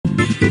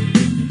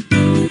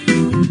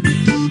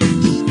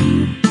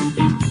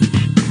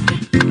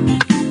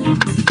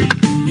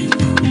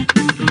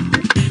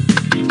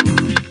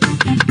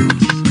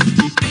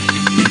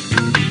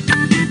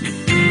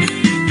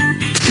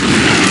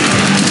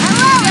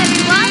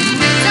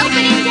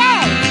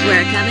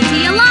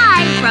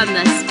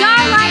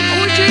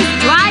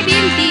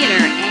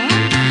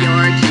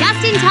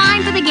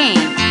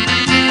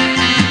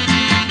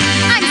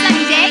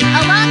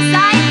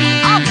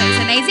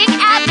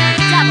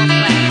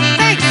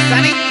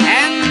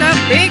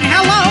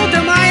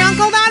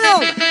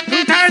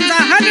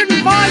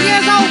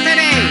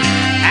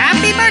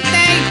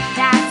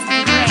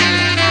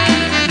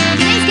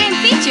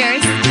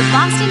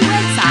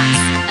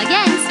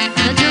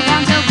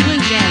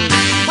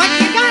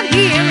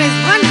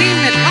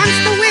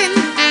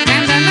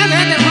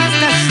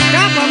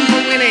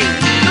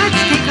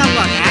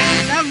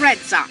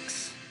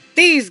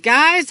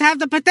guys have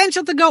the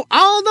potential to go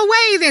all the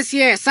way this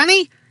year,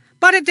 Sonny.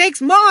 But it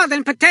takes more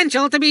than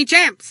potential to be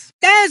champs.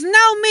 There's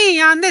no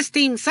me on this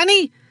team,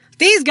 Sonny.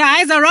 These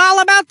guys are all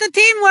about the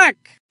teamwork.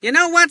 You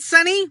know what,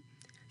 Sonny?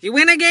 You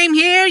win a game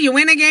here, you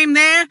win a game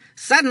there,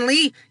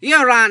 suddenly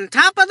you're on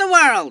top of the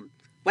world.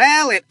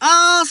 Well, it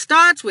all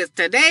starts with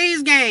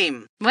today's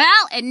game.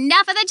 Well,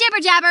 enough of the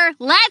jibber-jabber.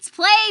 Let's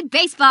play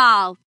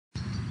baseball.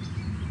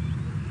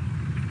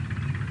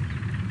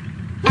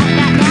 At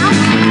that now,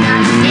 we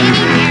got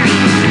Davey Perry.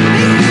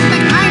 This is the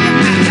kind of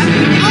matchup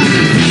you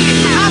only see in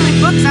comic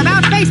books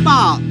about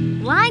baseball.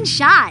 Line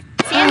shot.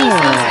 Sammy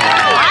Sosa.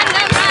 On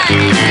the run.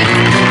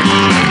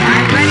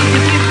 I'm ready to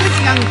give this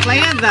young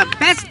player the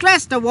Best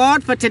Dressed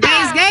Award for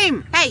today's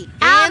game. Hey,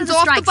 Out of hands the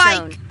off the strike bike.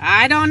 zone.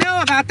 I don't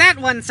know about that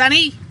one,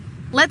 Sonny.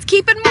 Let's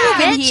keep it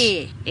moving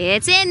here.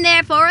 It's in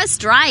there for a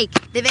strike.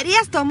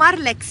 Deberías tomar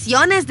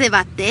lecciones de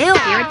bateo.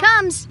 Here it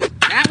comes.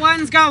 That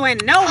one's going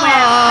nowhere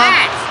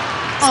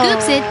fast.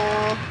 Scoops it.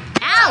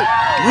 Out.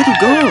 Where'd he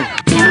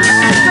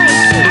go?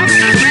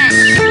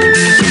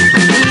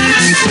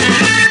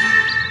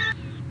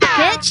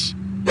 Pitch.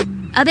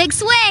 A big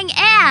swing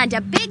and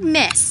a big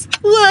miss.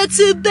 What's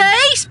a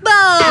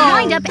baseball? The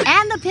windup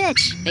and the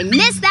pitch. They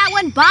missed that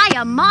one by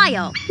a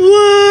mile.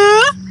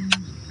 What?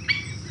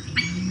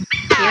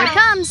 Here it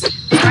comes.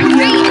 Strike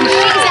three, and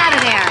she's out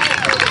of there.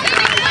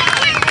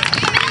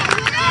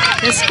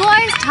 The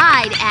score's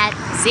tied at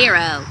 0.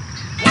 Now,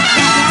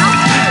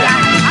 we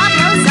got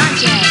Pablo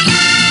Sanchez.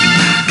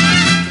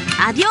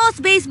 Adios,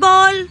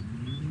 baseball.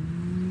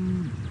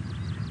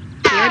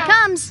 Here it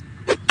comes.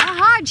 A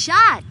hard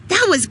shot.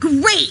 That was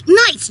great.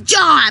 Nice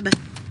job.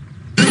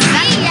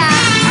 See ya.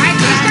 I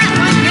think that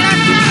one hit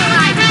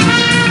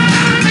a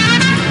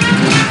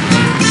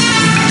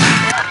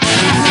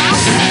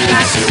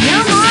No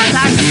more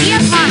Garcia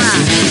Parra.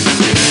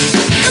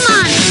 Come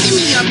on, give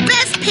me your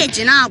best pitch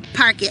and I'll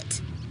park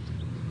it.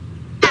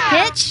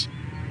 Pitch.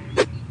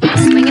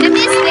 Swing and a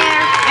miss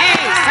there.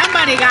 Hey,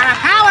 somebody got a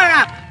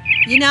power-up.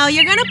 You know,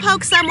 you're gonna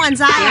poke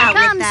someone's eye Here it out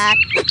comes. with that.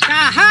 The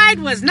hide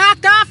was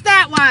knocked off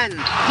that one.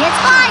 Gets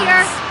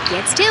fire.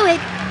 Gets to it.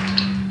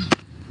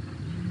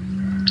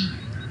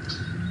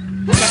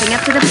 Stepping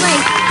up to the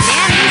plate.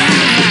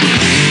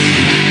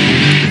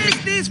 Miss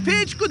this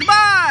pitch,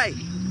 goodbye!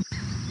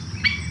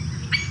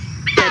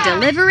 The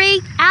delivery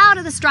out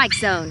of the strike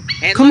zone.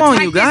 It Come looks on,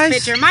 like you guys.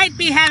 This pitcher might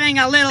be having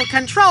a little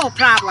control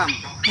problem.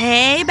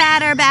 Hey,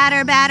 batter,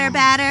 batter, batter,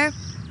 batter.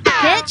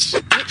 Pitch.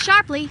 Hit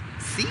sharply.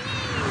 See?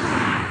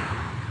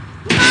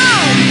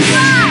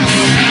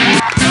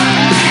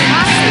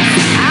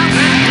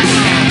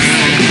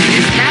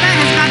 This fella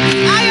has got the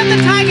eye of the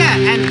tiger,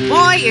 and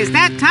boy, is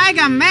that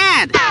tiger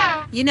mad.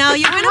 You know,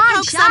 you're gonna hard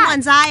poke shot.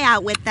 someone's eye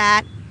out with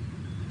that.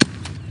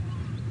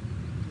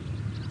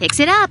 Picks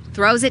it up.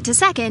 Throws it to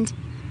second.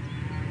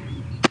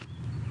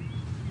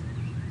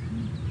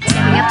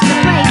 Stepping up to the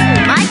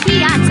plate. Mike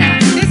Piazza.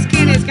 This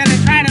kid is going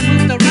to try to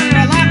move the runner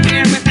along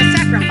here with a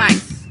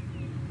sacrifice.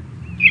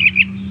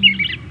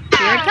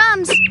 Here it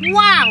comes.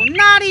 Wow,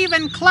 not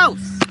even close.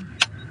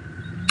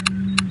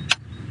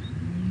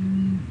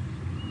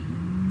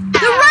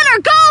 The runner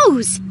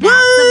goes.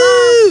 That's a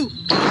ball.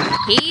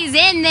 He's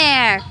in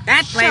there.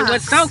 That play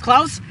was so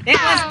close, it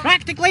was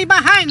practically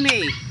behind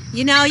me.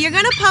 You know, you're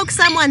gonna poke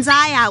someone's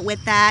eye out with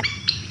that.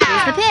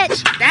 Here's the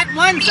pitch. That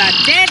one's a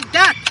dead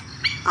duck.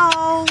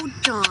 Oh,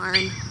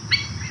 darn.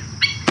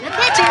 The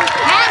pitcher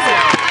has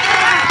it.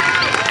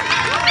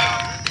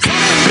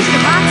 Settling into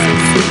the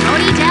boxes.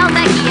 Tony Del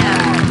Vecchio.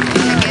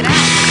 Check it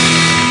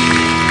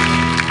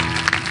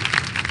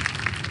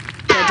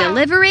out. The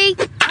delivery.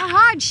 A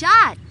hard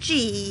shot.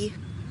 Gee.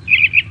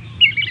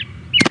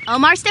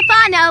 Omar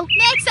Stefano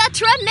makes a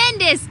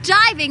tremendous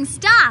diving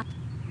stop.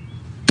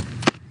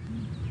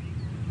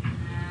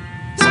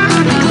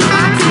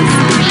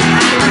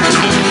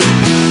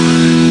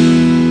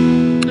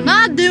 Am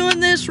I doing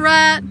this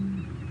right?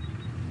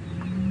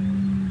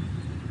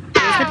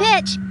 Here's the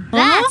pitch.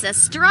 That's a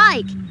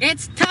strike.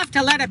 It's tough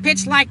to let a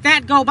pitch like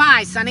that go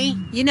by, Sonny.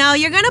 You know,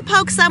 you're gonna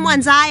poke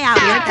someone's eye out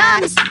Here with it that.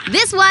 comes.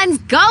 This one's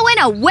going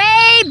a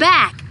way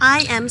back.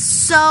 I am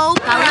so Colin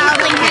proud of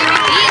Clinton you.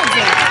 fields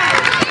it.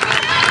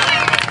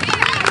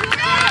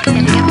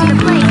 Stepping up to the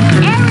plate.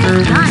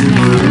 Aaron Conrad.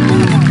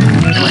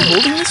 Am I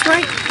holding this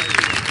right?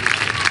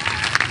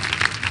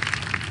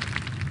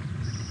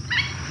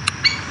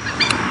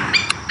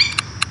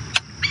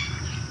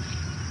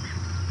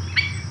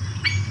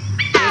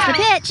 Here's the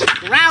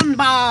pitch. Round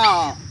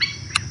ball.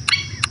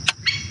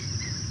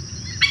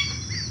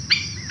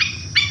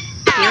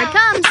 Here it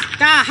comes.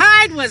 The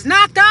hide was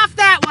knocked off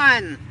that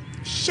one.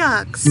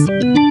 Shucks.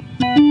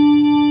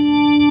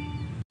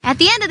 At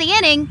the end of the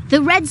inning,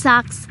 the Red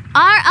Sox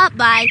are up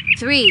by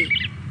 3.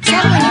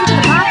 Settling into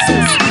the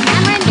boxes,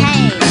 Cameron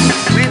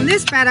Hayes. When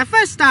this batter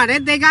first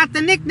started, they got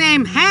the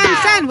nickname Ham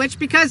Sandwich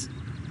because...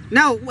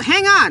 No,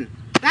 hang on.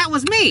 That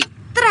was me.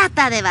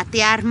 Trata de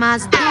batear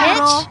más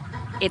duro.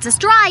 Pitch. It's a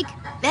strike.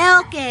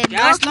 Veo que no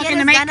Just looking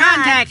to quieres make ganar.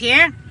 contact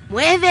here.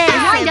 Mueve The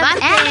ese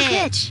windup and the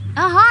bate. pitch.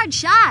 A hard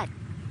shot.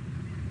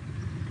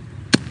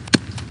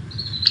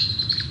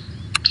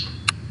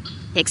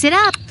 Picks it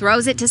up,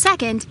 throws it to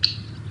second.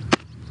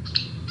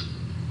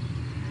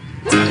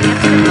 Taking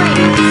up to the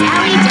plate,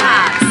 Sally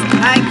Dobbs.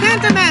 I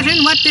can't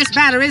imagine what this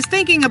batter is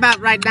thinking about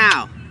right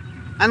now.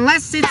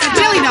 Unless it's a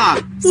chili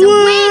dog.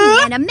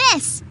 Swing and a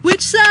miss.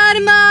 Which side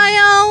am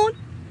I on?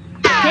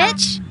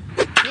 Pitch.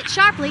 Hit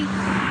sharply.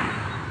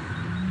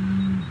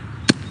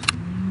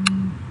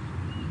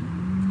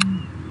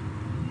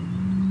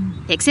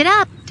 Picks it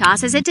up,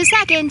 tosses it to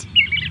second.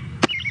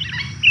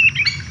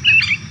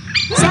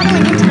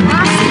 Settling into the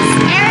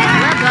boxes,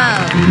 Eric LeBeau.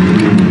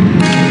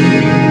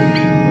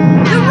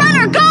 The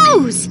runner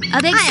goes! A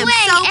big I am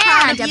swing so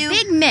proud and of a you.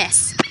 big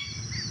miss.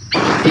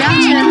 Pitch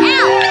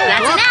out.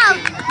 That's an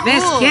out.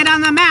 This kid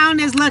on the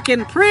mound is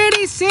looking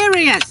pretty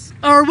serious.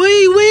 Are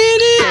we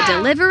winning? The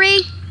delivery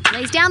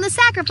lays down the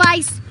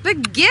sacrifice.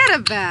 Forget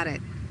about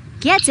it.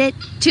 Gets it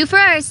to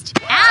first.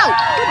 Out.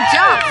 Good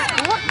job,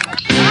 Squirrel.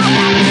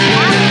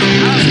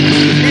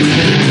 This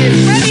kid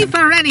is ready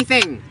for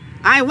anything.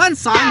 I once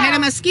saw him hit a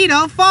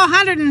mosquito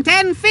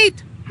 410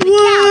 feet. The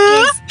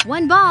count is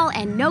 1 ball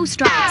and no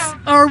strikes.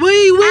 Are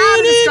we Out of the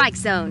winning? strike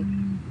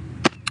zone.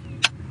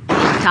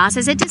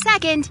 Tosses it to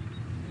second.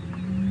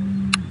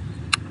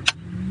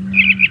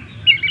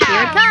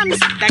 Here it comes.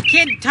 The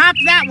kid topped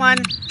that one.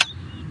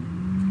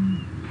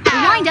 The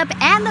windup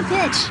and the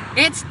pitch.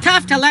 It's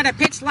tough to let a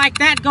pitch like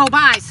that go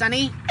by,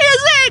 Sonny.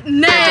 Is it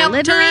nap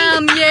delivery.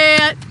 time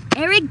yet?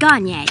 Eric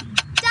Gagne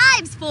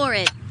dives for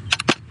it.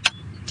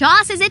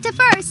 Tosses it to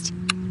first.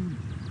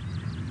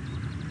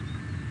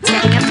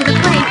 Stepping up to the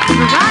plate,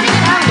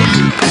 Veronica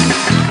Lee.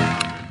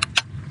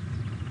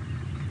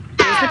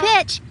 Here's the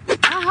pitch.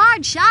 A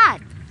hard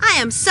shot. I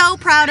am so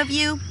proud of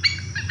you.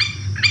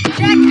 Check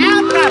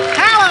out the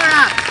power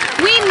up.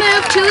 We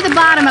move to the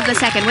bottom of the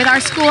second with our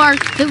score,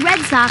 the Red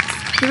Sox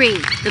 3,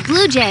 the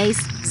Blue Jays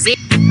 0.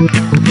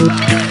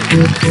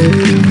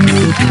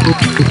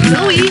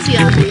 So easy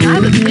on me.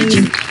 I'm a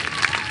pitcher.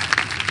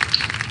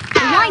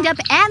 The windup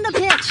and the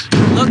pitch.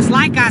 Looks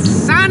like a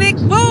sonic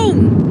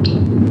boom.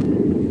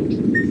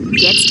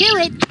 Gets to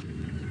it.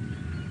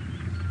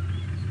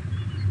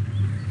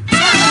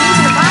 Stepping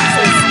into the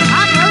boxes,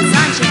 Pablo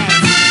Sanchez.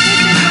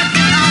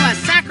 Oh, a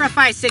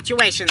sacrifice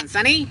situation,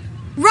 Sonny.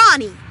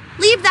 Ronnie,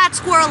 leave that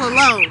squirrel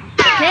alone.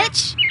 The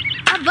pitch.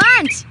 A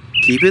bunt.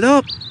 Keep it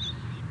up.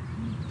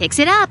 Picks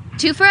it up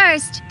to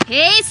first.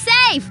 He's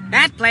safe.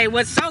 That play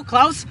was so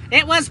close,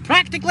 it was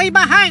practically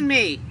behind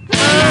me. No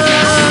more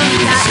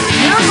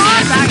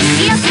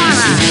Garcia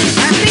Parra.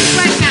 I think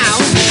right now,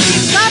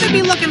 you've got to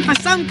be looking for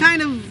some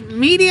kind of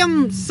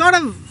medium, sort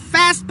of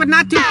fast but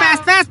not too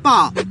fast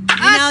fastball. You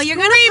know, you're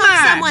going to poke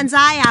someone's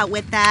eye out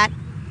with that.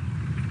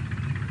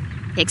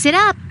 Picks it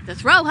up. The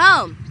throw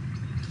home.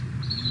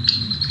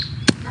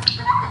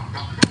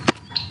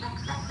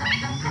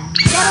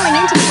 Settling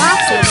into the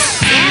boxes.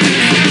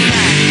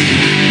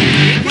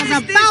 It was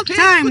about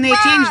time they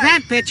changed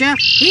that pitcher.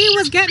 He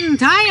was getting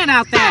tired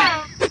out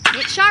there.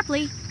 Hit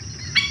sharply.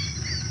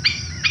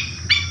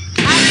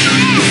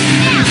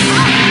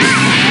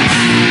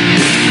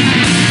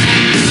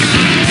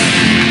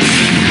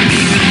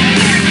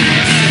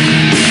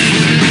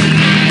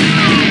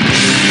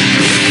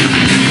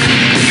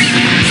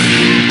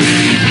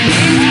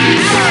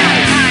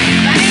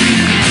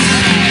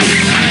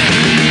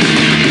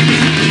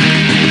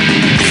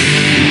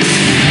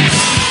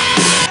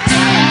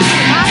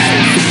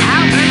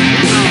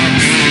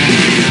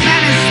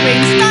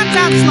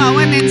 Slow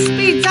and then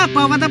speeds up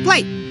over the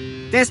plate.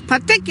 This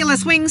particular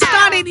swing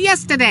started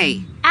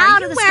yesterday. Out Are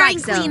of you the wearing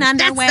strike clean zone.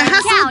 underwear? That's the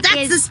hustle. Count That's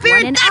is the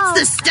spirit. 1-0. That's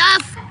the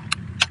stuff.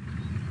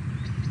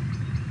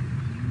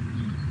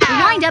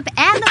 The windup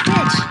and the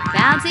pitch.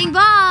 Bouncing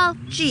ball.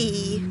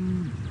 Gee.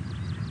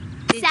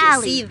 Did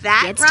Sally you see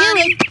that, gets Ronnie?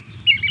 to it.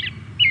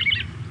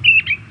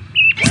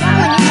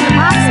 Settling into the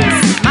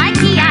boxes. Mike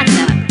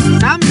Piazza.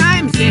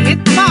 Sometimes you hit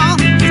the ball,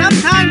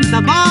 sometimes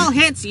the ball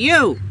hits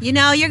you. You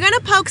know, you're going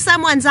to poke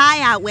someone's eye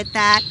out with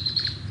that.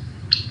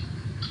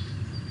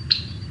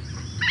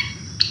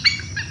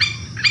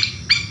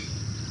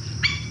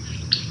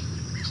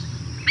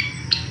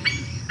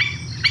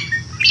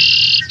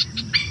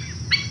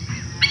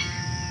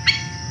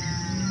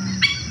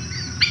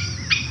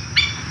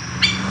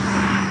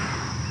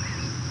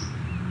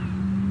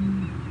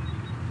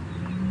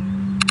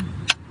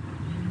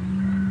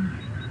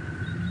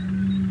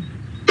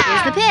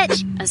 Here's the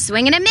pitch. A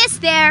swing and a miss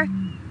there.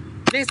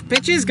 This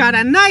pitcher's got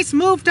a nice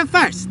move to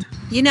first.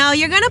 You know,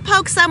 you're going to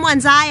poke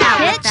someone's eye out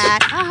with Pitch. that.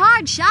 A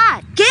hard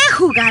shot. ¡Qué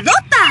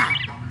jugadota!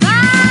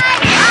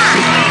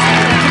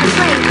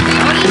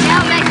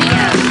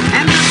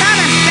 And the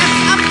batter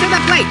steps up to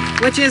the plate,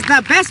 which is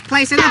the best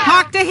place in the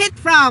park to hit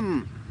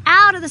from.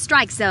 Out of the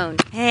strike zone.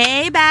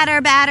 Hey,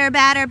 batter, batter,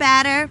 batter,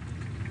 batter.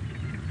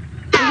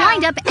 The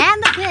windup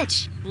and the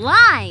pitch.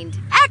 Blind.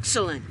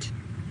 Excellent.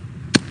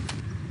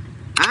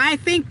 I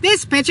think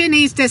this pitcher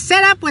needs to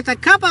set up with a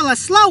couple of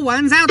slow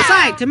ones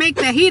outside to make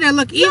the heater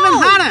look even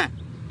hotter.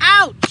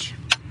 Ouch!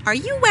 Are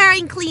you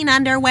wearing clean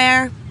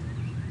underwear?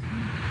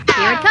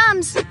 Here it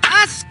comes.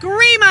 A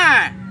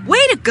screamer!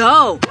 Way to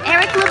go.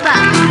 Eric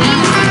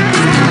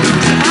LeBeau.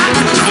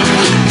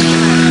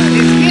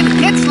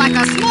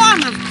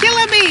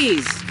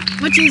 threes,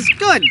 which is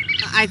good,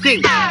 I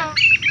think.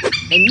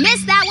 They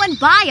missed that one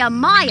by a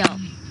mile.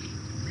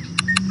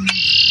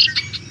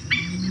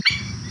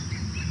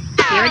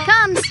 Here it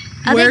comes.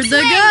 A Where'd big they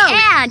swing go?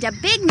 and a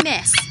big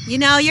miss. You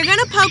know, you're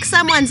gonna poke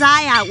someone's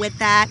eye out with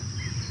that.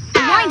 The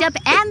windup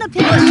and the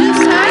pitch.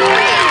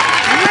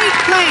 Great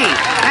play.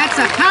 That's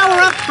a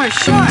power-up for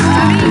sure,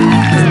 Sonny.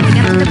 Stepping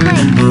up to the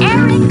plate,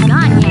 Aaron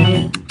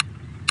Gagne.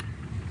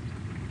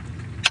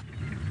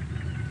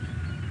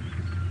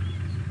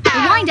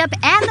 The windup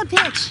and the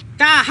pitch.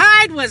 The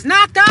hide was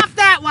knocked off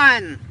that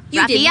one.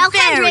 You did Raphael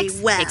very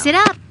Hendricks well. picks it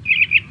up.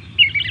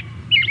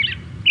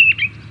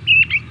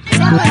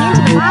 Settling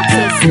into the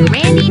boxes,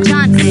 Randy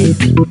Johnson.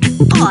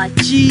 Aw,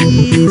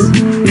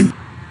 jeez.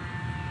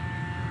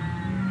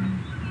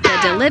 The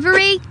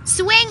delivery,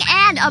 swing,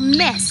 and a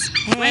miss.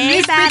 When Hey,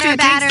 this pitcher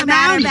takes the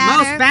mound,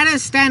 most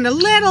batters stand a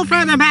little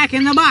further back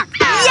in the box.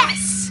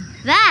 Yes!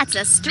 That's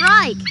a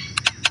strike.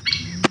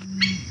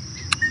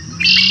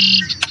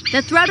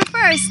 The throw to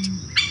first.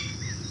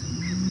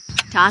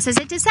 Tosses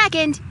it to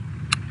second.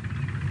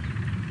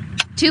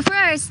 To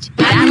first.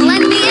 That'll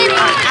end the inning.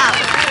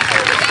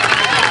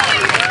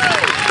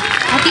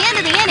 At the end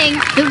of the inning,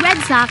 the Red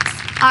Sox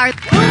are...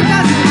 Who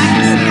doesn't like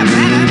to see a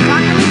batter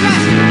properly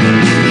dressed?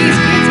 These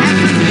kids have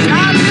some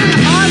sharp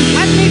uniforms,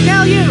 let me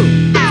tell you.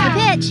 Here's the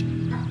pitch.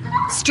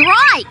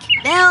 Strike!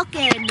 Veo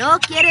que no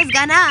quieres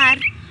ganar.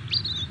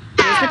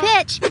 Here's the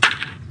pitch.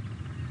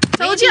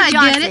 Told Randy you I'd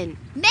get Johnson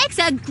makes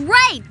a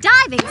great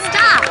diving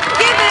stop.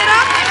 Give it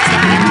up!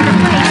 Stepping up to the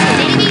plate,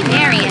 Davey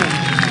Marion.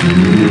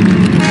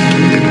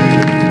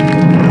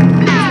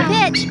 Here's the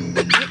pitch.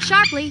 Hit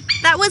sharply.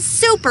 That was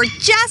super,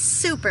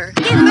 just super.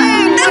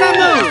 Man, what a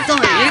move.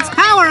 It's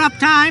power-up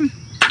time.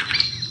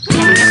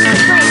 Stepping up to the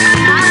plate,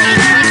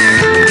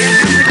 Here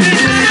comes the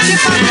kid with a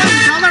chip on one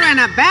shoulder and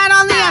a bat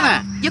on the other.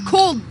 You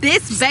called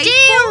this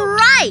baseball?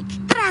 strike.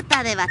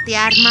 Trata de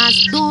batear más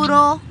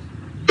duro.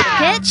 The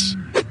pitch.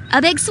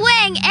 A big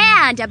swing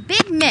and a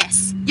big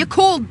miss. You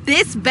called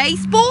this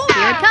baseball?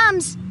 Here it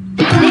comes.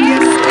 There's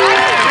strike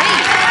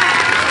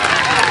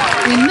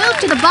three. We move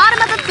to the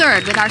bottom of the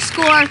third with our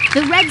score,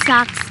 the Red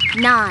Sox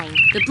 9.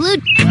 The Blue...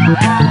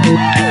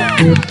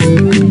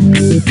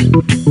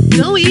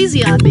 Go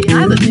easy on me.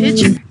 I'm a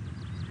pitcher.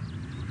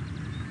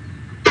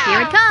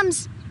 Here it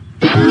comes.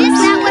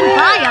 Missed that one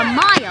by a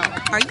mile.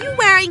 Are you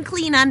wearing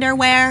clean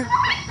underwear?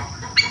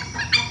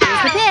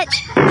 Here's the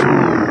pitch.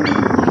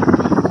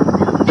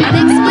 A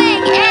big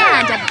swing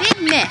and a big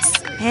miss.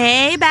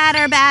 Hey,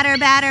 batter, batter,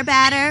 batter,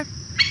 batter.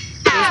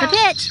 Here's the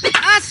pitch.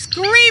 A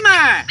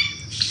screamer.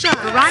 Shut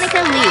up.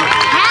 Veronica Lee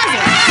has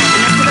it.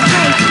 Up to the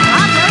plate,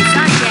 Pablo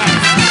Sanchez.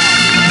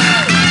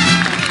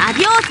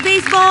 Adios,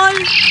 baseball.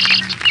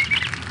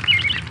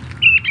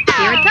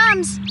 Here it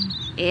comes.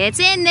 It's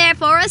in there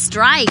for a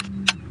strike.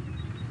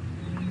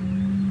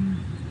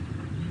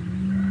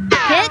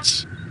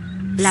 Pitch.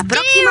 La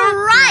próxima,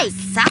 Strike.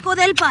 la saco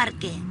del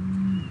parque.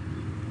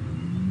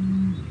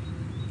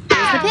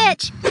 Here's the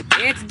pitch.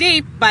 It's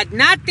deep, but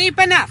not deep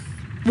enough.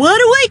 What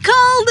do we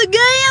call the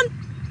game?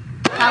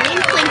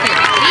 Colleen Clinker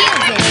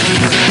fields it.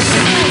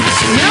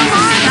 No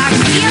more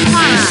Garcia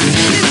Parra.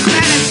 This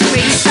batter's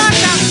swing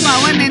starts out slow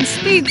and then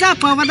speeds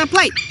up over the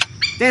plate.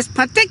 This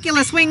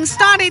particular swing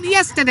started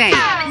yesterday.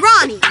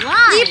 Ronnie,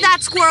 Why? leave that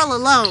squirrel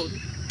alone.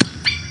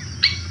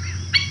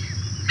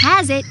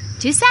 Has it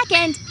to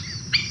second.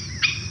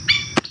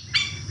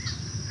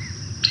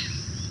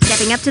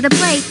 Stepping up to the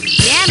plate. When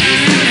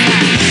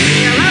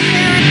you're up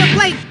there at the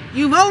plate,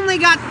 you've only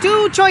got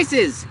two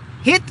choices.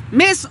 Hit,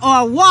 miss,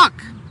 or walk.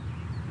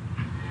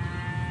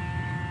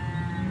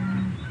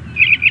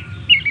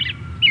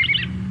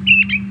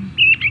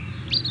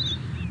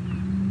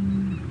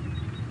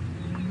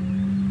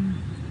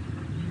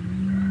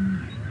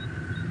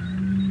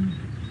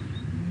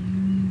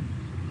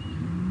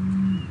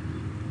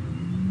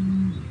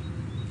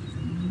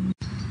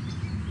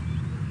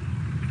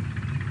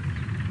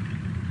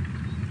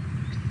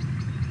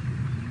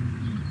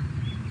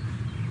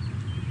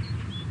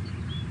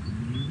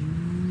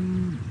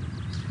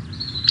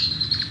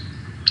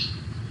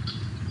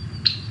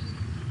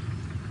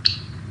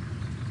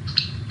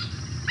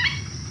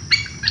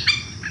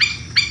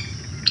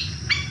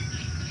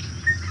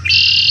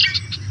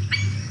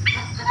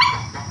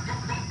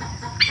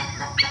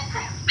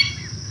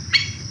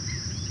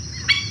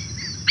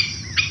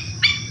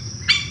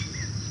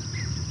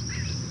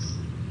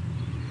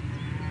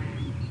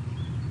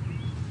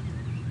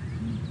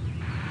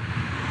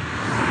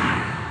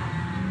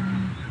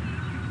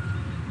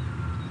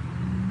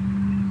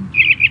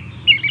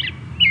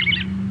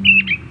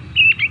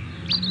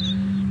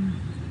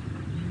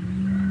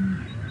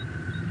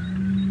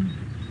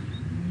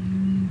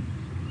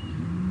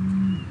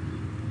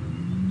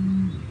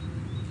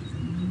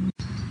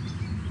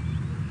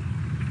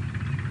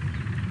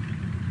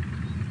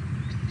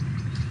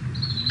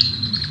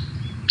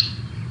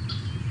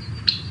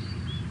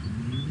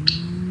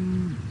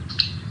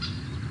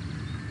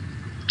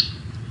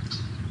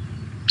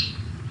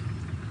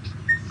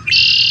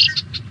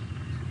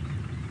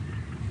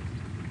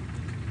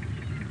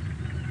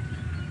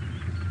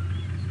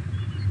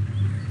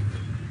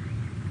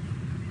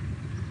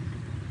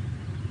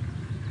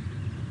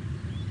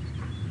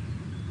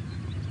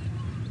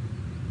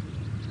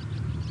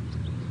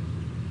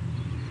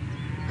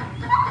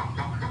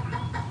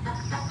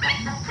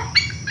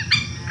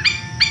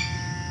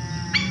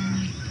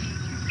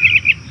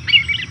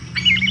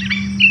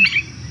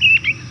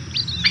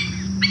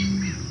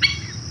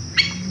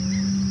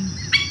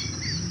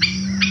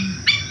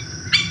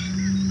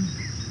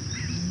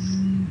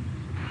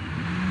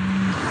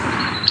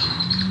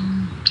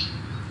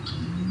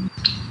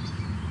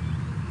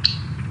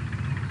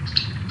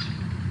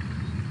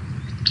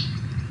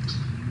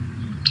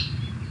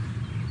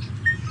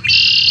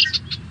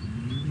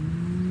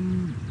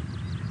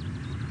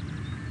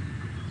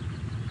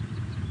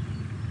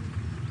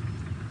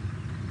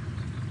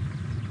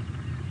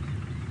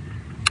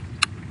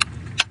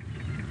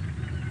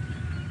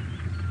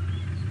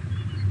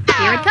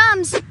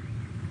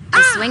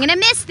 Swing and a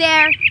miss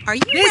there. Are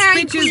you This wearing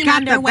pitcher's clean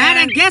got the underwear?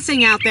 batter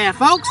guessing out there,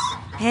 folks.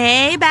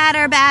 Hey,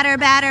 batter, batter,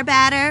 batter,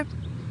 batter.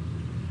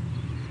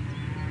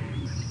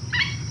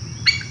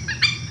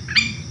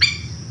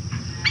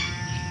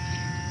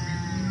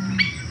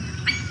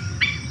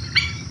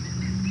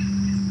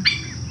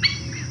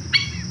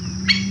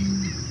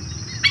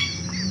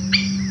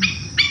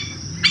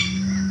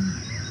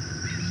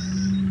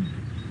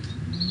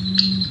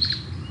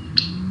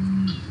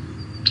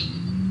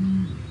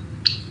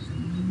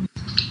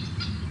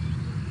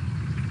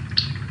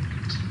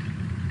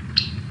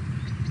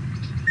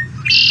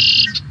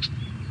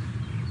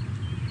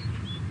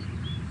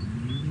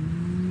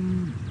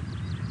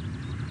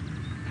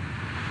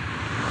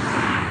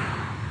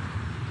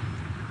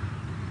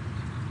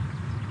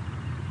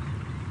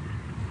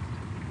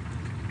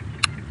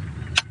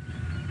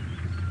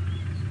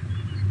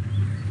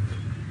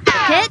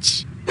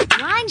 Pitch.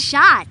 Line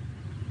shot.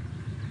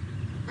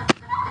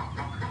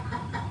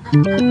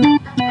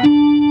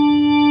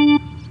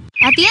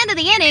 At the end of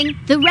the inning,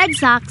 the Red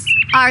Sox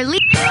are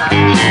leading.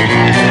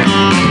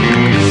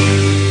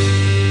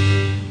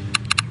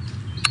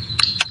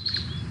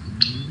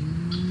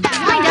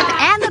 Wind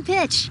up and the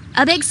pitch.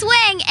 A big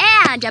swing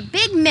and a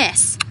big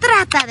miss.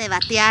 Trata de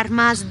batear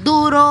más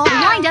duro.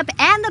 The wind up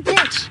and the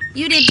pitch.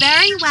 You did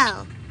very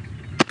well.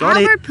 Got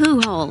it. Albert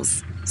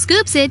Pujols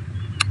scoops it.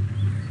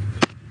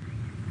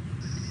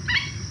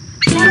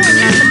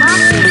 Settling at the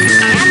boxes,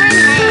 Cameron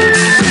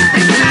Hayes.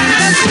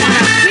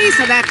 A piece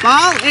of that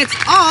ball, it's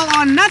all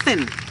or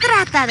nothing.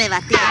 Trata de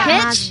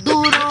batear más Pitch.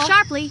 duro.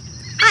 Sharply.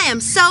 I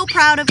am so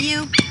proud of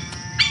you.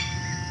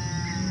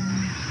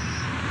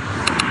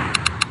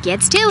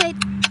 Gets to it.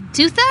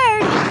 To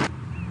third.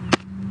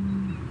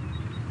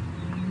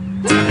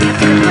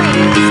 Stepping up to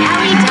the plate,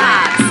 Sally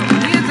Dobbs.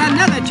 Here's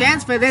another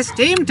chance for this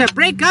team to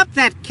break up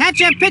that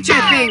catcher-pitcher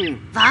thing.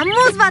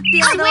 Vamos, A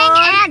bateador. swing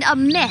and a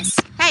miss.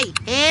 Hey,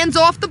 hands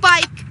off the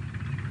bike.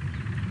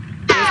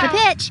 Here's the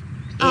pitch.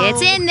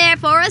 It's in there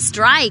for a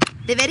strike.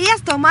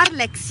 Deberías tomar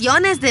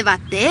lecciones de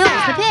bateo.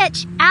 Here's the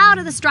pitch. Out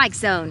of the strike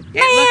zone.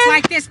 It looks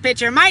like this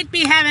pitcher might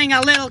be having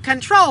a little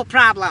control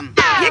problem.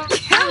 You're Hard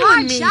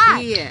killing me shot.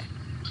 here.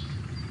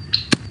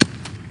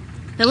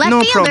 The left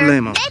No fielder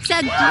problemo. makes a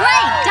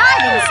great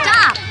diving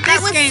stop. That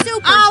This was game's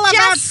super, all about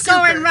just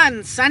scoring super.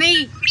 runs,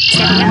 Sonny.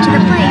 Stepping up to the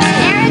plate,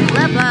 Eric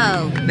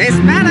LeBeau. This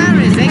batter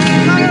is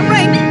aching for a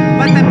break,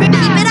 but the pitch...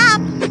 Keep it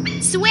up.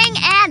 Swing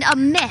and a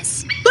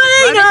miss.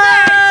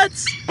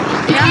 Peanuts.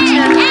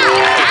 Out.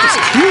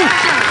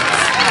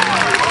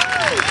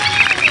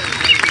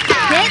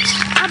 Pitch,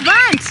 a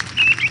bunt.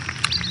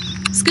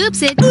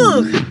 Scoops it.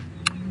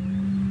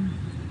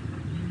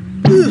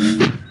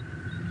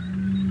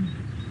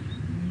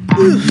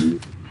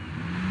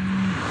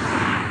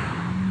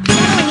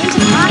 Settling into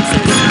the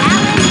boxes,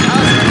 Alan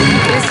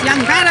Osborne. This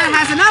young batter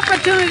has an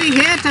opportunity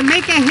here to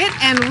make a hit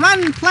and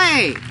run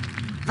play.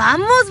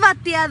 Vamos,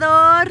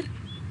 bateador.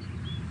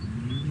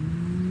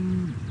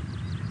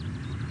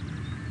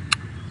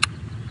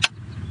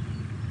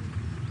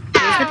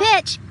 Here's the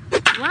pitch.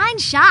 Line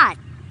shot.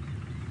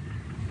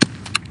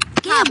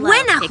 Qué Pablo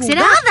buena picks it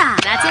up.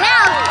 jugada. That's an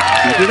out.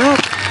 Keep it up.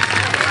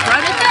 Throw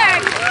to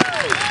third.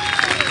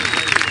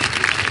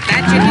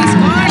 That should be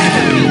scored as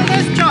a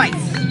fielder's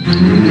choice.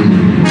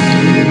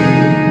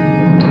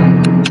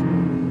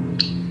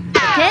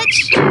 The pitch.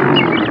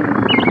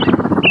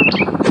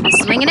 A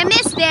swing and a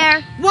miss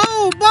there.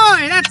 Whoa,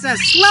 boy, that's a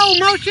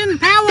slow-motion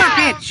power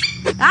pitch.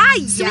 Ay,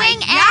 Swing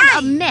ay,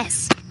 and a ay.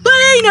 miss.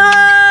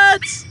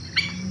 Peanuts.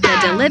 The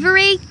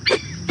delivery.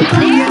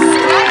 There's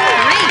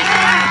strike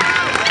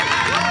three.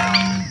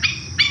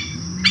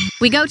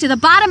 We go to the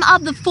bottom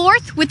of the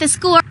fourth with the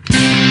score.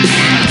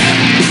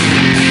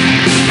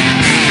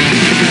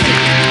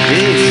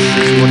 This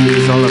is what it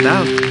is all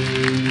about.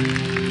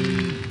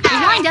 The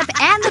wind up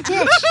and the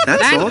pitch.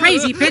 That's That all.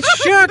 crazy pitch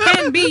sure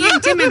can be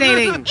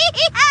intimidating.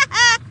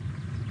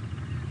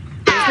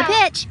 Here's the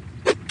pitch.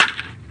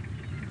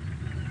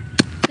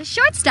 The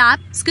shortstop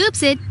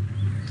scoops it.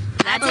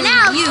 That's an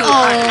out. You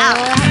are out.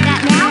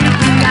 That now,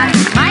 we've got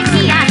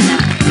Mikey Asa.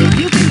 If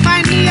you can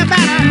find me a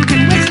batter who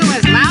can whistle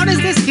as loud as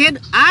this kid,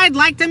 I'd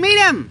like to meet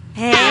him.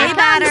 Hey,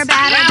 batter, batter,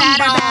 Ground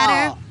batter, ball.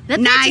 batter. The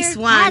Nice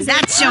pitcher one. has it.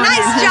 That's showing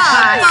nice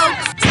job,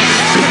 folks.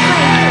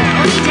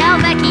 Del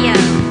Vecchio.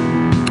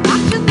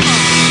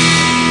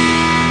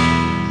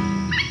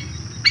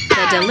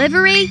 The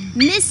delivery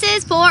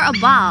misses for a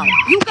ball.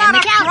 You got and the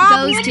a count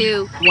problem? goes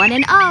to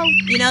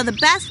 1-0. You know, the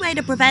best way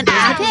to prevent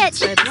Here's the athletes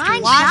pitch. is to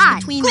Line wash shot.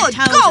 between Good the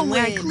toes and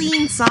wear going.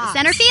 clean socks.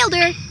 Center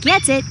fielder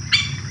gets it.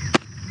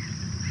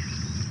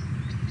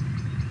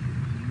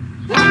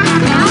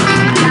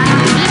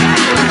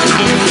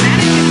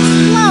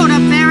 Explode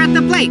up there at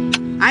the plate.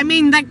 I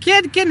mean, the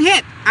kid can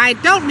hit. I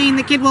don't mean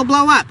the kid will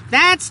blow up.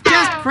 That's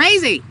just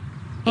crazy.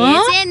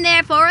 It's in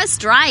there for a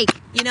strike.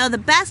 You know, the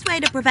best way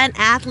to prevent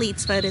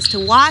athlete's foot is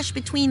to wash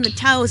between the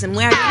toes and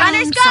wear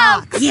Runners clean go.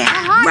 socks.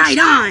 Yeah, right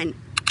on.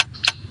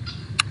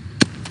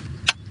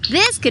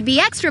 This could be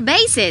extra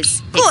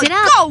bases. Picks it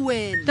up.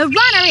 going. The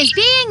runner is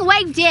being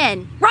waved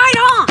in. Right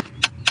on.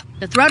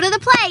 The throw to the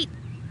plate.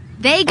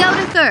 They go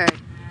to third.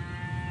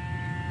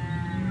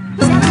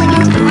 Settling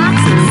into the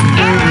boxes,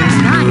 and it's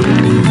not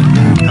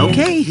good.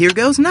 Okay, here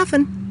goes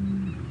nothing.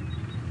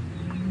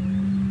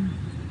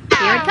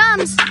 Here it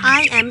comes.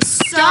 I am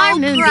so Star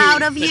Moonbeam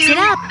proud of picks you. it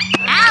up.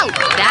 Out!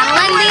 That'll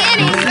end the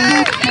inning.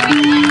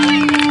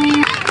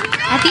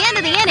 At the end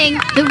of the inning,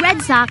 the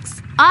Red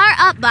Sox are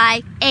up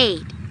by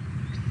 8.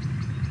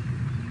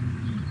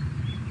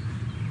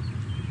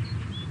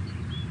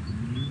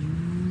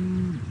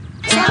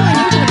 Settling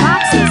into the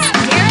boxes,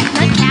 Derek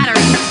the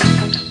Cattery.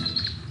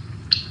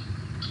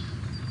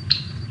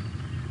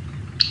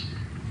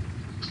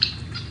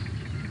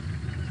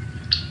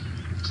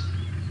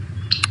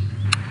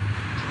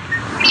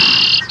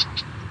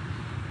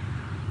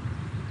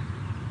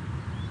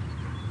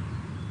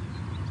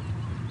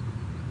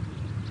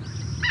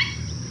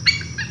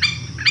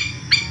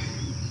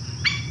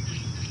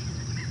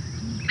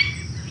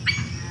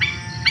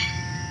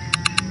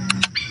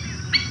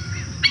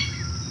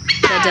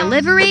 The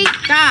delivery.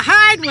 The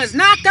hide was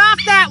knocked off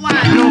that one.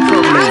 No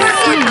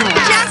problem.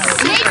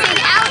 Just makes an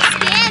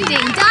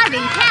outstanding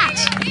diving catch.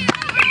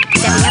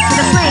 Stepping up to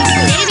the plate,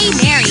 Davy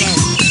Marion.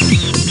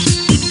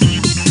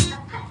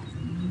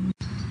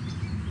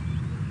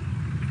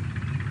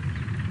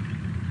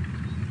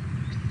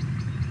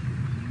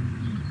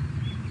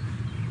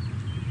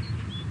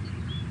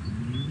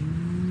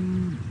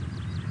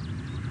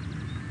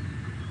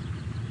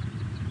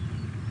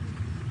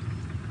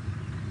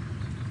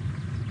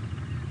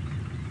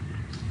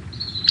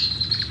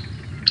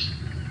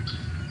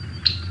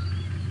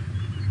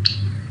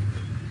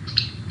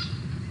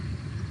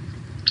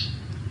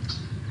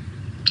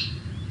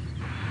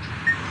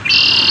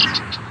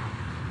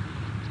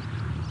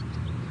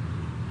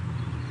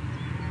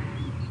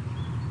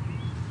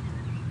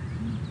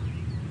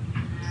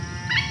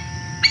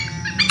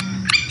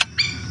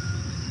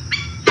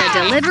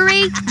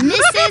 Delivery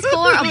misses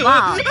for a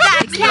ball. The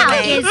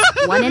count is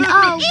 1-0. No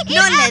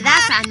le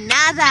das a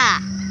nada.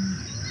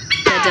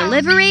 The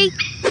delivery.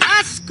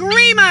 A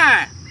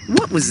screamer.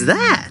 What was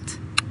that?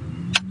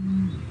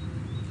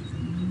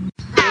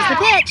 Here's the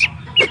pitch.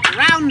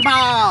 Ground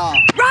ball.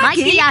 Mike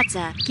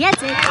Piazza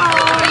gets it. In a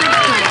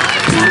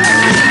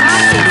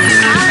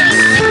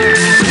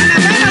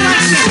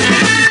weather like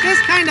this, this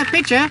kind of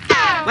pitcher,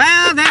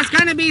 well, there's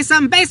going to be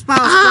some baseballs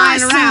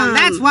flying around.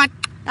 That's what.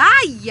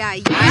 Ay,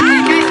 ay, ay.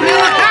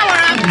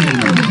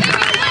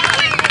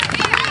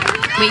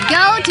 We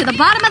go to the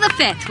bottom of the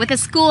 5th with a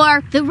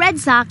score. The Red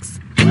Sox.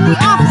 In the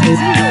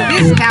offseason,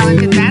 this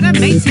talented batter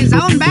makes his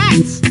own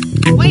bats.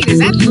 Wait, is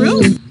that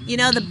true? You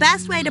know, the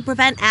best way to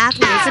prevent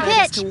athletes It's a is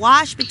pitch. to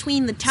wash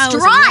between the toes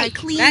and wear Strike.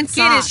 clean That kid is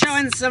socks.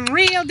 showing some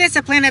real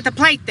discipline at the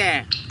plate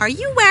there. Are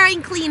you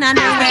wearing clean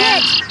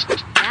underwear? Pitch.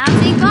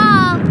 Bouncing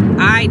ball.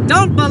 I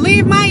don't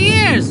believe my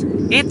ears.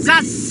 It's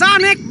a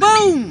sonic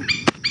boom.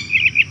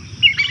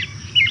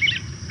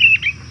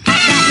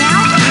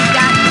 Now we've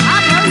got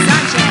Pablo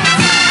Sanchez.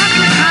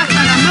 Apricots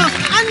are the most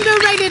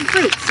underrated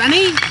fruit,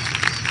 Sonny.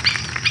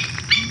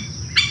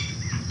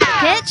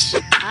 Pitch.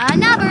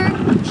 Another.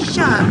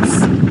 Shucks.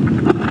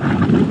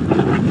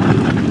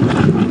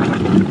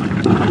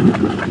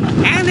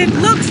 And it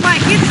looks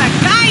like it's a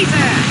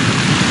geyser.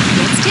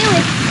 Gets to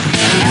it.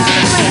 Steps to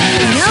the plate.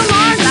 No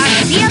more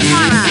Garcia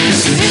Parra.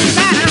 This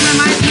batter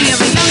reminds me of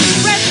a young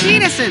Fred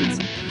Peterson,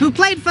 who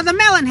played for the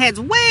Melonheads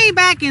way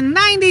back in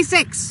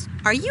 '96.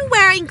 Are you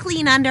wearing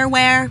clean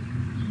underwear?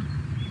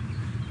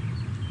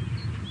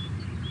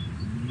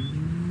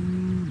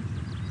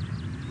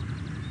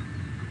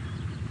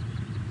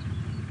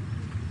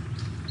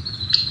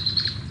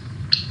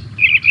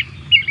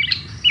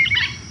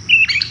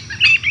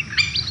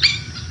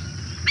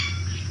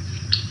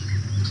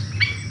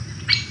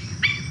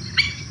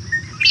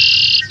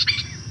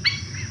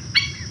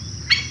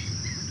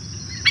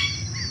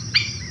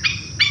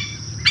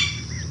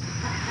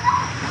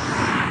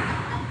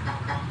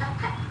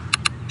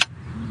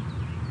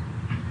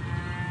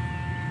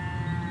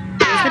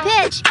 Here's the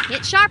pitch.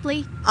 Hit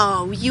sharply.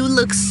 Oh, you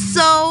look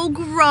so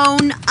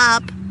grown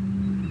up.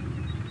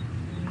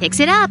 Picks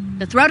it up.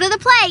 The throw to the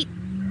plate.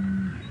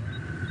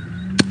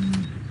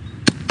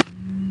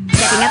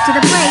 Stepping up to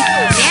the plate.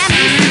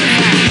 Sammy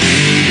Sosa.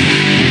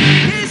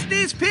 Miss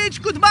this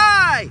pitch,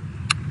 goodbye!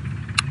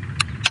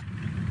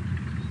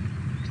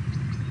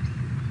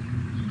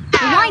 The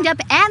windup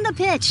and the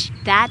pitch.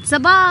 That's a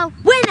ball.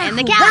 Buena And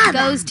the count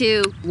jugada. goes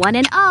to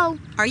 1-0.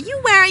 Are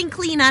you wearing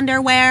clean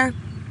underwear?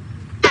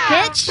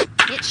 Pitch.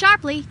 Hit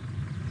sharply.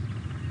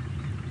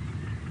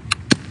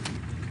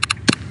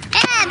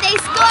 And they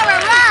score a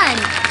run.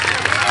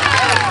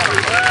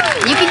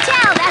 You can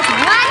tell that's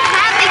one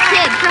happy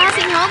kid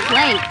crossing home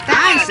plate. I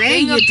say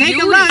you take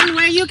a run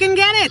where you can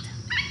get it.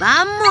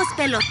 Vamos,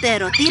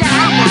 pelotero, tira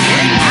agua.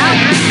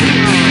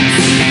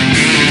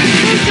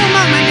 Crucial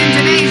moment in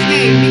today's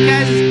game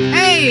because,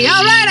 hey,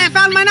 all right, I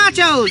found my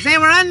nachos. They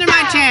were under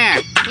my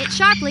chair. Hit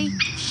sharply.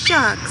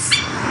 Shucks.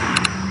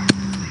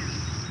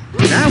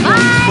 That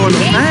one's for the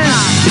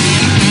fans.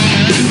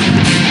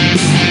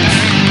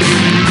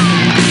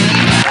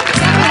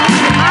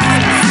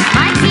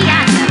 Mike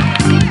Piazza.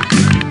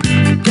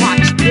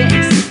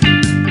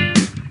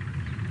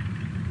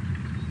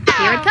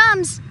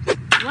 comes.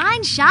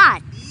 Line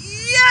shot.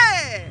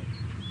 Yeah!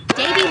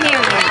 Davy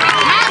Merriman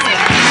has it.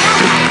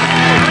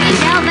 Cody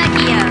Del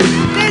Vecchio.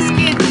 This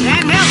kid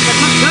can't help but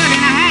look good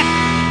in a hat.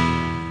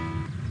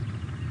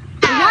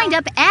 The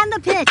windup and the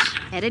pitch.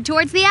 Headed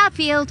towards the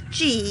outfield.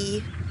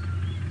 Gee.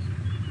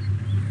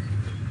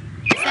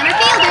 Center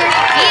fielder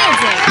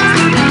fields it.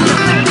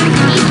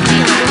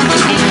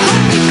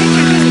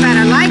 This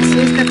batter likes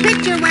is the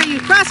picture where you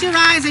cross your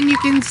eyes and you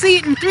can see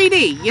it in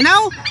 3D, you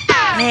know?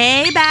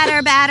 Hey,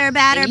 batter, batter,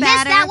 batter, They missed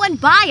batter. that one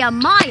by a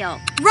mile.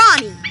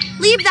 Ronnie,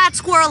 leave that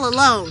squirrel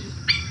alone.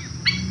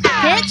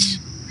 Pitch.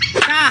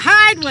 The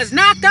hide was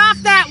knocked off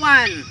that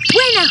one.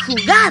 Buena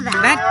jugada.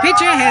 That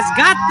pitcher has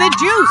got the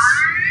juice.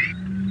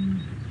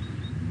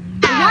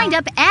 The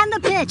windup and the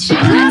pitch.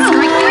 Strike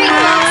three.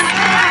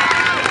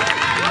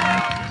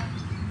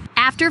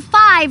 After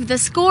 5, the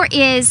score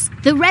is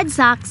the Red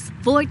Sox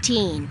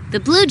 14. The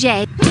Blue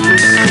Jays.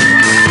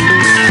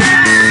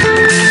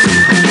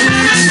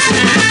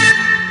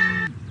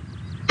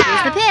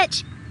 Here's the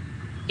pitch.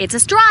 It's a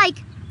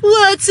strike.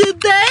 What's a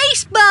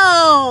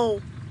baseball?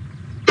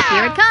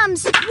 Here it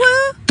comes.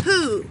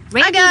 Woo-hoo.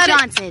 Randy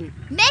Johnson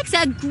makes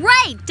a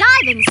great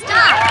diving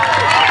stop.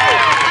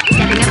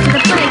 Stepping up to the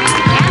plate,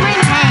 Cameron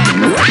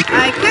Hayes.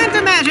 I can't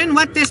imagine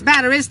what this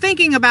batter is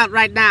thinking about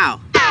right now.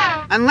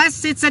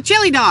 Unless it's a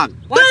chili dog.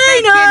 What's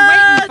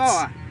that kid waiting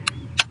for?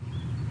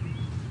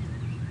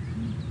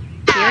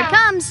 Here it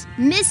comes.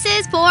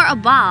 Misses for a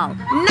ball.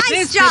 Nice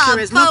This job, pitcher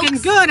is folks. looking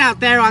good out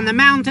there on the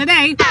mound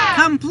today.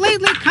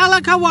 Completely color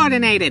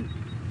coordinated.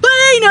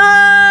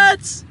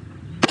 Peanuts!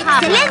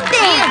 Excelente.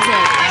 Fields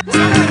it.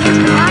 Settling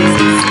into the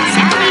boxes.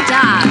 Sally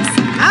Dobbs.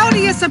 How do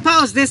you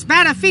suppose this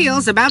batter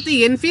feels about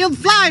the infield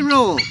fly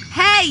rule?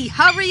 Hey,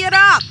 hurry it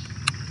up.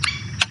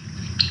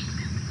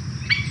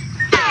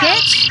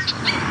 Pitch.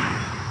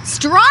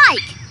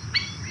 Strike.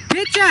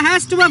 Pitcher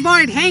has to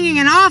avoid hanging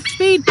an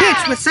off-speed pitch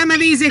with some of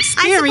these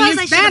experienced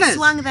I should have batters.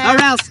 swung there.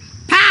 Or else,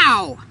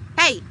 pow!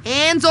 Hey,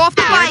 hands off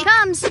the Here it bike.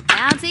 comes.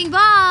 Bouncing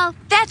ball.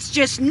 That's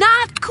just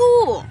not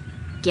cool.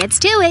 Gets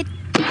to it.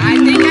 I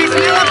think I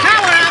smell a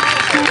power-up.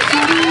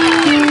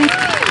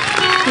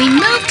 We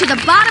move to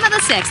the bottom of the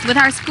 6th with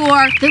our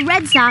score, the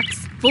Red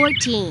Sox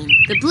 14.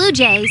 The Blue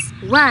Jays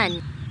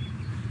 1.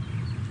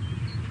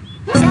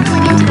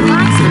 Settling into the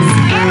boxes.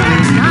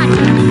 Cameron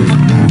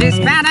Johnson. This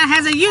batter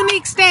has a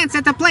unique stance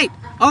at the plate.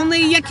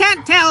 Only you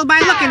can't tell by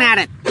looking at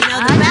it. You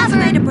know, the best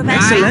way to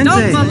prevent I Excelente.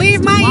 don't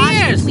believe my Wash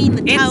ears. between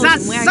the It's toes a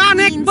and wear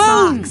sonic clean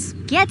boom. socks.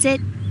 Gets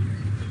it.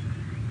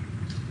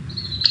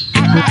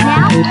 At bat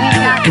now, we've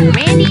got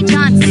Randy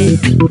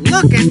Johnson.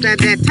 Look at the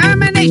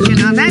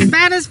determination on that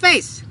batter's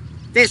face.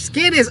 This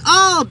kid is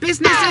all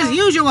business as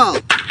usual.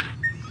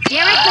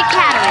 Derek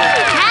McCattery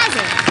has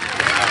it.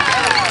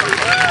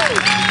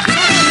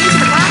 Settling into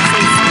the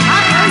boxes,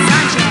 Pablo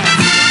Sanchez.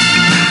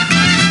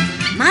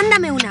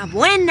 Mándame una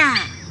buena.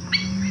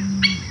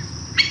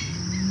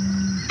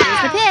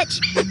 Here's the pitch.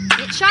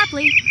 Hit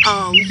sharply.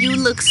 Oh, you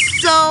look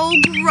so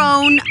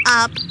grown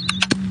up.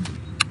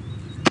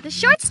 The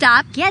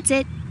shortstop gets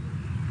it.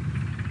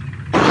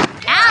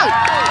 Out! I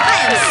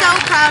am so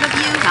proud of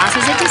you.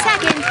 Tosses it to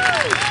second.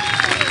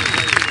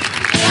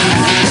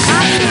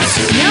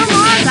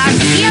 Gilmore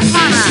Garcia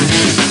Parra.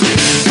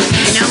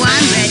 You know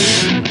I'm ready.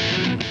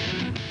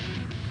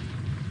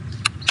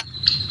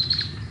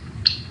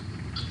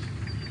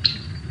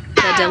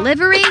 The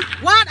delivery.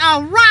 What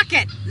a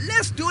rocket!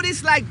 Let's do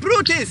this like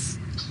Brutus.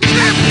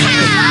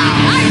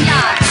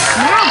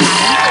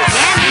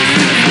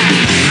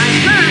 I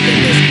heard that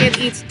this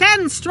kid eats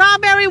 10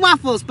 strawberry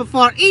waffles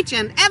before each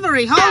and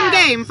every home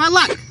game for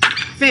luck.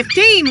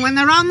 15 when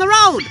they're on the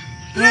road.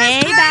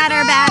 Hey,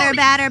 batter, batter,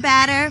 batter,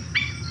 batter.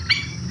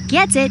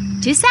 Gets it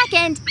to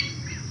second.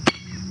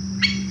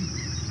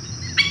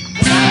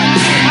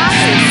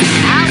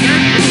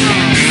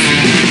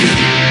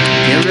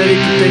 Get ready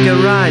to take a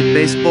ride,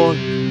 baseball.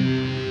 Here's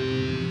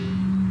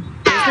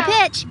the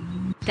pitch.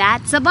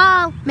 That's a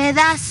ball. Me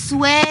da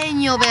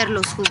sueño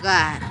verlos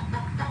jugar.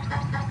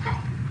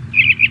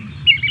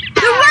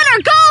 The runner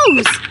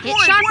goes! Hit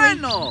Muy sharply.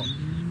 bueno.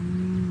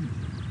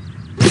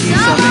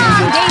 So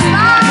long,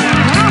 baseball.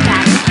 Now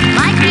back,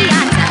 Mike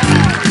Piazza.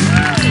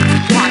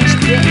 Watch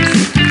this.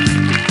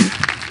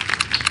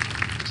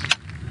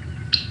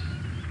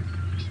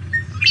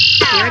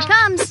 Here it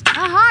comes.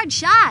 A hard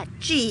shot.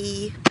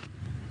 Gee.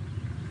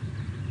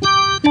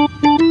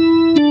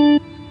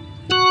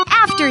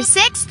 After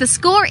 6, the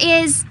score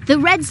is the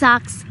Red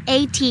Sox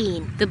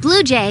 18. The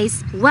Blue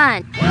Jays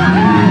 1.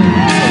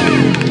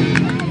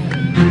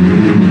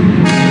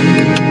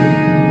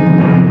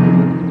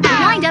 The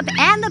windup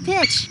and the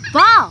pitch.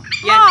 Ball.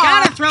 You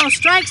gotta throw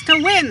strikes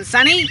to win,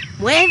 Sonny.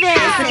 Mueve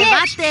ese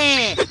pitch.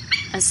 bate.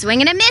 A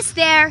swing and a miss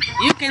there.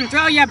 You can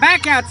throw your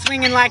back out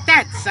swinging like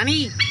that,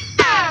 Sonny.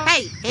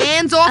 Hey,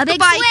 hands off A the big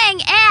bike. swing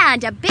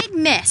and a big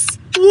miss.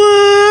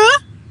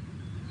 What?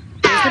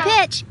 Here's the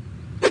pitch.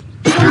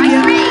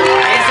 Strike 3.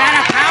 Is that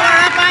a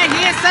power-up I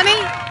hear, Sonny?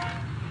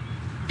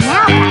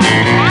 Now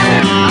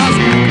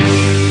back,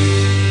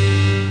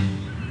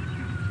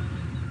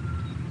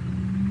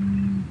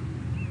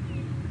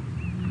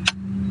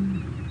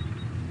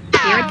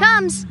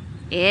 comes.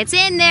 It's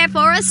in there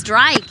for a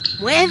strike.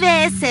 Mueve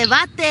ese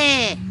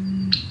bate.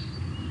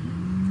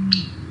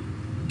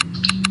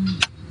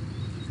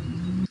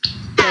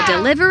 The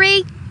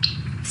delivery.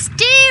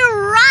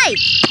 Strike!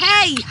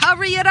 Hey,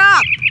 hurry it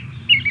up!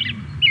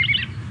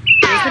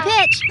 Here's the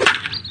pitch.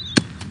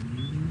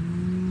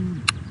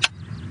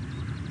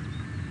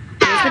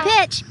 Here's the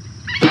pitch.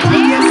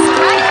 There's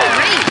strike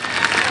three.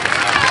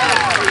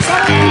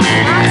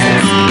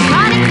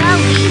 Veronica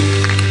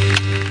leads.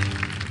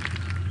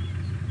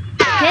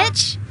 The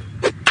pitch.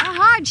 A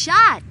hard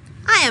shot.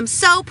 I am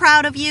so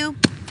proud of you.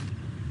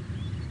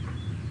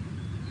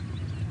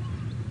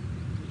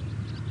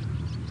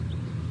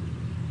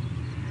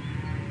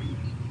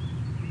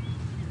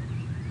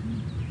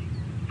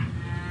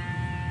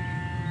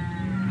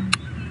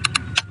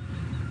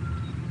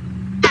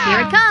 Here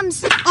it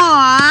comes.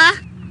 Aw.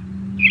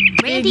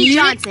 Randy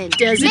Johnson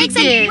does it makes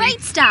again. a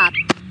great stop.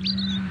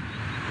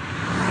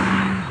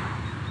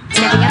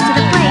 Stepping up to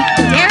the plate,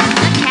 Derek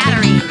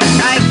McCattery.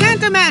 I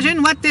can't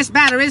imagine what this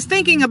batter is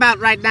thinking about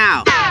right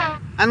now.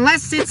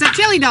 Unless it's a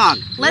chili dog.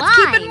 Let's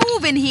Line. keep it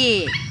moving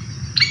here.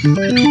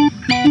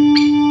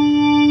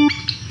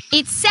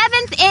 It's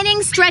seventh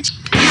inning stretch.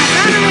 The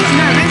batter is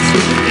nervous.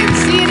 You can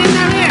see it in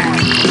their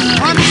ears.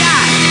 Or the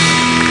eyes.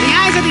 The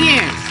eyes of the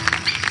ears.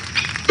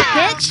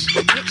 Pitch,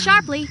 hit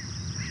sharply.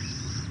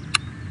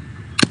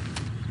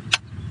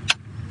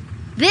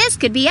 This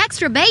could be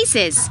extra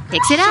bases.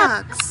 Picks it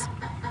up. Shucks.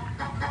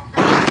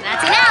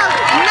 That's it out.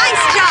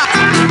 Nice job.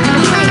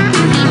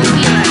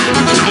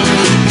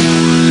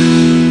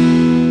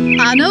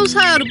 I knows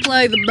how to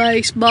play the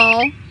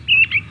baseball.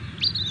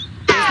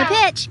 Here's the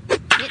pitch.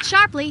 Hit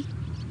sharply.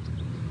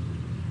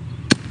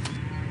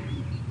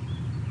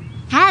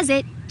 Has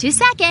it to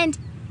second.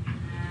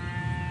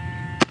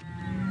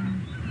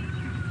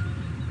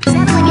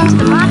 Settling into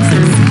the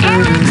boxes.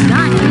 Aaron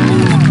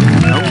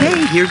Johnson.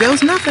 Okay, here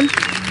goes nothing.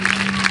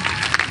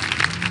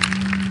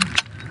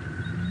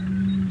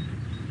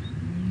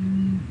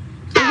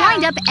 The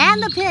windup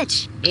and the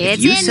pitch.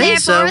 It's you in say there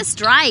so. for a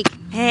strike.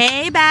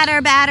 Hey,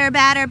 batter, batter,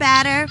 batter,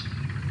 batter.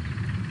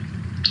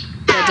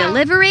 The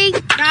delivery.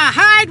 The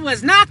hide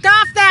was knocked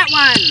off that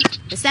one.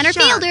 The center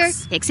Shucks. fielder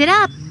picks it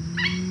up.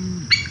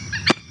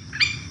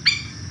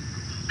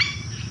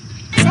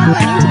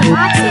 Settling into the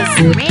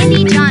boxes.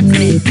 Randy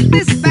Johnson.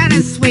 This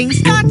batter's swing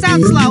starts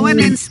out slow and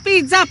then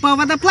speeds up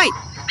over the plate.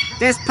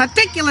 This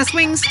particular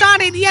swing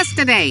started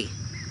yesterday.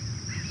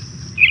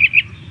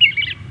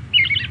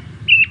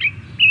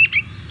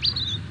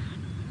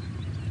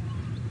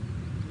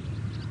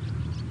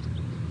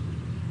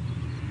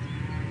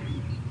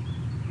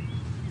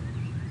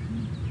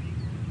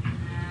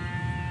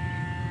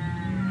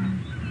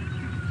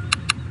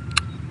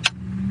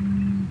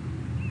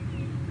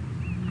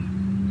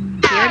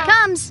 Here it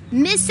comes.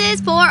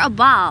 Misses for a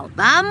ball.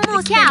 Vamos,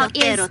 The count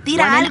pelotero. is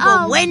Tira 1-0.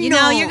 algo bueno. You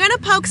know, you're gonna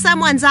poke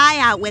someone's eye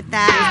out with Here's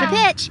that. the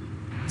pitch.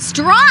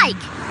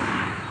 Strike!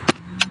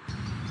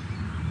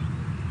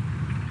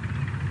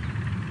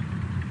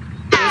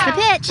 Here's the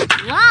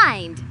pitch.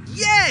 Lined.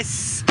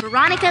 Yes!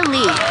 Veronica Lee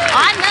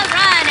on the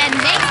run and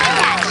makes the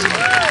catch.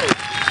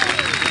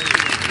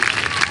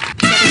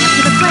 Stepping up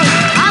to the plate,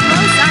 Pablo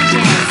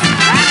Sanchez.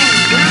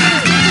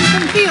 Different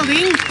from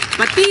fielding,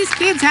 but these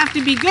kids have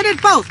to be good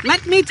at both,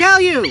 let me tell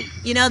you.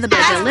 You know, the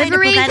best way to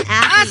delivery, prevent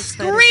athletes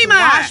foot is to screamer.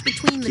 wash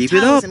between the Keep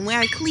it toes up. and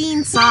wear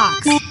clean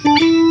socks.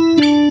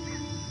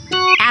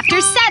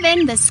 After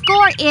 7, the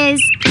score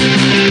is...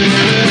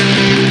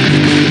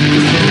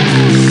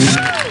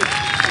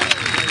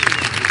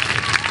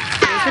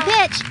 Here's the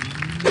pitch.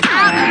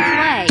 Out of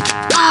play.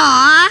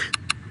 Aw.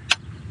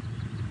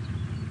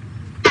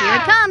 Here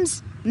it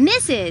comes.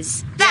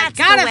 Misses. That's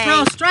the Gotta way.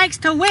 throw strikes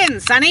to win,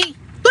 Sonny.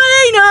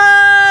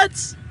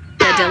 Peanuts!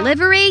 The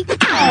delivery. The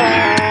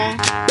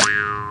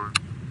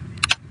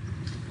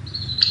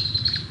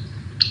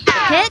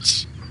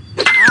pitch.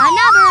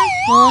 Another.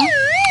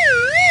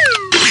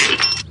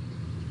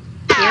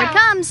 Here it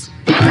comes.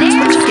 There's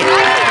strike three.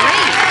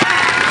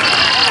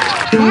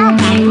 Now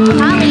batting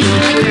Holly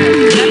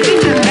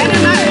Baker. Better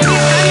not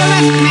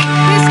underestimate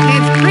this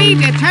kid's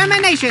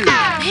predetermination.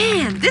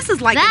 Man, this is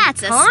like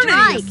That's a an eternity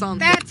or strike. something.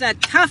 That's a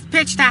tough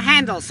pitch to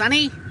handle,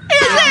 Sonny. Is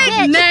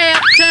it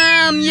nap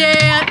time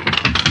yet?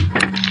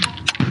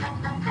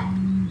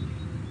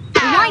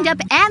 The windup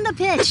and the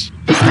pitch.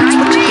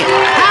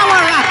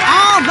 Power up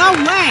all the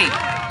way.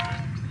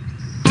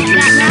 Is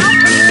that now?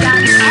 We've got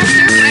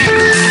Esther French.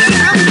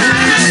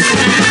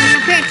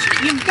 Pitch,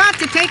 you've got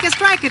to take a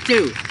strike or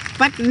two,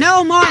 but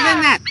no more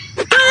than that.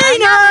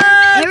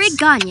 Eric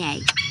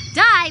Gagne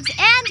dives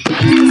and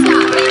makes the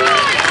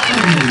stop.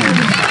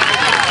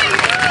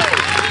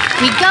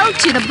 We go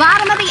to the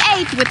bottom of the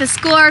 8th with the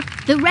score: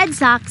 the Red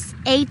Sox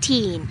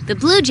 18, the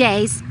Blue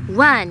Jays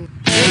 1.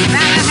 This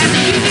batter has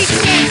a unique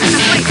stance in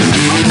the plate.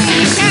 Only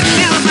you can't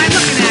tell by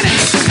looking at it.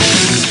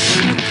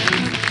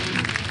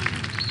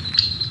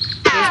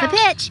 Here's the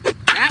pitch.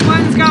 That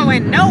one's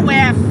going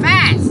nowhere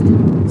fast.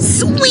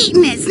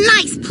 Sweetness.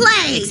 Nice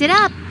play. Picks it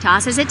up,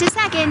 tosses it to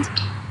second.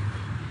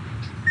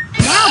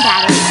 Now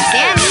batter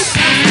Sammy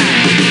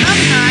Sosa.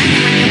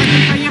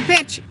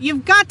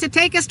 you've got to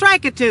take a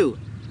strike or two,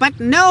 but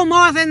no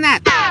more than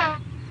that.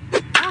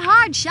 A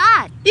hard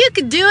shot. You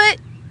can do it.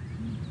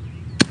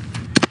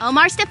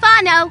 Omar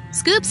Stefano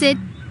scoops it.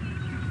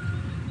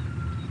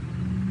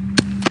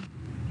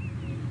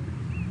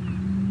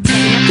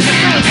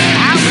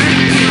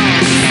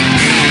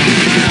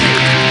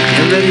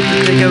 You're ready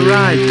to take a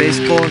ride,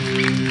 baseball.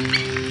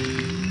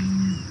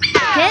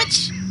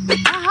 Pitch.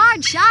 A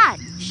hard shot.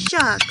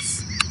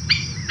 Shucks.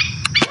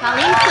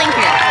 Colleen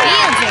Clinker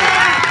fields it.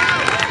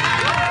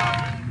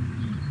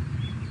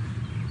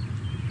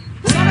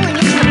 Settling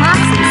into the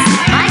boxes.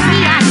 Mike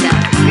Piazza.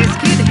 This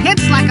kid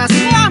hits like a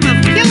swarm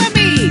of killer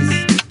bees,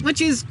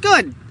 which is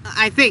good,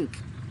 I think.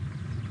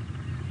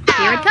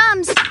 Here it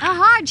comes. A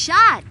hard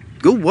shot.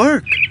 Good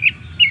work.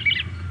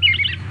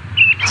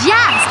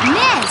 Just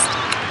missed.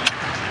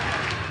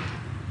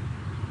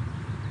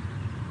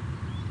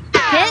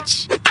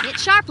 Pitch. Hit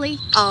sharply.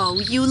 Oh,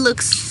 you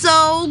look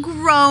so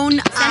grown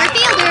up. Center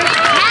fielder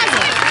has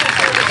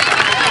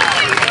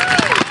it.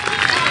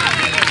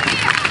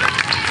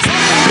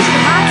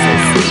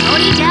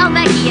 Tony Del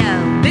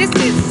Vecchio. This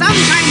is some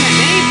kind of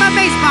day for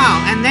baseball,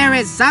 and there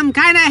is some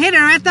kind of hitter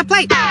at the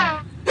plate.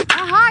 A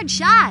hard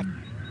shot.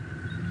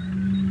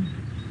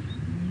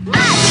 A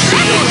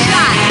triple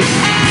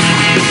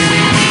shot.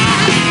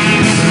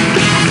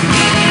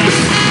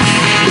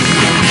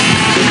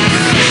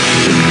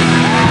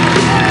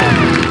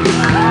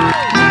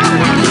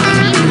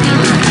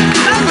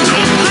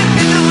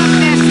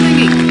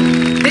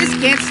 This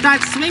kid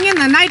starts swinging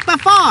the night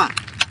before.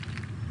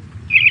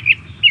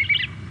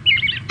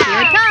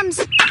 Here it comes.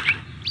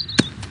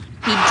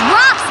 He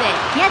drops it.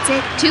 Gets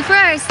it to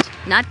first.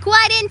 Not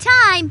quite in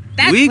time.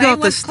 That We play got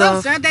the was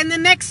stuff. closer than the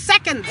next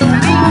second.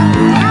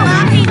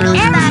 Papi no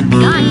está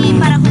aquí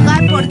para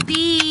jugar por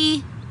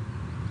ti.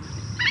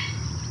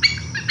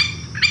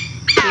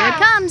 Here it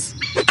comes.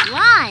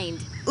 Blind.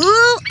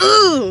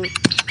 Ooh.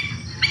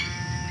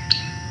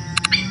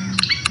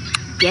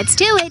 Gets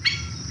to it.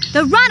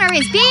 The runner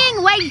is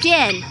being waved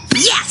in.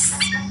 Yes.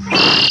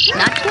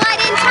 Not quite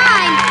in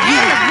time.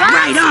 And the run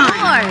Right on.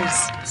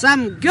 scores.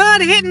 Some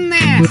good hitting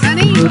there,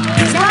 Sonny.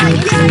 Settling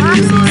into the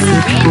boxes.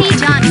 Randy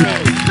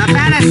Johnson. The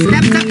batter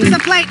steps up to the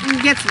plate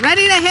and gets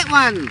ready to hit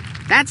one.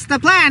 That's the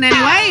plan,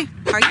 anyway.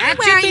 Are you That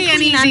should wearing be an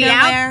clean easy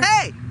underwear? out.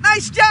 Hey,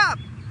 nice job!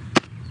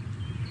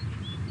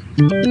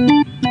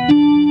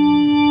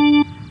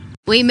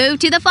 We move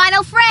to the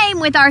final frame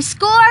with our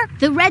score.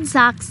 The Red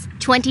Sox,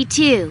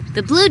 22.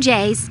 The Blue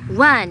Jays,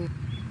 1.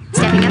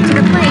 Stepping up to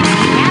the plate,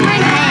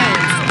 Cameron Hayes.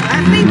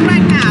 I think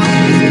right now,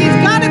 this kid's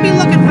got to be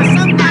looking for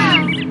some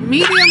kind of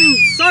medium,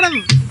 sort of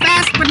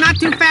fast but not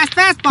too fast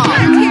fastball.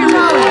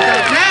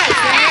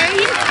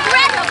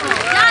 Incredible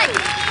diving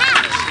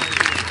catch.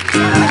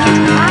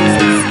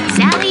 Boxes,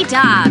 Sally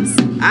Dobbs.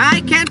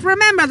 I can't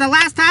remember the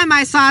last time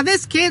I saw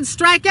this kid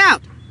strike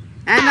out.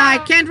 And I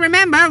can't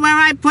remember where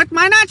I put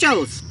my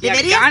nachos. You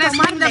Deberías gotta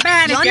tomar swing the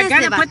bat if you're lecciones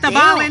gonna de put the bateo.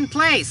 ball in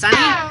play, Sonny.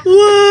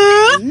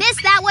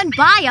 Missed that one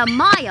by a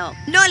mile.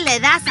 No le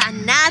das a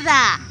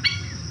nada.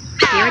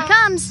 Here it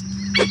comes.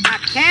 A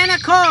can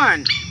of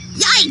corn.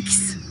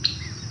 Yikes.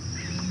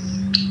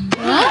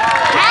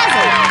 Has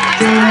it.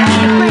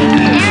 Stepping up to the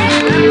plate,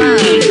 Aaron Monroe.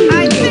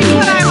 I think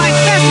what I like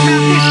best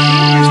about this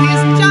kid is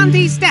his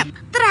jaunty step.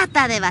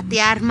 Trata de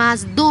batear más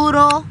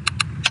duro.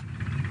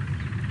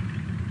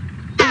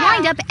 The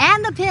windup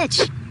and the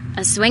pitch.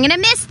 A swing and a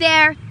miss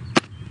there.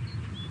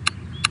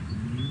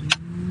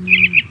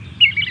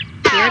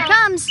 Here it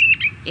comes.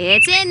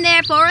 It's in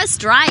there for a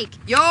strike.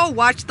 Yo,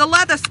 watch the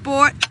leather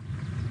sport.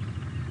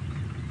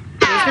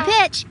 Here's the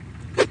pitch.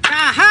 The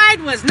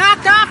hide was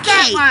knocked off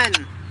that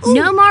one.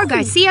 No more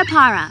Garcia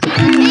Parra. Takes it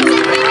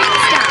for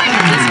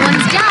Ringstone. This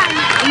one's done.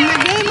 In the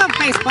game of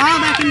baseball,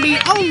 there can be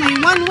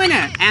only one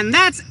winner, and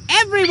that's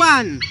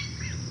everyone.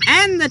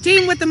 And the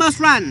team with the most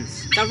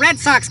runs. The Red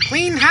Sox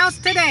clean house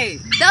today.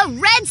 The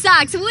Red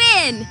Sox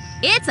win.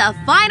 It's a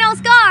final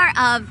score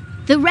of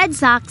the Red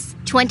Sox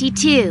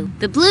 22,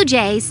 the Blue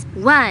Jays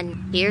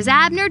 1. Here's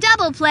Abner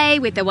Double Play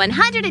with the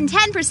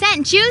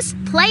 110% Juice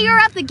Player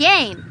of the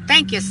Game.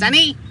 Thank you,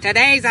 Sonny.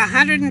 Today's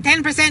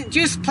 110%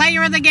 juice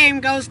player of the game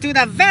goes to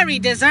the very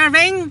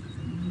deserving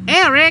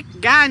Eric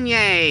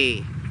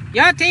Gagne.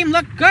 Your team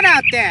looked good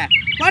out there.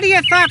 What are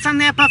your thoughts on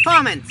their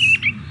performance?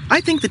 I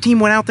think the team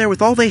went out there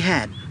with all they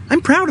had.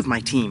 I'm proud of my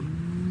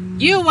team.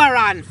 You were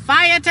on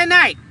fire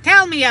tonight.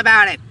 Tell me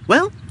about it.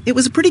 Well, it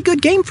was a pretty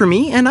good game for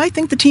me, and I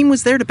think the team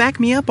was there to back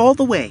me up all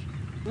the way.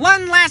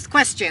 One last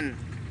question.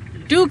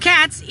 Do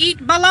cats eat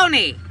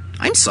bologna?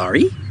 I'm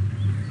sorry.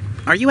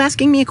 Are you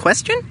asking me a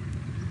question?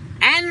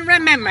 And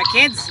remember,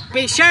 kids,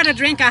 be sure to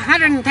drink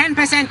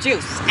 110%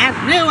 juice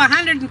and new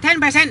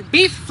 110%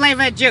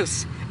 beef-flavored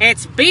juice.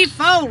 It's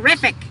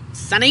beef-orific,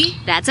 Sonny.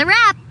 That's a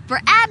wrap. For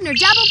Abner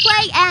Double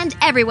Play and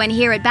everyone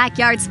here at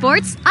Backyard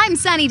Sports, I'm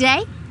Sunny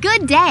Day.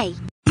 Good day.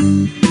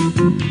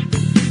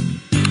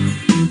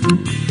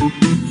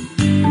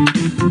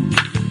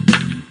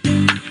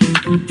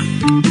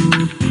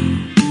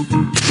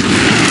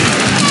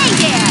 Hey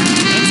there!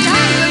 It's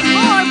time for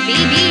more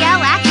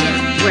BBL action.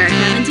 We're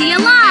coming to you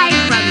live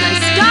from the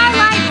Star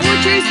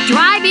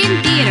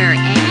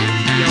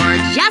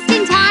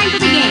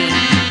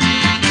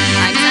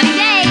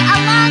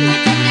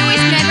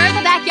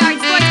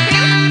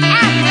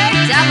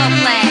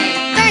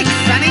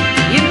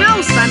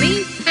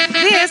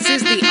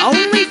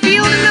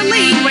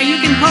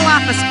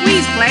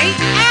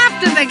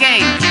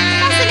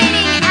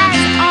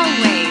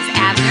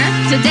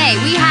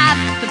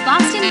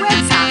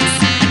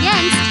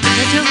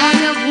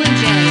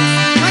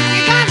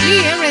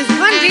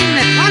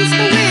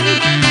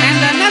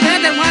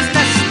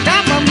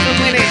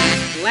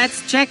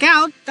let's check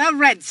out the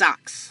Red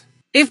Sox.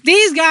 If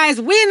these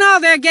guys win all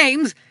their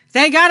games,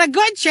 they got a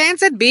good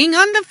chance at being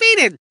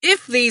undefeated.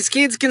 If these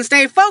kids can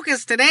stay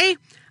focused today,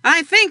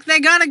 I think they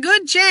got a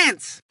good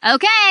chance.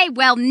 Okay,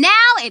 well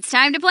now it's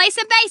time to play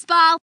some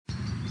baseball.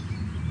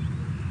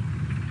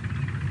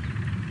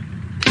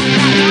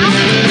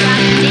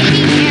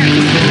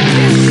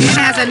 It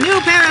has a new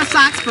pair of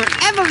socks for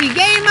every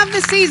game of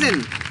the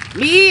season.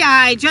 Me,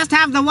 I just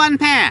have the one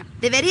pair.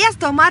 Deberías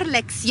tomar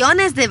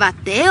lecciones de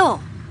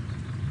bateo.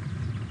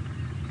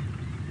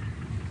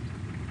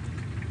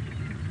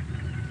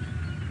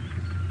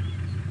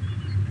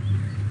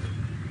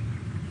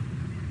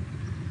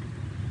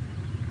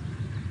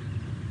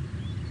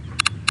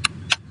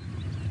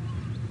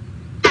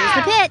 Here's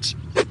the pitch.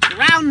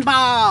 Ground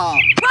ball.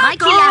 Mike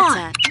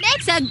Piazza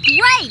makes a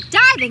great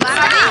diving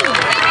stop.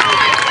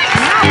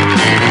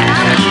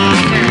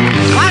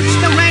 Watch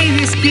the way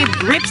this kid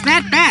grips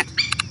that bat.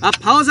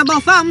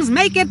 Opposable thumbs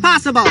make it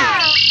possible.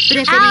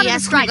 Out of the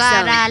strike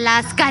zone.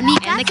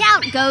 And the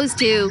count goes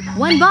to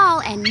 1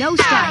 ball and no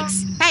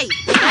strikes. Hey,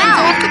 hands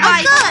off the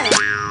bike.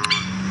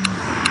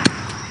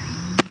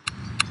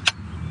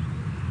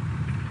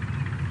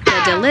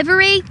 The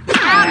delivery,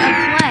 out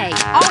of play.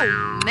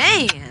 Oh,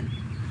 man.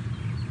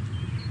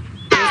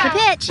 Here's the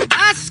pitch.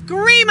 A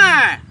screamer.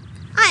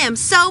 I am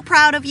so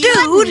proud of you.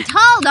 Dude!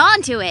 Hold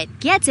on to it.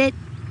 Gets it.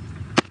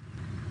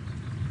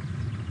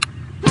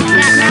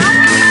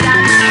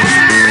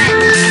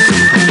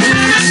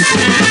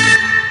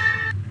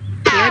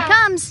 Here it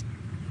comes.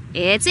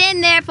 It's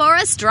in there for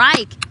a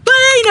strike.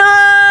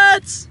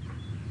 Peanuts!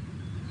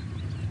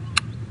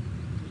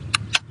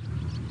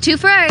 To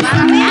first.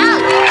 Out.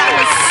 That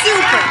was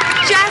super.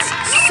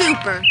 Just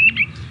super.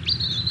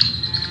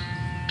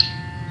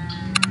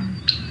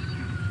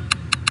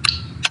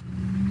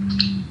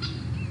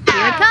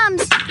 Here it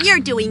comes. You're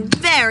doing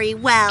very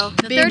well.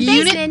 The third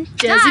baseman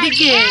does it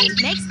again.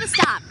 and makes the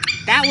stop.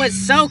 That was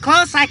so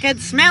close I could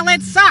smell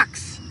its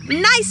socks.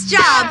 Nice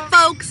job,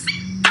 folks.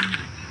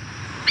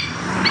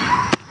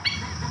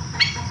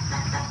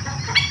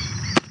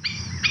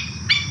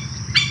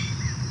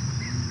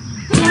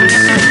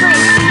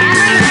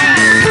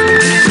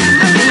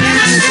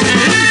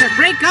 To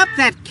break up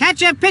that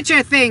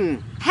catcher-pitcher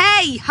thing.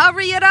 Hey,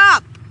 hurry it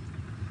up.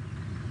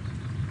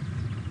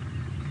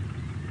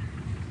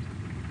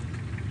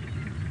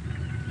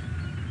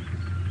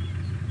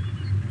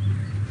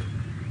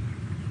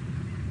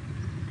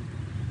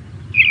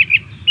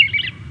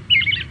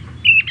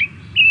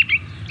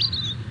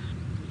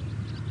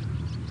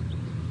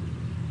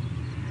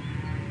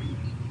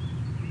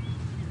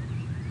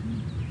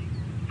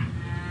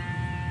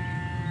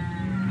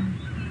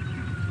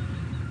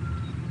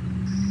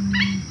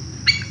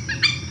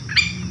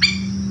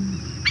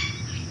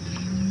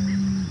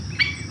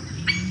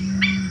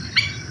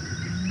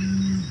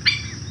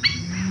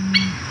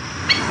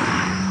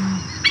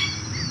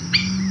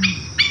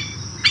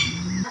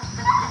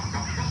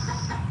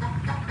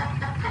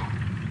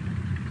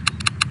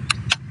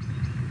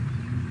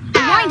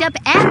 Up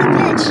and the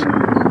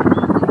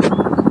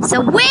pitch.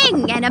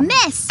 Swing and a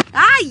miss.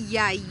 Ay,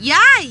 ay,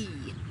 ay.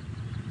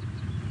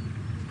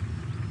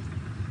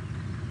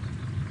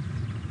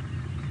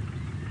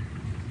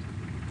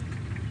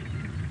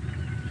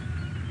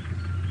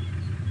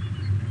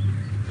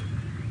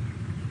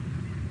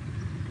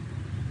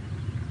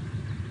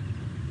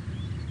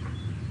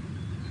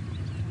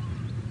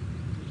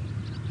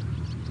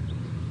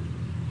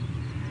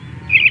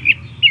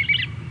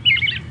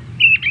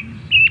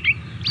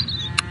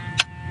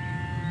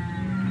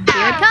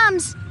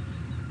 Comes.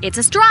 It's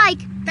a strike.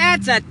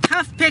 That's a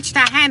tough pitch to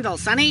handle,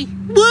 Sonny.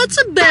 What's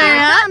a Here it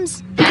bat?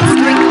 comes. It's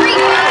string 3.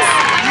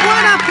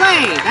 What a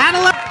play!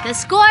 That'll... The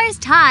score's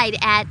tied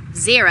at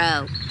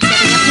 0.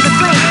 Stepping up to the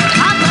plate,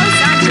 Pablo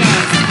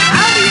Sanchez.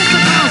 How do you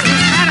suppose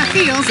this batter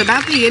feels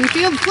about the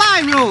infield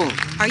fly rule?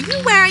 Are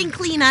you wearing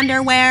clean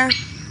underwear?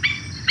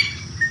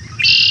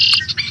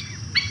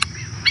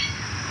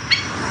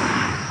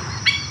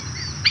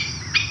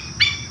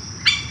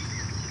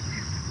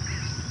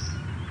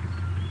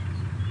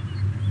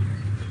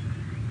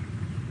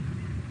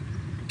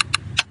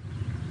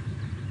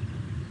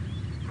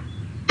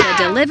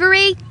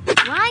 Delivery,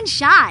 line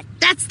shot.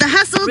 That's the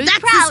hustle. Bruce That's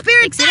Prout the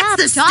spirit. picks it That's up,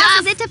 the tosses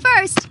stuff. it to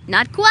first.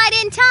 Not quite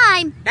in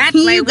time. That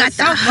You play got was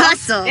so the close,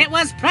 hustle. it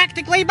was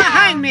practically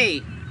behind me.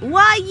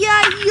 Why,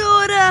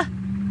 Yoda?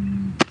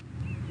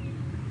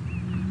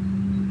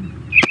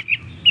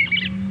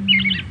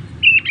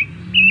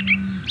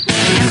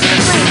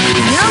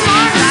 No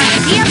more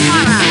Garcia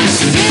Parra.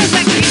 Here's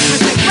a kid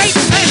with a great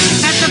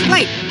presence at the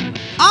plate.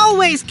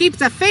 Always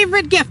keeps a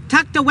favorite gift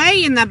tucked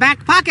away in the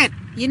back pocket.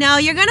 You know,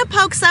 you're gonna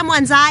poke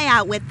someone's eye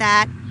out with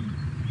that.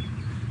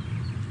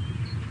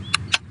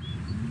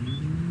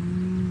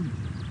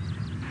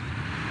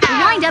 The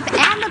windup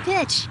and the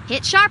pitch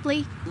hit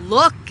sharply.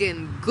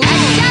 Looking good. A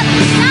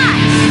double shot.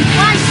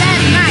 One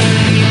bad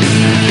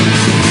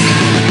night.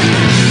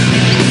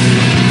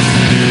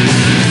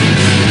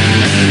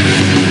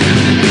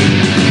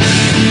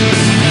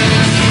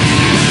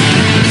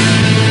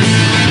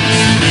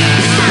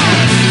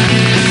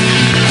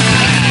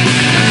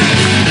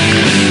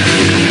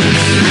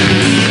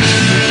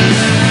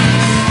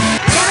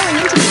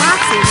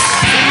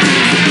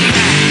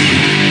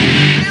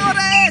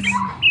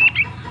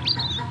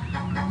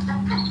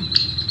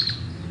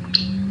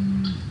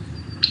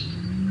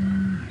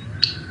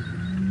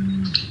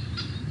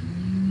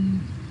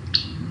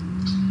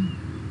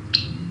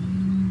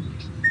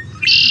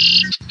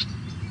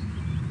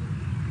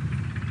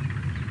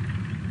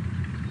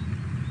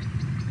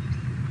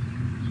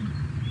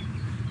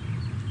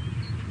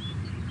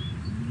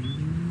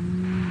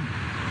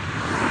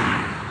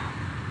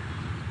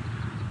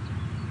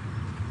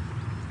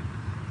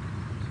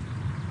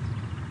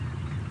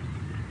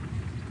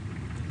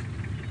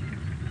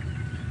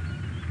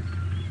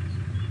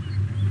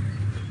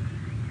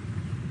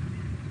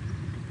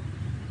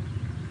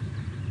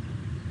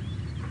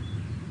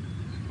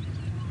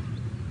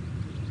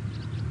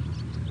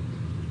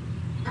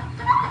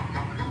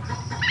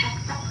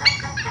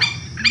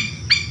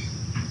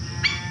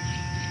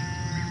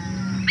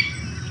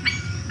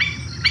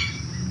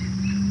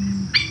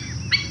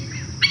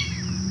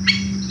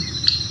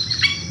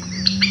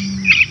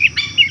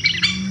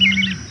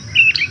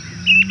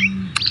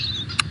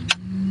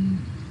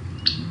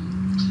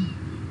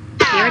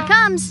 Here it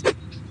comes.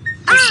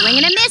 A swing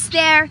and a miss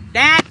there.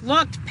 That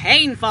looked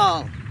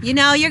painful. You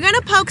know, you're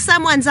gonna poke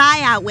someone's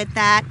eye out with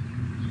that.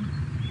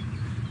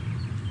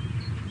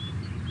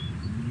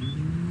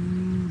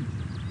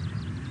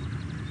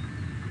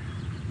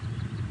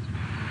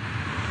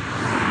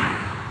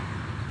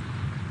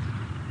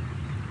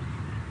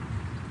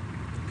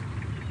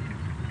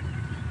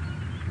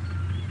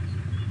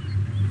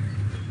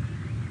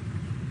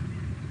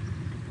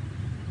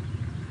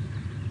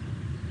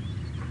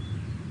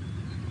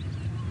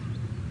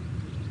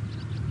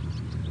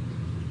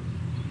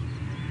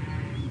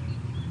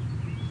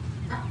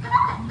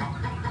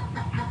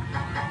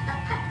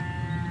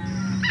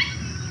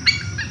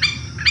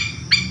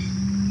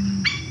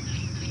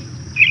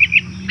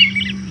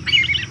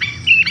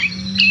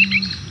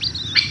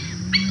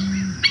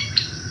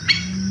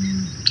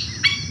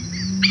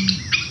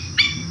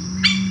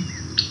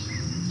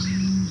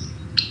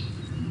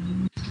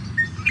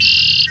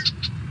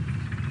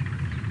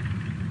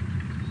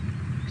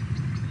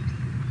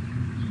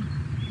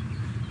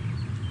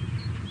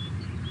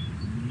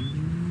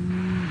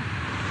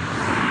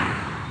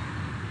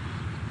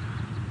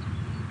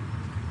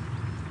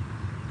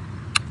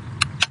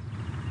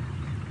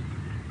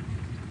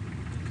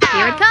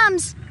 Here it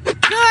comes.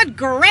 Good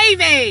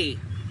gravy!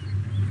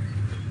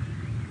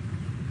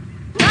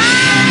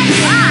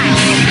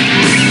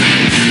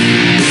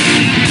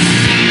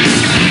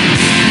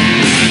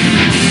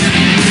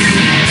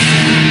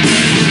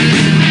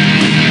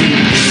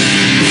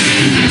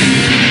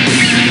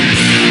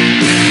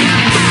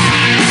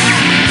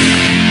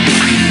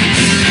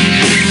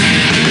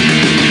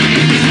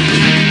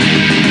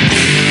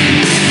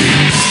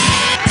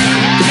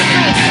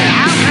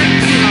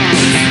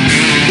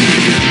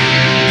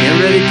 Get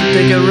ready to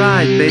take a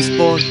ride,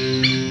 baseball.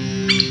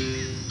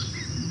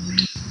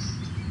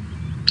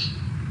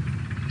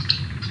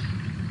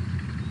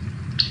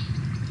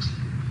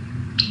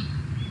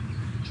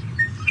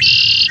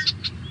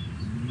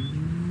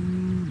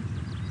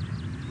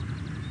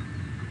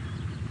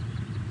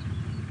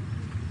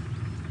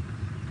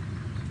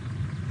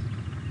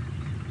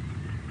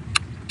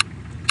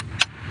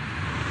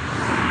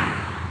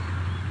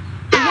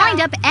 The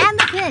windup and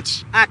the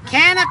pitch. A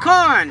can of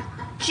corn.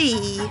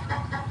 Gee.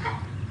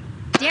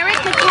 Derek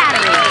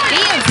McCattery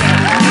fields it.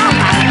 Oh,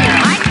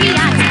 Mike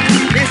Piazza.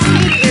 This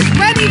heat is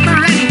ready for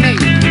anything.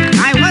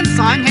 I once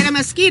saw him hit a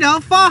mosquito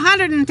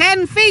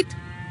 410 feet.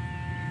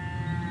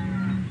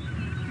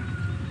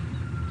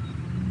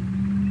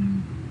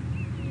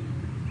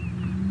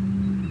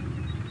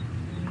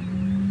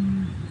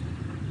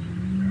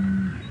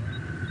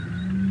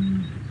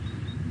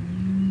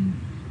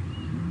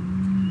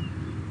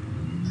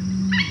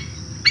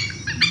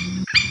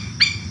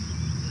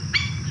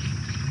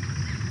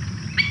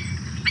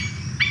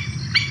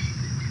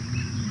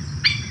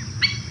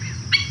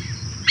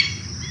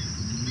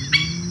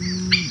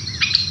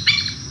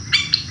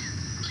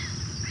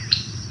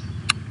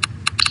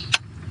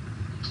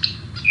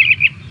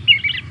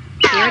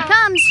 Here it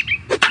comes.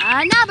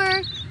 A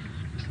nubber.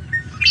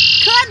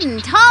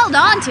 Couldn't hold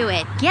on to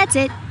it. Gets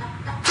it.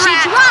 She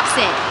drops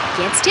it.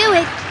 Gets to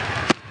it.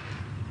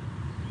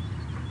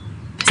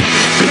 To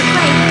the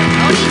plate.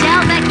 Tony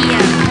Del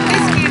Vecchio.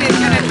 This kid is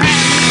gonna try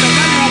and move the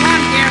runner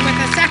along here with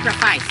a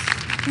sacrifice.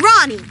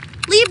 Ronnie,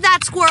 leave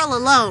that squirrel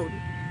alone.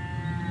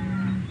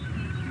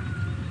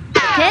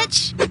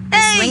 Pitch.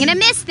 A swing and a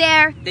miss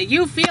there. Do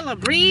you feel a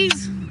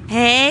breeze?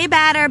 Hey,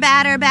 batter,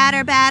 batter,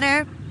 batter,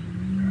 batter.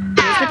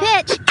 Here's the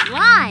pitch.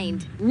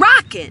 Lined.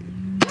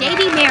 Rockin'.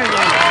 Davy Marion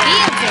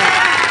fields it.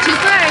 To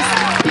first.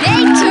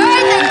 They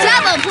turn the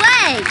double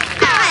play.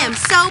 I am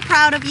so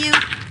proud of you.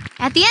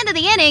 At the end of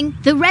the inning,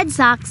 the Red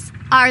Sox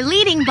are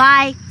leading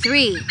by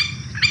 3.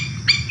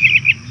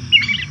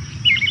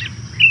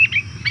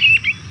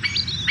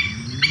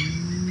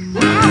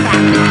 Now back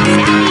to the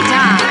Sally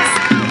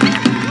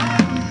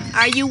Dogs.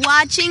 Are you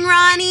watching,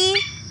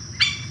 Ronnie?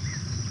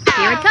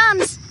 Here it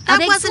comes. A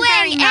big wasn't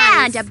very swing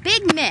nice. and a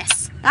big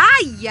miss.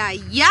 Ay, ay,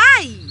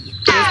 ay.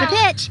 Here's the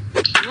pitch.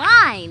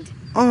 Lined.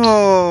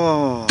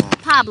 Oh.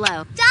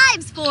 Pablo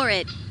dives for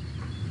it.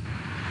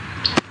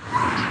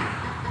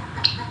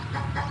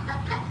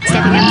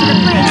 Stepping up to the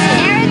plate,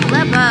 Eric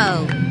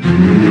LeBeau.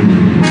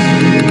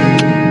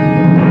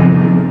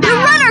 The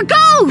runner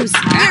goes!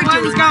 That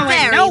one's doing going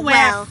very nowhere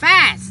well.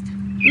 fast.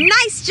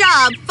 Nice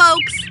job,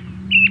 folks.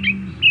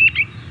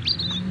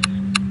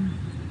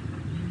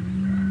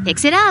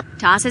 Picks it up,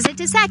 tosses it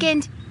to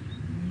second.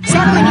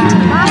 Settling into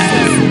the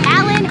boxes,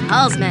 Alan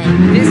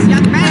Hulsman. This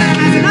young man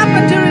has an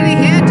opportunity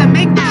here to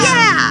make the...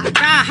 Yeah. The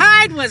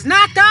hide was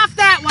knocked off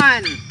that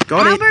one.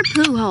 Got it. Albert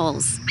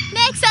Pujols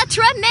makes a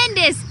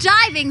tremendous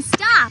diving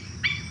stop.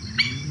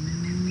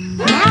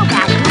 Now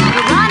batting,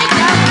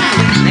 Veronica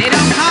Lee. They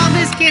don't call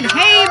this kid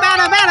Hey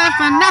Bada Bada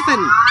for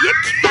nothing.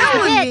 You're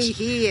killing me Pitch.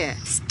 here.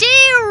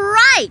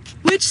 Strike.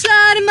 Which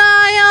side am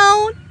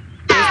I on?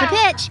 Here's the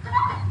pitch.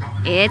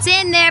 It's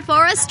in there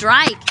for a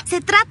strike. Se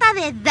trata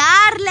de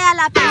darle a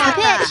la Here's the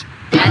pelota. pitch.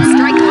 That's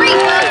strike 3,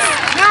 folks.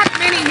 Not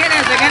many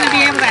hitters are going to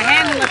be able to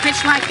handle a pitch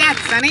like that,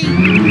 Sonny.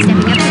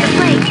 Stepping up to the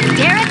plate,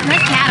 Derek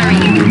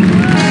McCattery.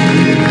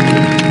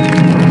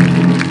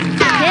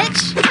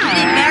 Pitch.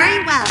 Did very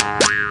well.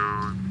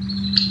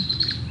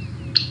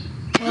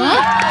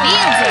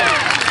 Fields it.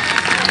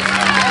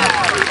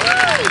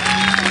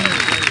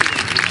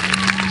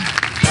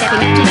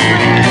 Stepping up to the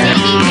plate,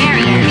 Davey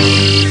Marion.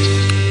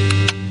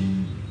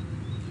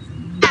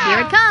 Here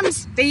it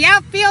comes. The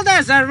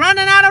outfielders are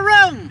running out of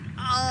room.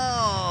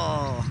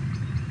 Oh.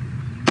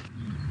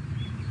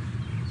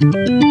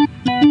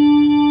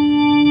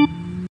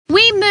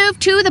 We move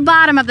to the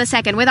bottom of the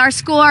second with our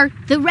score,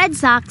 the Red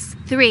Sox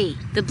 3,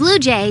 the Blue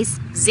Jays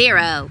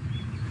 0.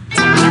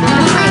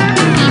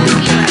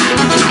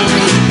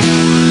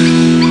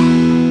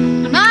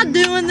 Am I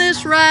doing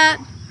this right?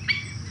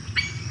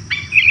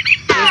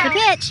 Here's the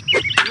pitch.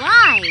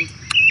 Lined.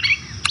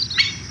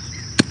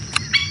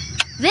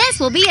 This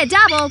will be a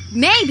double,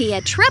 maybe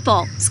a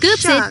triple.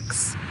 Scoops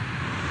Shucks. it.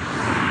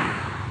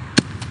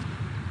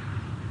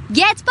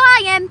 Gets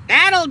by him.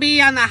 That'll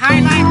be on the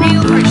highlight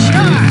reel for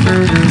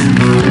sure.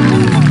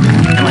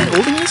 Am I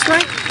holding this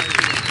right?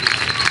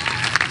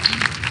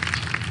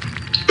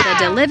 The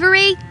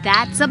delivery,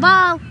 that's a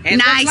ball. It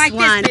Nice looks like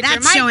one. this pitcher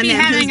That's might showing be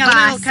them having who's a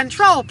little boss.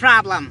 control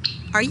problem.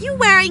 Are you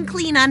wearing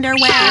clean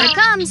underwear? Here it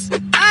comes.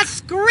 A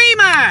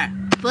screamer!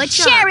 But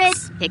Shucks. share it.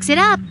 Picks it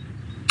up.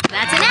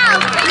 That's an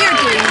out. You're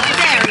doing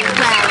very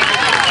well.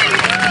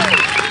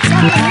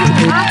 Settling into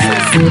the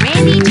boxes,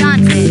 Randy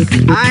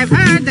Johnson. I've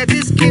heard that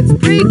this kid's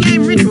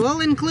pre-game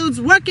ritual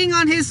includes working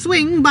on his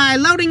swing by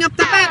loading up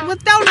the bat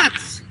with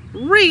donuts.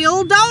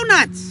 Real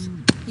donuts.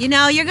 You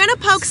know, you're gonna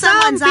poke Some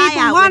someone's eye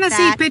people out want to with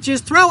see that.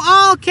 pitchers throw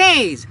all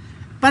Ks.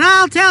 But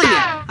I'll tell you,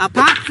 a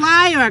pop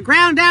fly or a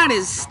ground out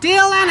is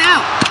still an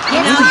out.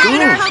 You know, Gets you're by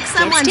gonna him. poke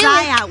someone's Gets to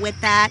eye it. out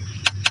with that.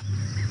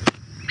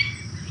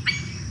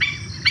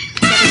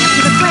 Stepping up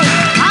to the plate,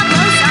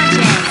 Pablo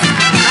Sanchez.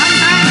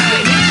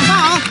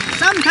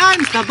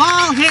 Sometimes the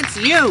ball hits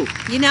you.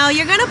 You know,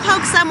 you're gonna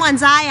poke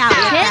someone's eye out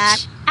with that.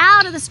 Pitch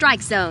out of the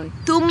strike zone.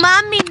 Tu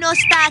mami no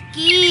está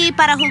aquí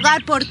para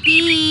jugar por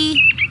ti.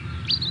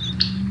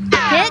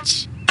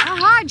 Pitch, a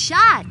hard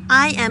shot.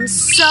 I am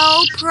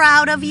so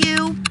proud of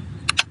you.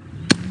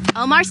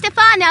 Omar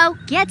Stefano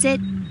gets it.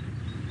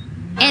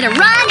 And a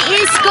run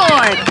is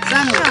scored.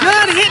 Some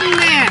good hitting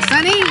there,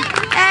 Sonny.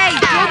 Hey,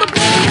 throw the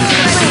ball.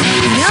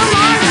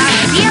 Nomar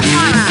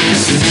Garcia-Parra.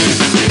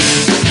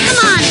 Come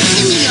on,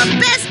 give me your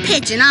best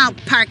pitch and I'll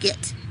park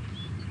it.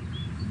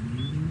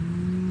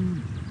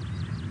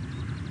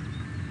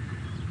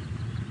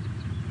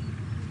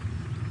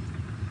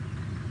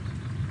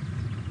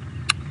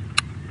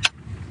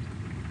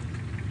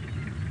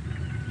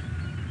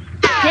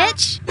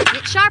 Pitch,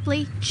 hit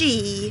sharply.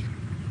 Gee.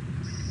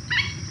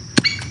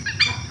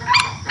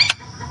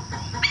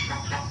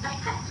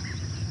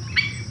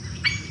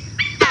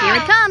 Here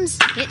it comes.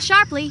 Hit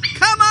sharply.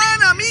 Come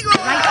on, amigo.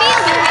 Right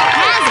fielder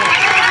has it.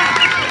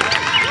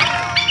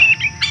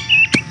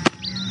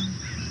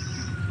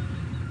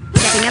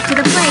 Stepping up to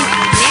the plate,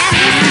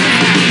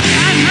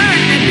 I've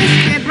heard that this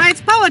kid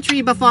writes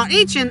poetry before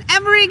each and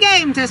every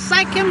game to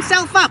psych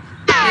himself up.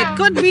 It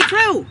could be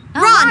true. a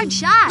Run. hard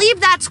shot.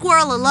 Leave that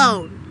squirrel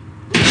alone.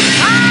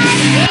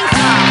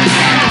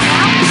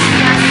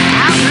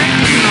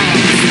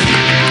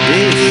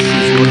 This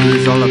is what it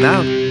is all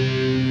about.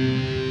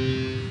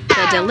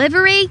 The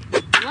delivery,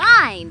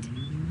 lined.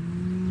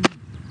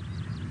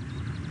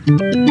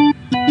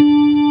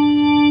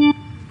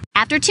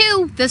 After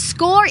 2, the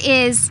score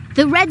is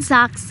the Red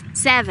Sox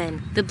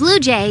 7, the Blue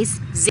Jays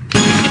 0.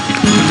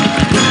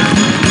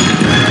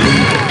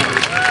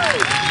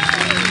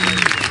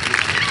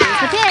 Here's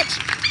the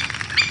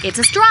pitch. It's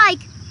a strike.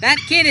 That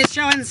kid is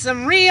showing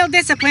some real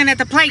discipline at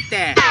the plate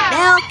there.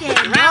 Veo que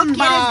no Round quieres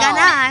ball.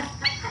 ganar.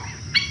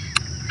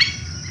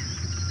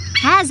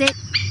 Has it.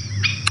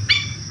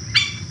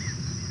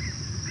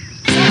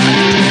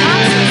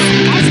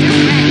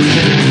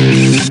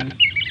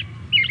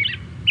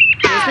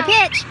 Here's the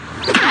pitch.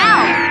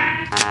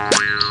 Foul.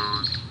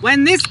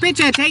 When this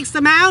pitcher takes the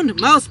mound,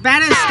 most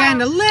batters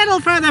stand a little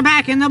further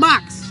back in the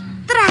box.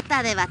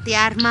 Trata de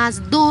batear más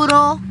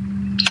duro.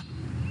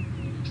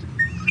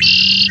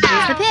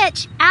 Here's the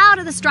pitch, out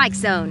of the strike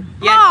zone.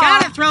 You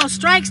gotta throw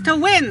strikes to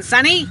win,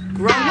 Sonny.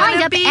 The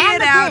windup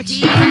and the out pitch.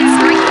 here. Strike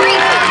three.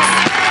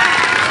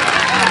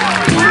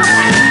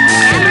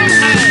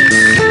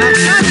 The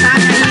shortstop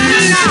has a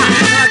clean arm,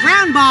 so a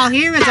ground ball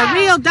here is a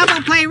real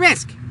double play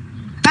risk.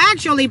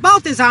 Actually,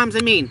 both his arms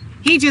are mean.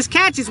 He just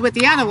catches with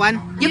the other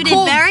one. You did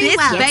very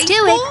well. Gets to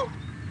it.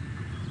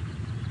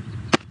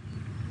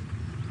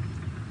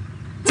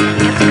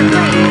 Taking up to the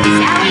plate,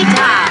 Sally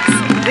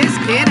Dobbs. This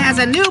kid has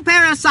a new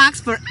pair of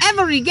socks for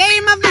every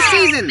game of the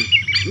season.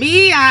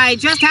 Me, I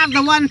just have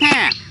the one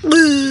pair.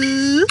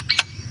 Here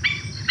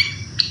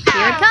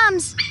it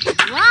comes.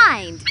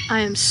 Blind. I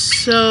am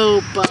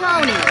so bummed.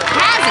 Tony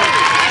has it.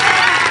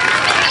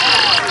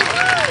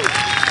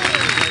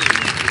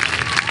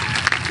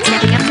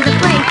 Stepping up to the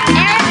plate,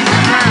 Eric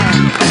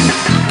Monroe.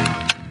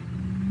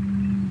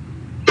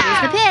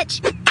 Here's the pitch.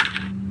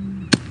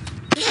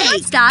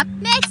 Shortstop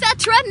makes a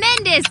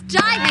tremendous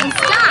diving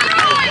stop.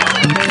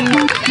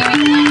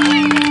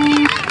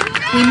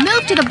 We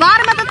move to the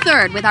bottom of the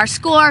third with our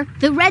score,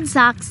 the Red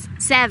Sox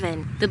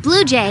 7, the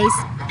Blue Jays.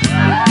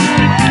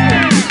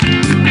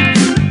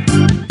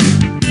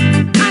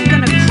 I'm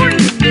gonna cream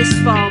this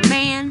ball,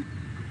 man.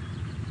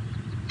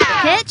 The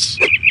pitch.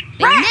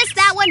 They missed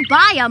that one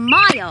by a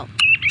mile.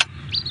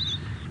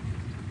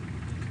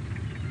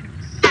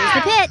 Here's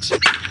the pitch.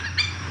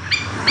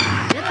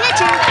 The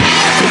pitcher.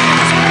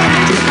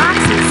 To the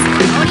boxes.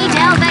 Tony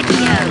Del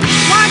Vecchio.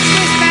 Watch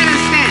this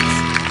batter's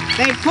stance.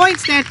 They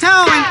points their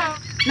toe and...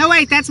 No,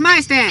 wait, that's my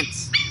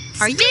stance.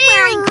 Are you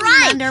wearing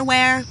clean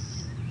underwear?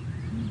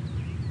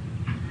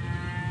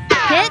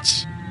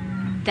 Pitch.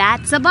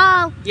 That's a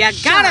ball. You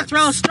gotta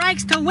throw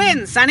strikes to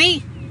win,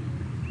 Sonny.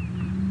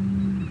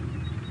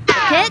 The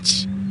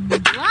pitch.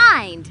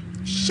 Blind.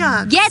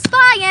 Shucks. Gets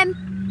by him.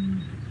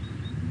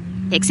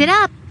 Picks it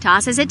up.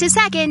 Tosses it to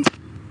second.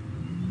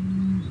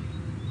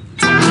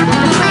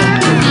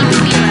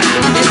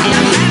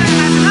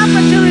 An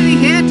opportunity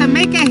here to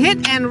make a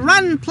hit and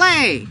run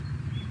play.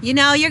 You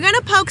know, you're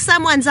gonna poke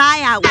someone's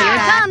eye out with Here it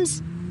that.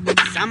 comes.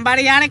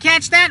 Somebody ought to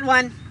catch that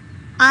one.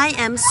 I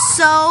am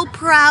so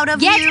proud of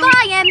Gets you.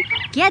 by him.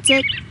 Gets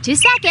it to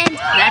second.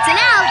 That's an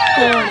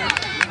out.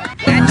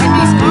 That should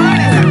be scored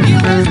as a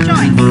fielder's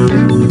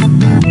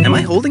choice. Am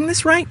I holding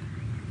this right?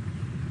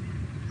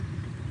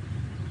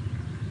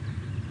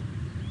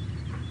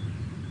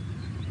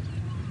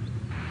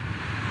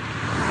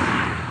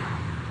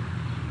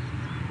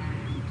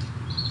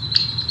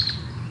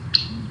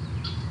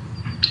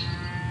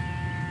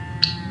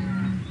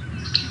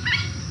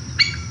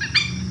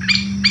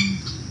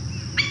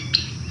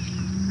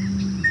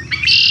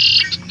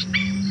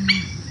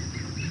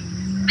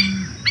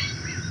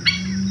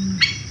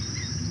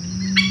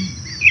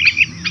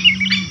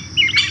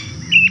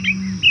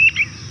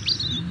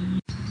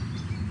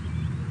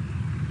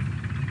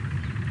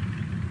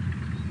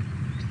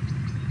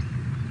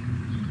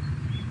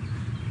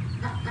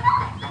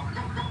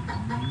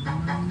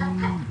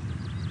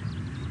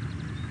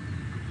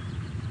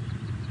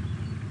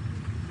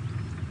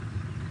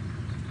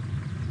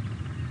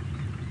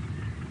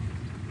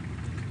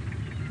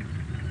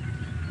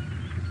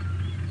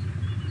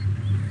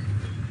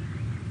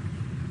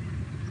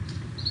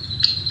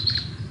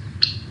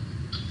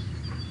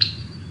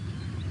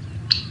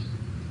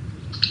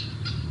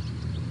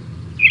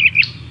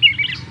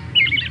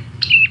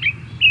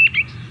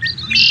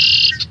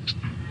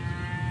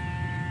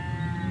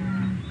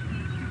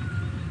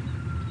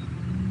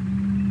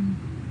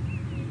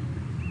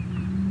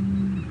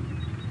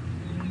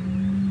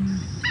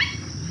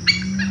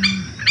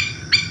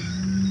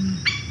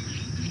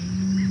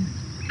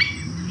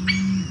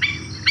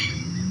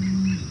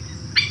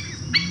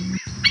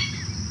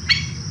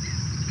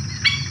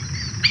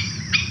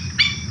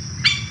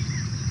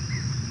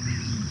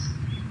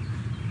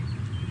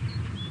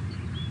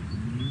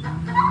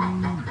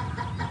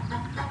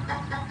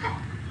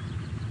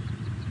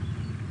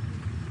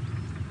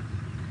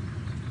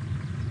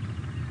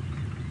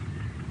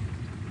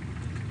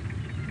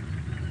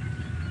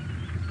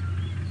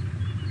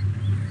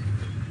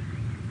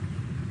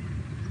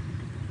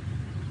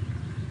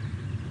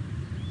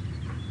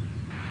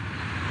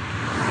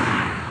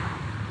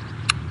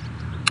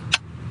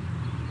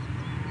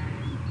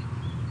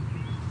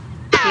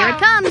 Here it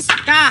comes. The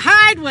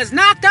hide was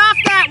knocked off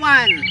that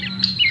one.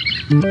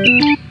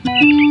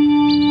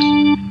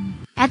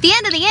 At the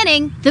end of the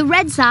inning, the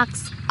Red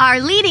Sox are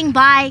leading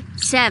by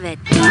 7.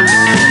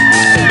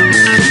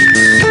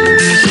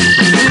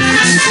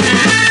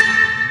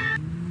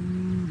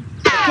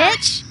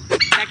 Pitch.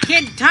 The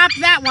kid topped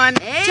that one.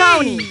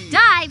 Tony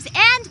dives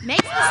and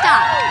makes the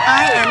stop.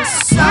 I am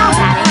so Now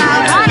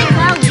batting the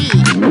proud. lead.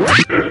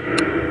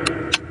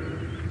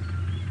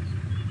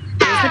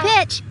 Here's the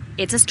pitch.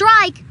 It's a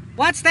strike.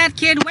 What's that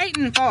kid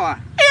waiting for?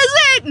 Is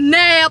it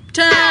nap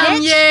time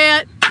Pitch.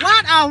 yet?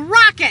 What a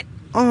rocket!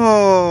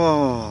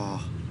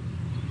 Oh.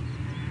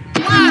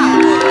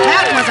 Wow!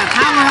 That was a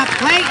power-up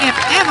play if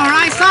ever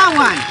I saw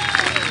one.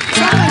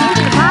 Traveling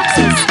into the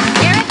boxes.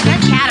 Eric the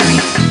Chattering.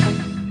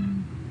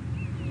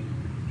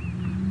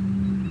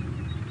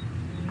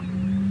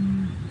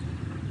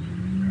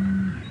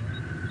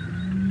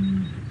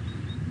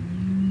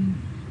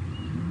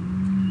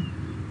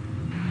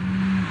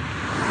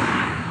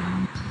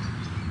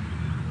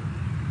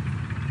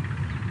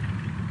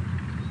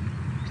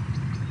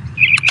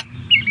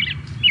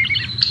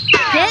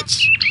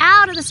 Pitch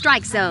out of the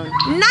strike zone.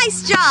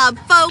 Nice job,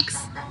 folks.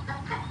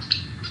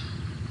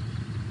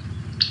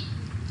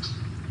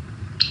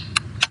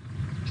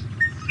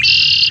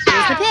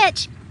 Here's the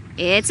pitch.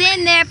 It's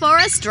in there for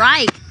a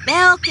strike.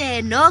 Veo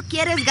que no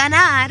quieres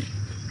ganar.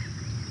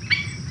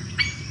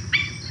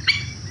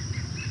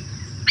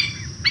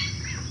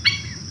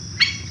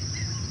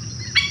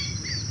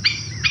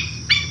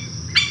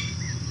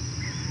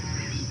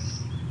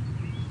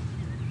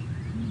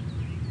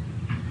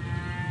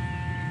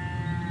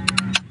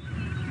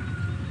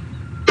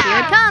 Here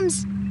it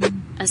comes.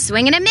 A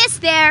swing and a miss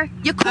there.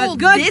 You A call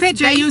good this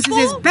pitcher uses his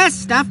baseball?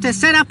 best stuff to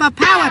set up a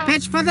power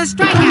pitch for the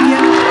strikeout.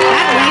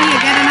 That way you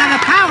get another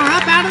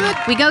power-up out of it.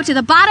 We go to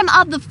the bottom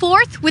of the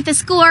fourth with the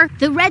score: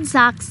 the Red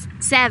Sox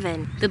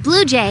 7, the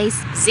Blue Jays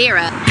 0.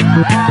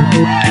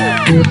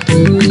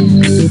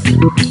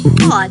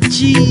 Aw,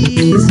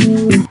 jeez.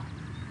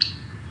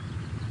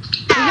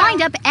 The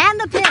windup and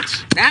the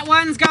pitch. That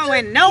one's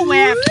going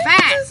nowhere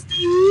fast.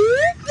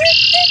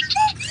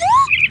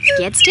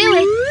 Gets to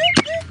it.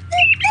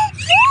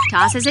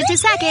 Tosses it to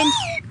second.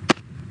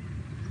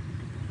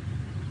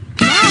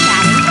 Now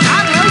batting,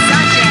 Pablo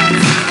Sanchez.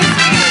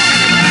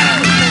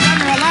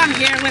 Runner along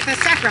here with a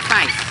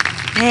sacrifice.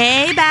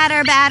 Hey,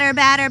 batter, batter,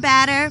 batter,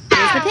 batter.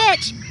 Here's the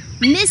pitch.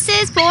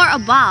 Misses for a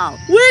ball.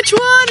 Which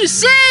one is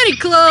Santa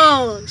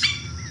Claus?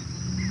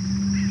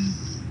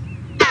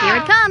 Here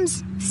it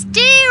comes.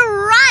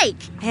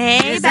 Strike!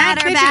 Hey, Is that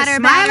batter, pitcher batter,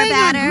 batter, smiling or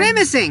batter.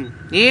 grimacing?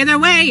 Either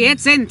way,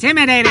 it's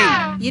intimidating.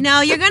 You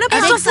know, you're gonna A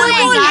put big someone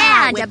swing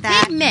out and a with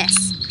that. big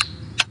miss.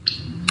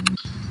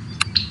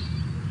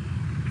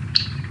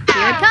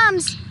 Here it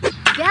comes.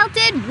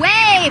 Belted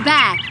way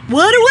back.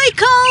 What do we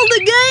call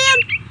it again?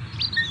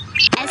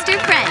 Esther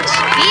French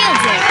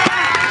fields it.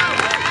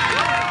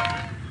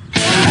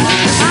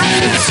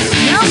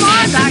 No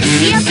more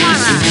Garcia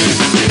Parra.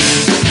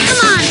 Come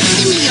on,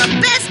 give me your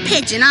best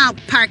pitch and I'll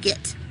park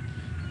it.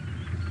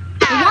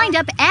 The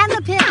windup and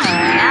the pitch.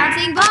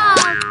 Bouncing ball.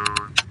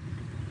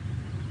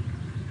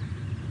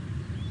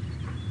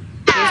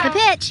 Here's the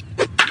pitch.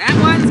 That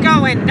one's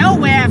going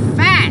nowhere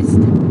fast.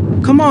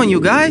 Come on, you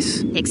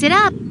guys. Picks it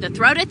up. The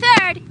throw to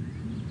third.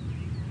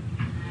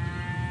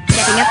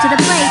 Stepping up to the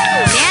plate.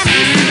 Danny.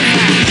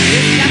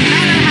 The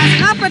batter has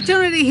an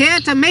opportunity here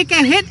to make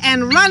a hit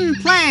and run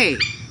play.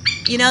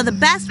 You know, the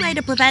best way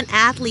to prevent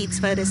athlete's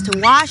foot is to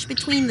wash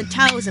between the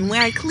toes and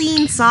wear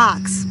clean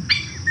socks.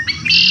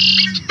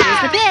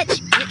 Here's the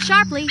pitch. Hit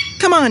sharply.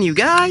 Come on, you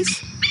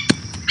guys.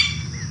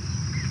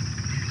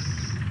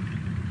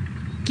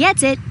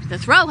 Gets it. The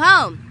throw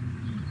home.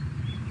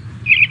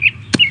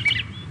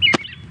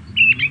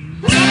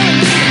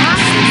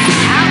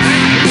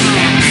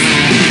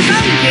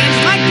 Some kids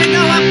like to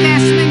go up there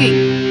swinging.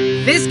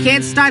 This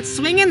kid starts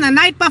swinging the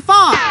night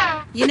before.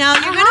 You know,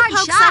 you're A gonna hard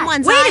poke shot.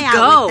 someone's Way eye to out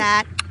go. with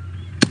that.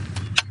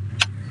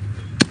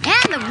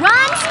 And the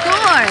run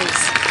scores.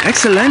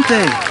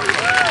 Excelente.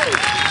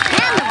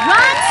 And the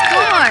run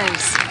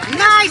scores.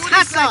 Nice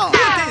hustle.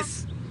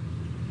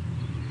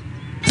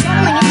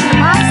 Settling into the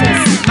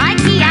boxes.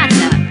 Mike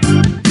Piazza.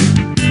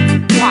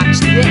 Watch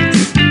this.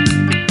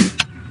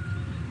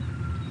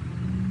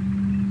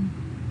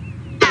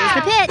 Here's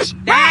the pitch.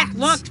 That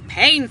looked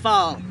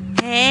painful.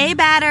 Hey,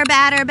 batter,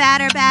 batter,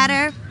 batter,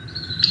 batter.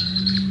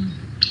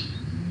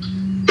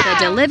 The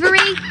delivery.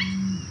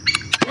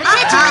 The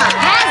pitcher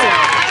has it.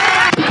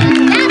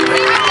 That's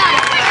where I got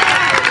it.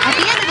 At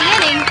the end of the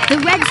inning, the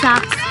Red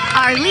Sox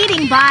are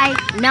leading by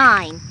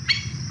 9.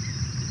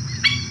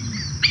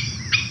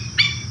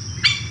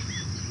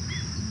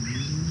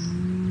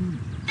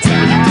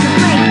 Stepping up to the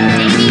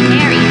plate, Davey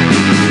Perry.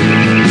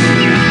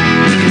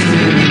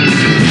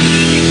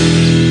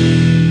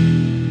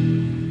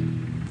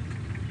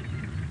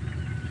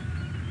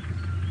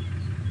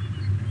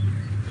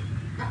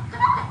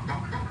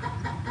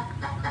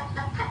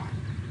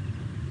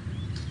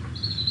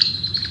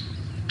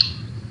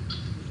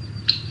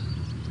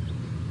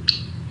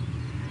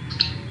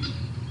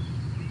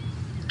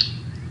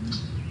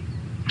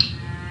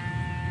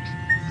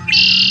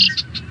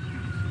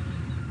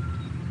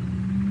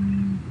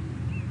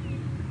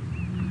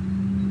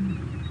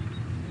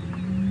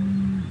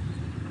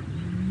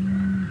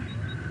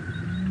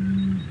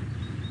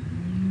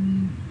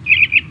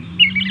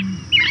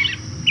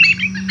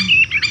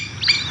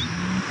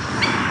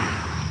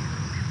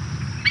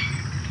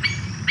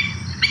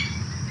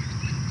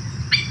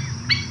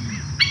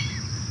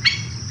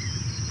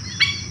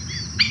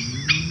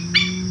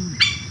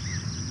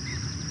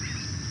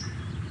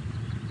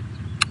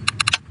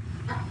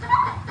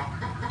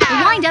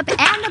 The windup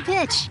and the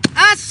pitch.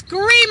 A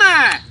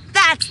screamer.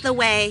 That's the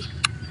way.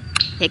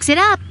 Picks it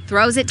up,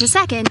 throws it to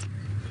second.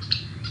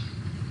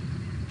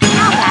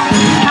 Now batting,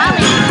 Holly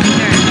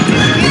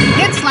Clicker.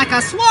 It hits like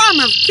a swarm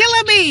of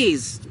killer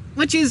bees,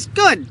 which is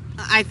good,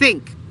 I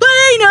think.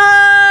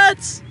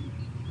 Peanuts!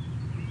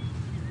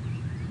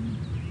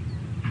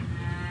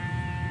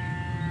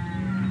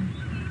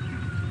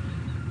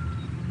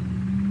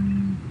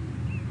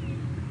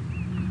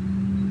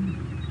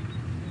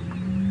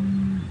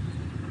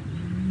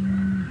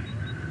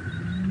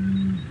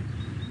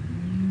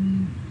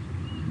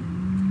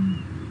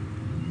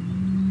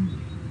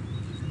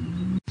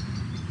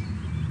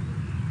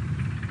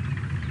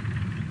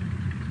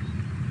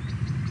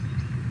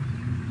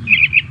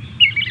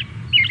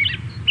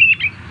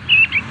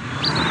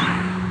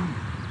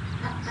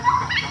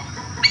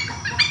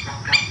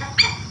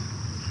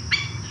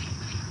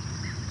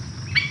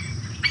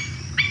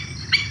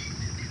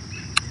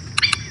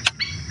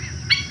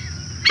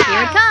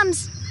 Here it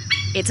comes.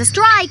 It's a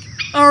strike.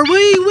 Are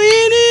we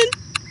winning?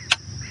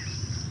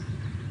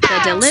 The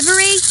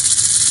delivery.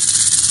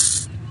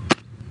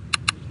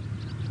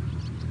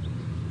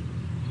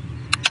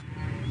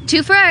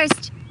 To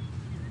first.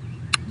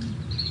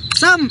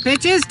 Some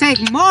pitches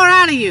take more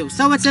out of you,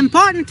 so it's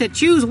important to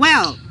choose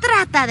well.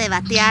 Trata de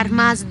batear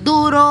más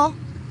duro.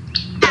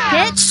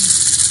 Pitch.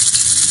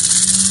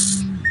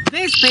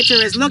 This pitcher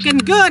is looking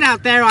good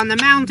out there on the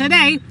mound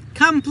today,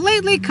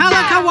 completely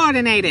color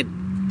coordinated.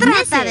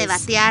 Trata de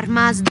Misses. batear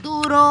más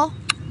duro.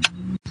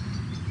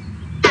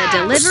 The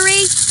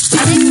delivery.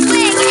 A big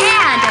swing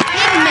and a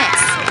big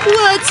miss.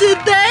 What's a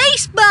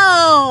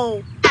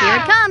baseball? Here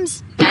it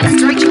comes. That's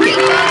strike three,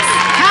 folks.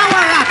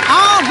 Power up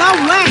all the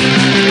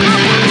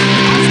way.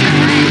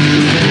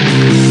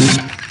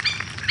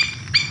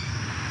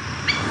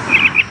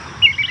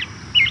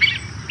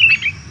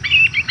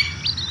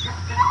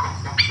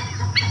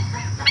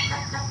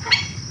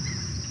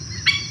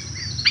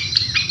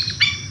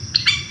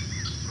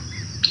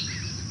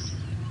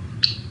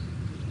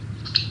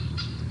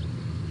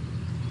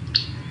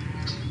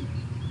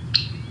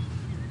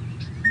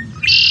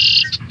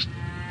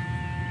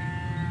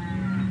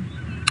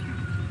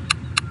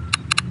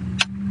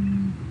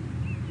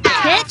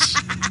 Pitch.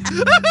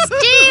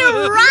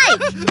 Steal right.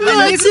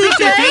 When this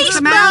pitcher takes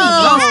the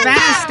mound, most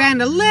batters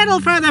stand a little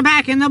further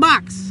back in the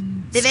box.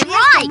 Deberías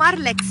Strike. tomar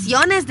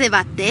lecciones de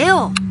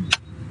bateo.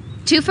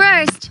 To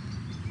first.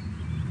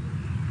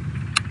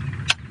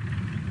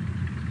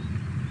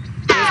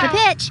 Here's the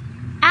pitch.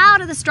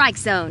 Out of the strike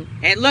zone.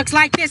 It looks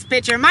like this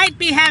pitcher might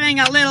be having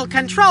a little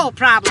control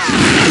problem.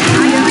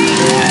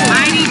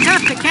 Mighty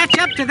tough to catch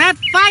up to that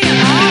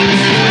fireball.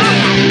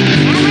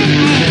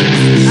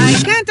 I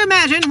can't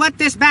imagine what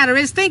this batter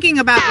is thinking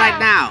about right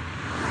now.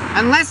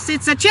 Unless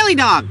it's a chili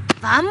dog.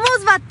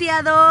 Vamos,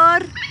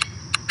 bateador.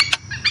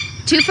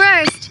 To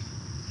first.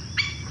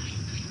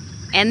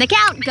 And the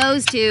count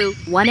goes to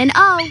 1-0.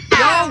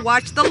 Yo,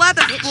 watch the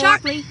leather Hit sport.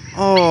 sharply.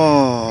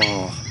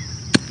 Oh.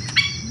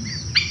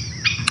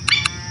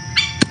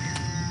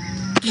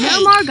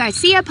 No more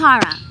Garcia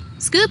Parra.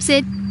 Scoops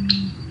it.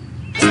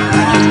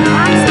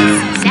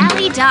 Boxes,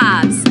 Sally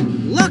Dobbs.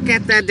 Look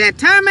at the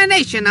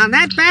determination on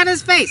that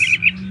batter's face.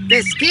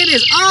 This kid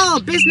is all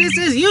business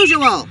as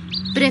usual.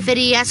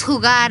 ¿Preferías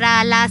jugar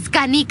a las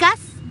canicas?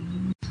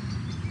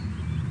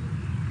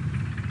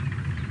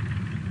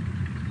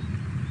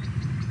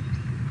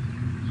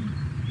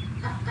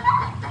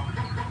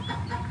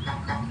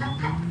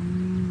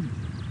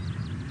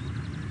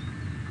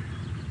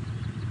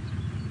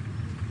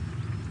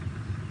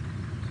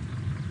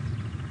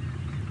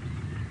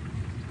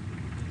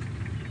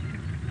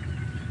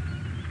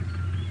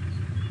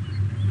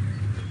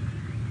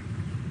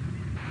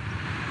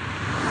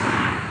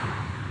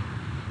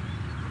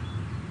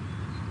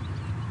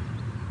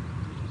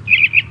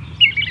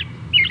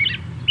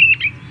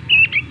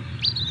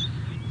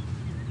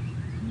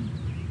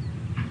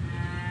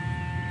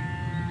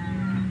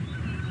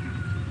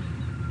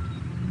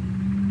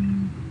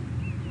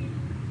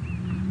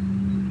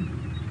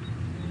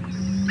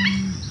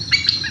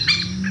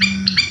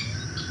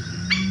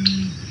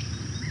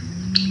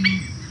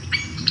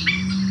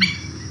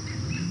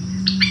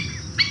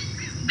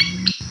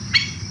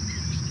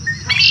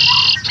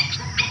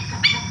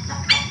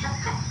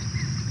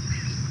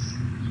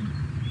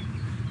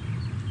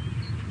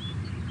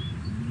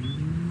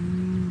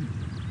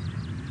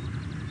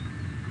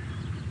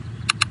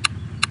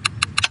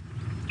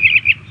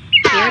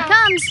 Here it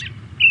comes.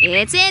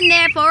 It's in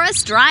there for a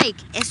strike.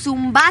 Es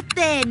un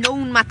bate, no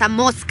un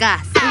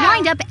matamoscas. The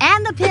windup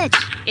and the pitch.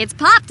 It's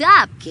popped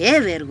up. ¡Qué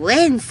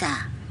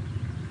vergüenza!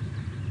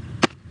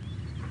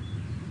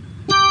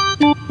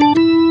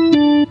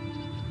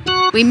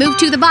 We move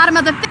to the bottom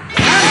of the fifth.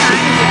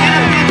 Sometimes you get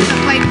up there to the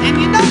plate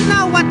and you don't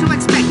know what to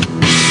expect.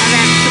 Now,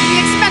 that's to be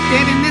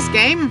expected in this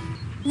game.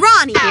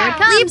 Ronnie, Here it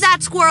comes. leave that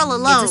squirrel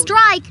alone. It's a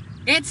strike.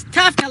 It's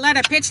tough to let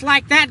a pitch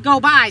like that go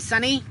by,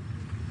 Sonny.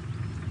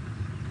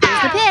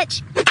 Here's the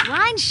pitch.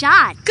 Line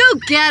shot. Go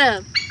get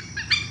him.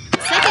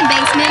 Second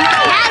baseman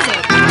has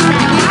it.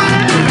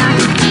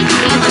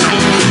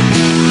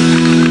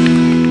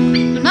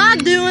 Am I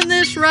doing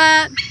this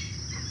right?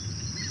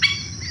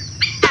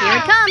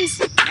 comes.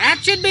 That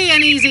should be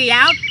an easy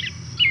out.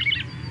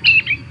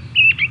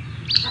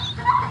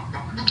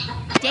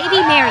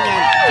 Davy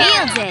Marion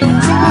fields it.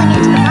 Signaling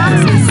into the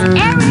boxes.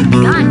 Eric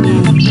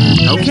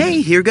Gagne.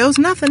 Okay, here goes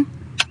nothing.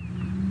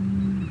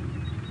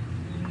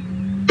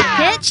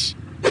 Pitch.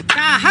 The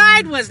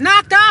hide was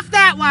knocked off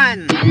that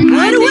one.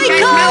 What do we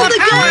call the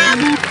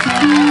game?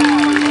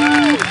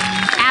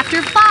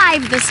 After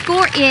 5, the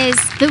score is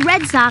the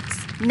Red Sox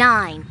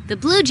 9, the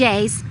Blue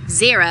Jays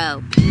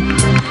 0.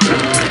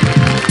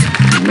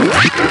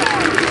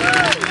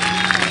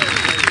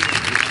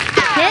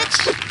 Pitch.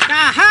 The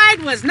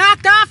hide was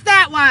knocked off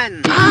that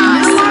one.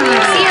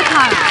 Garcia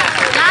Carr.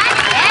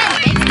 Dives and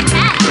makes the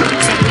catch.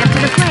 Stepping up to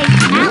the plate,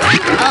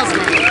 Alan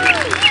Goldsman.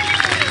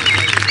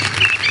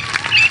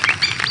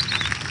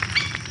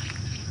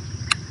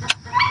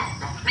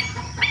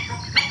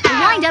 The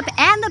windup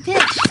and the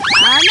pitch.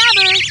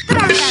 Another.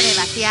 Trata de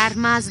batear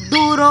más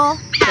duro.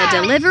 The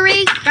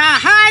delivery. The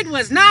hide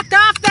was knocked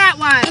off that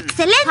one.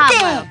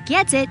 Pablo Excelente.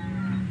 gets it.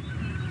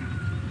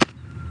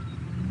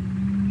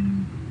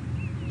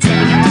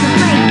 Stepping up to the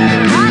plate,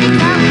 Ronnie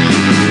Kelly.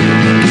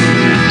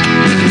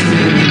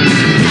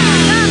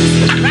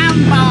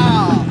 Ground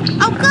ball.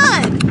 Oh,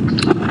 good.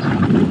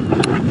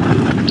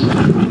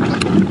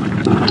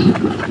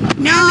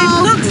 No.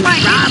 Looks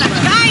like it's a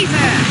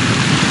geyser.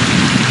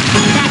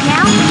 That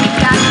now, we've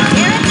got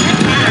Derek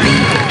McCarry.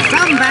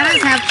 Some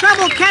batters have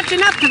trouble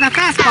catching up to the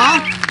fastball.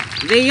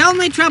 The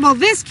only trouble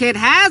this kid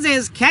has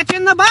is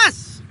catching the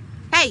bus.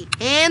 Hey,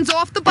 hands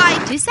off the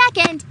bike. To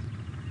second.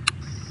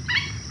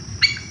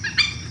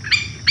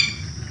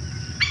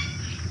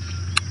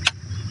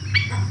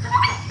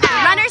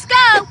 Runners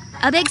go.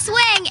 A big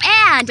swing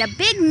and a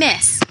big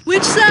miss.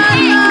 Which side?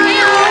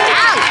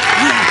 Out.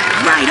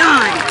 Right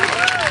on.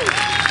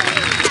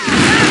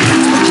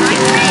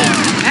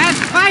 That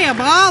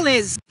fireball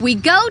is... We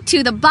go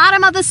to the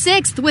bottom of the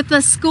 6th with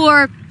the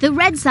score, the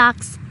Red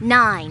Sox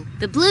 9,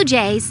 the Blue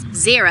Jays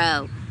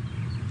 0.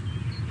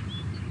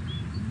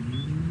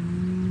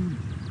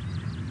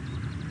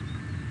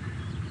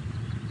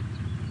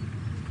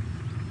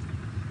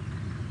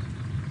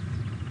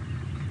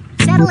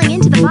 Settling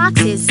into the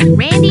boxes,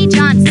 Randy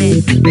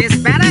Johnson. This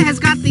batter has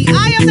got the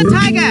eye of the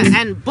tiger,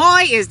 and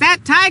boy, is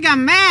that tiger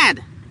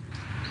mad.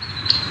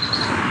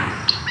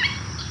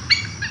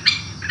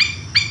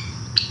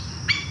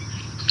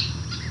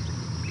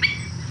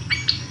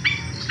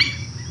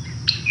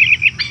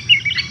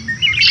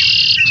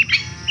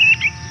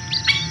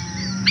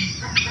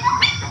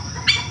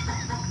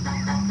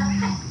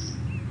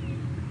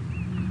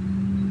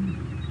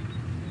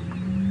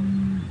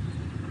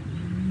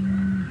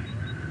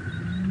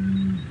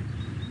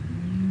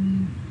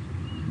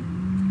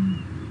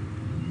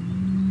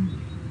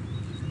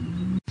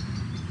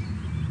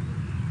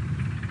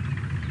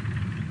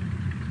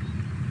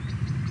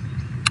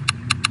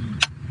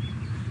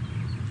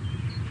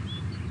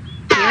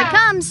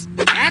 Comes.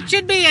 That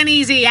should be an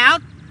easy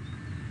out.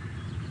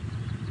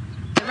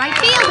 The right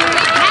fielder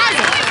has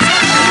it.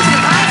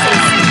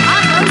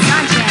 Pablo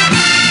Sanchez.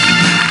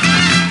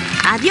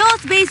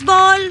 Adios,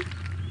 baseball.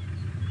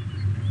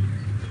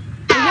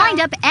 The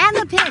windup and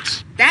the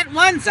pitch. That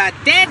one's a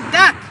dead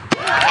duck.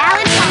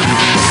 Alan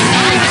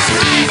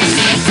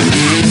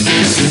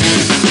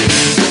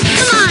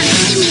Come on,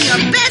 give me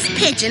your best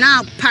pitch and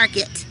I'll park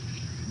it.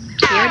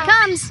 Here it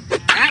comes.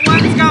 That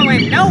one's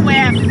going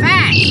nowhere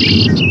fast.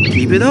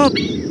 Keep it up.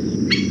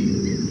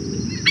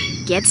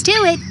 Gets to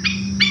it.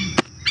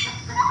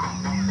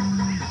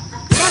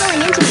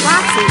 Settling into the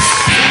boxes.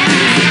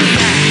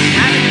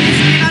 Having this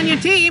kid on your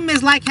team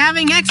is like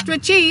having extra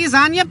cheese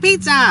on your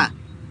pizza.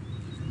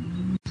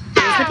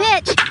 Here's the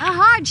pitch. A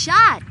hard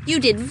shot. You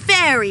did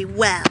very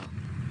well.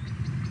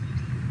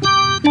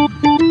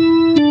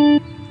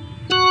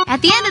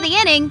 At the end of the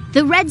inning,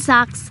 the Red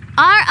Sox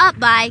are up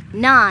by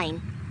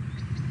 9.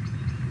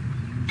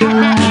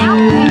 And that now,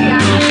 we've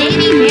got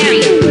Davy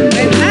Marion. When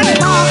that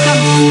ball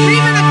comes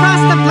screaming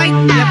across the plate,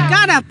 you've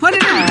got to put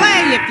it in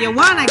play if you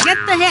want to get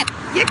the hit.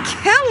 You're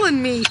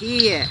killing me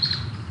here.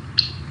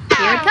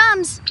 Here it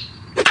comes.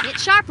 Hit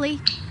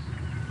sharply.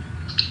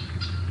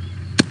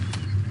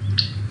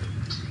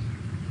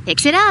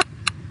 Picks it up.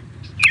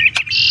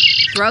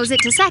 Throws it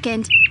to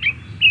second.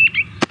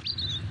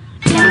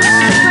 Stepping up to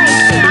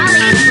the plate,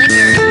 Holly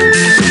Slinker.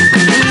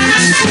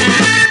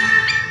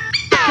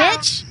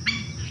 Pitch.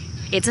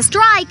 It's a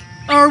strike.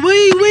 Are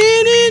we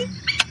winning?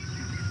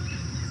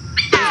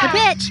 Here's the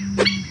pitch.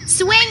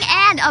 Swing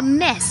and a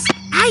miss.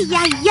 Ay,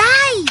 ay,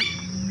 ay.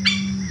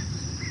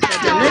 The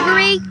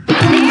delivery.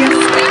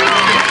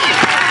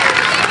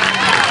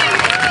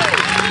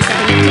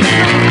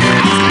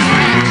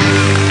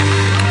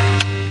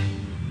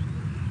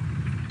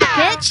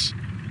 Pitch.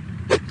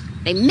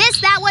 They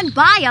missed that one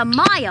by a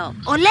mile.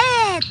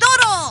 Olé,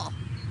 toro.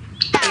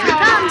 Here it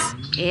comes.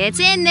 It's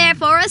in there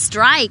for a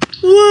strike.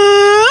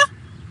 What?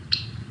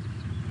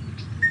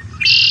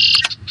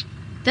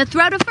 The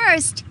throw to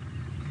first.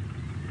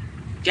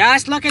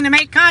 Just looking to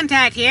make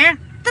contact here.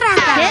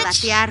 Trata de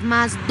Pitch. batear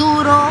más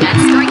duro.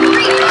 That's strike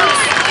 3,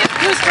 folks. If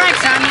 2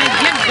 strikes on you,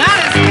 you've got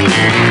to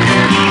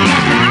stay.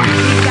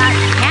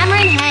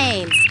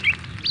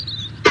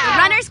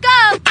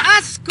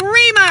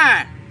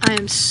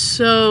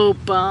 so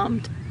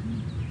bummed.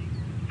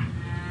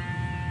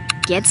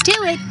 Gets to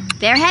it.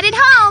 They're headed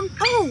home.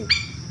 Oh,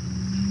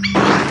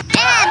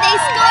 And they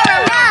score a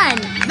run.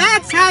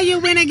 That's how you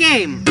win a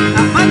game.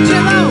 A bunch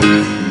of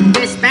those.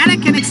 This batter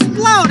can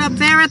explode up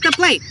there at the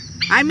plate.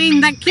 I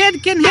mean, the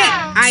kid can hit.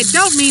 I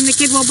don't mean the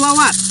kid will blow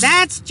up.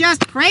 That's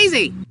just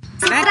crazy.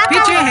 That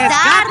pitcher has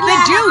got the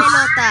juice.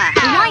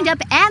 The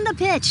windup and the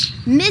pitch.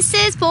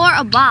 Misses for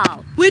a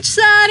ball. Which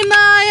side am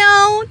I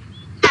on?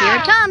 Here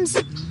it comes.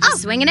 A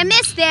swing and a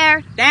miss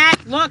there. That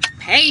looks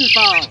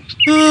painful.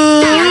 Here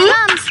it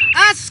comes.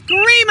 A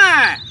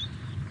screamer.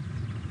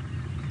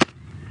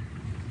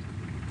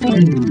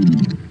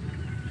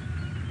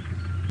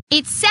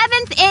 It's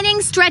seventh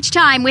inning stretch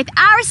time with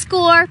our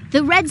score,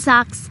 the Red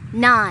Sox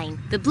 9.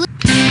 The Blue...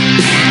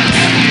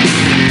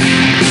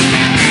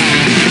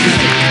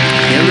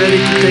 Get ready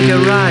to take a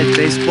ride,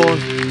 baseball.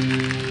 Here's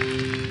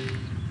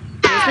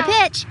the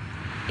pitch.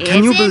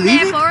 Can you It's in believe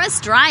there it? for a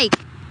strike.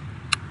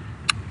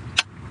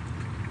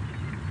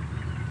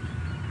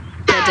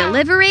 The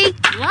delivery,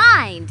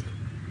 lined.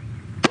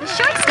 The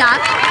shortstop,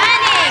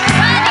 running,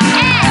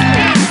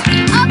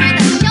 and over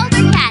the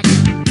shoulder catch.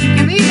 You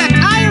can either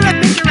tire a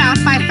pitcher out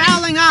by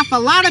fouling off a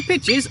lot of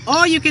pitches,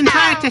 or you can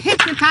try to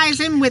hypnotize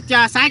him with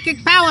your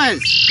psychic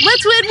powers.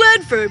 Let's win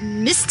one for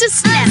Mr.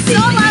 Snappy.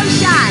 Solo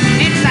shot.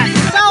 It's a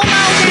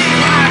solo game,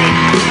 Marty.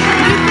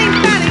 You think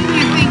batting,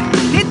 you think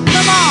hit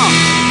the ball.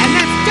 And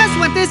that's just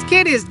what this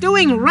kid is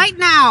doing right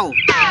now.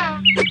 A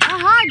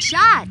hard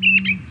shot.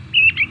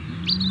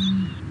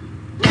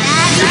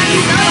 That's a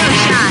solo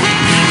shot.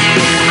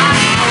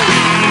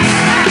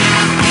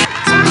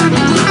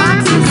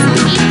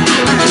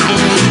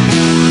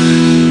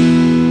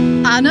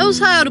 I knows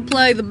how to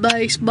play the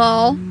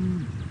baseball.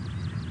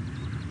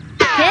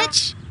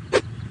 Pitch.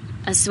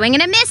 A swing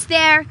and a miss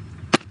there. Here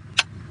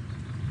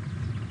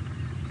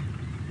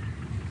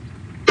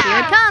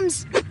it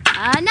comes.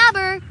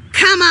 Another.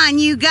 Come on,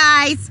 you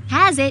guys.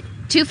 Has it.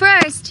 To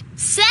first.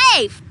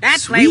 Safe. That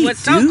play Sweet, was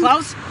so dude.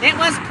 close, it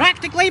was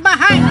practically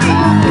behind me.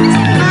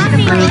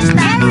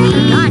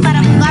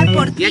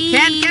 You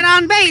can't get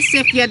on base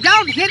if you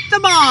don't hit the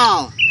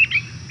ball.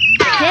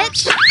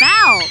 Pitch.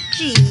 Foul.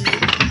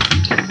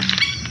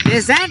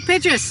 Is that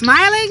pitcher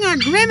smiling or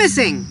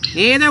grimacing?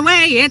 Either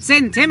way, it's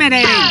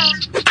intimidating.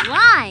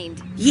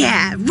 Blind.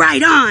 Yeah,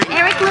 right on.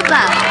 Eric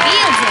LeBeau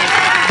fields it.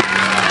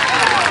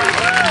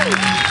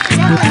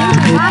 Settling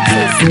into the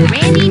boxes.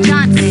 Randy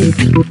Johnson.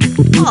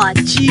 oh,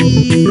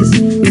 jeez.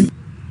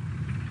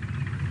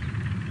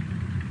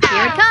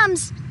 Here it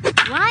comes.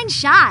 Blind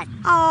shot.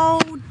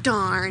 Oh,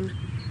 darn.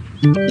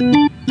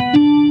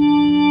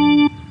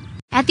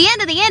 At the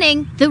end of the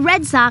inning, the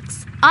Red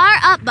Sox are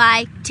up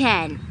by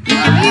 10. You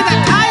can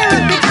either tire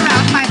a pitcher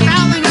out by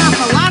fouling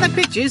off a lot of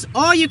pitches,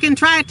 or you can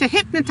try to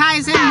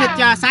hypnotize him with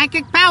your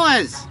psychic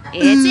powers.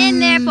 It's in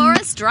there for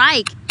a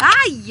strike.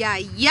 Ay,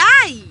 ay,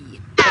 ay.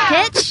 The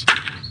pitch.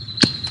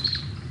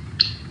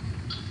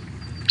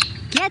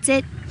 Gets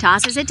it.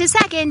 Tosses it to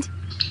second.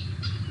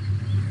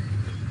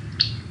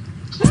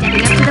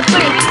 Stepping up to the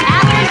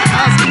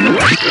plate.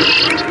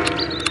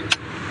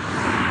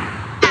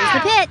 Here's the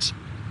pitch.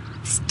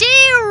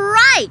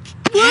 Strike.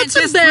 Can't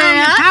just throw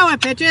your power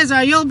pitches,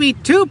 or you'll be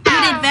too You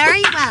did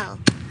very well.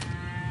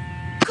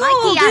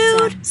 Cool, Mike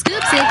Piazza dude.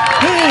 scoops it.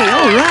 Hey,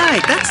 all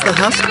right, that's the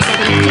husk. Stepping up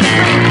to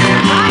the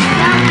plate.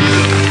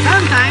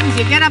 Sometimes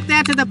you get up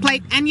there to the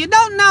plate and you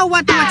don't know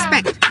what to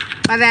expect.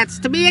 But that's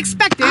to be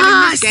expected in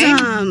this game.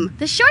 Awesome.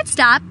 The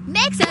shortstop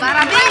makes a bing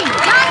diving stop.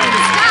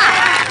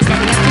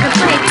 Stepping up to the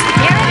plate.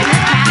 Derek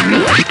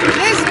McCaffrey.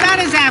 This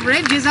batter's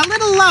average is a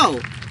little low.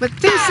 With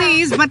 2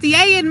 C's, but the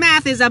A in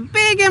math is a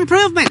big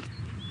improvement.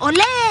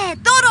 Olé,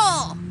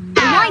 toro.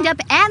 The windup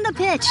and the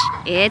pitch.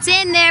 It's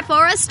in there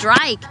for a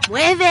strike.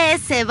 Mueve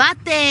ese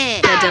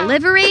bate. The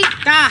delivery.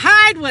 The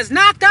hide was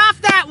knocked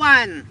off that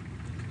one.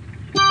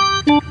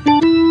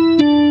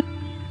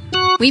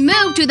 We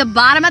move to the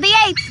bottom of the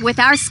 8th with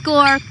our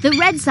score, the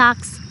Red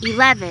Sox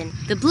 11,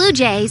 the Blue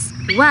Jays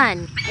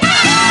 1.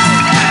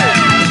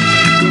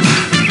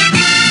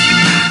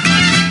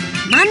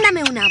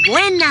 Mándame una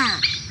buena.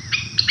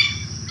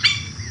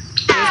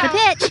 Here's the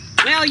pitch.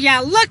 Will ya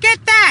look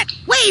at that?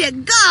 Way to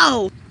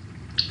go.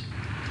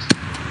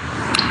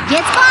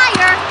 Gets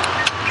fire.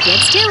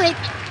 Gets to it.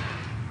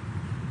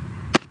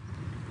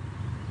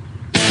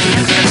 Up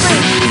to the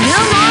plate. No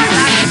more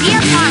Garcia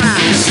Parra.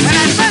 When I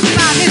first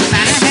saw this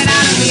batter head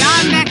out of the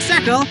on-deck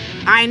circle,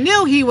 I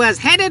knew he was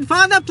headed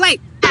for the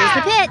plate. Here's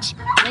the pitch.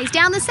 Lays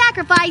down the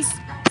sacrifice.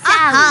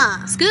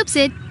 Sally scoops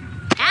it.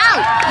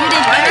 Out. You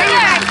did very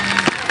good.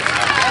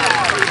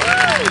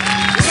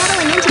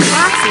 Settling into the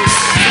boxes.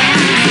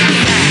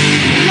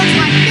 Looks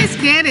like this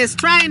kid is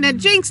trying to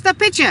jinx the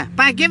pitcher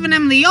by giving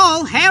him the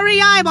old hairy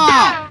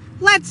eyeball.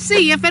 Let's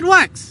see if it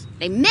works.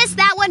 They missed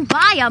that one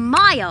by a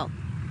mile.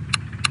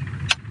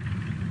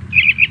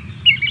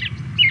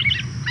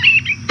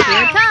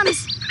 Here it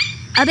comes.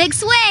 A big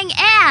swing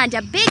and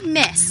a big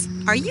miss.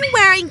 Are you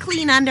wearing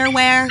clean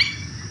underwear?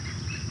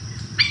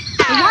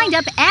 The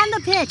windup and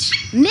the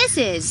pitch.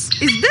 Misses.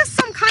 Is this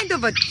some kind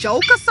of a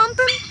joke or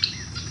something?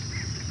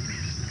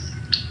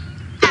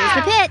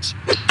 Here's the pitch.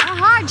 A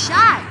hard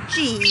shot.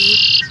 Gee.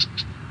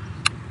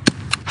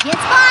 Gets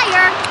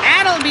fire.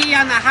 That'll be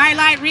on the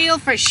highlight reel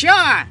for sure.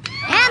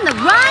 And the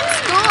run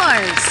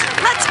scores.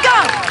 Let's go.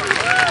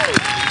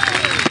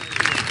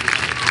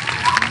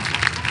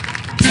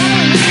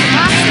 Settling into the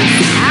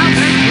boxes,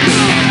 Albert.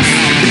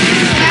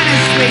 That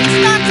swing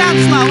starts out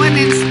slow and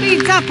then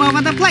speeds up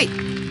over the plate.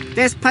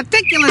 This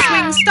particular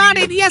swing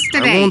started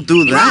yesterday. I won't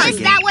do that Missed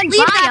again. that one Leave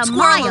by that a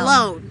squirrel mile.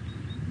 alone.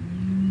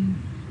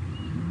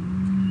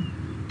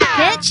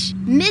 Pitch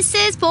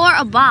misses for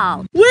a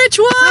ball. Which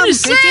one Some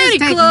is pitches Santa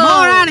take Claus?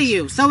 more out of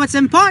you, so it's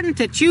important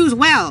to choose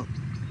well.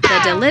 The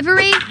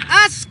delivery.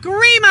 A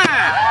screamer!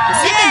 The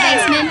second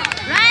baseman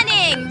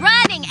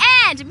running,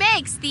 and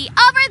makes the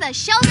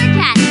over-the-shoulder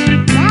catch.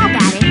 Now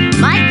batting,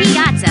 Mike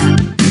Piazza.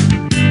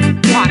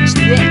 Watch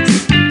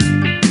this.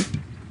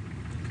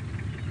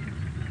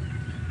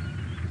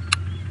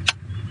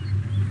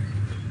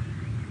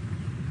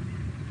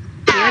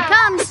 Here it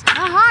comes.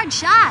 A hard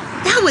shot.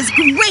 That was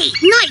great.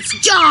 Nice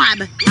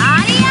job.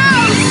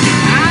 Adios.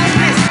 I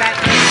missed that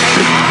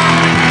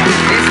baseball.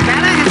 This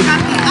fella has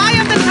got the eye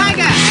of the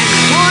tiger,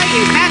 and boy,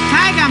 is that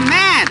tiger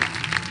mad!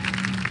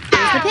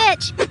 Here's the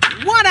pitch.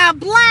 What a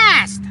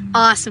blast!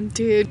 Awesome,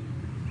 dude.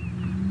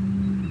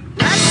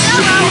 A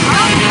solo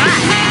home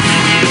run.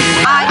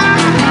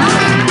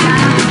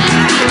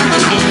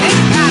 This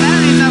fella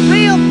is a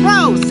real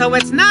pro, so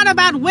it's not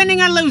about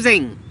winning or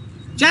losing.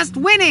 Just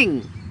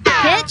winning.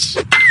 Pitch.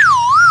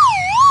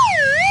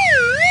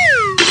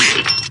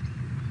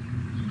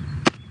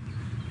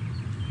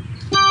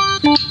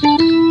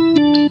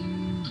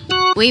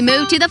 We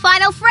move to the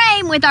final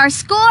frame with our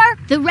score,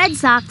 the Red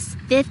Sox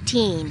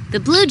 15, the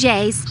Blue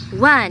Jays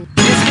 1.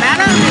 This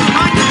batter is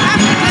going to have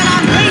to get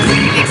on base if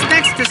he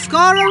expects to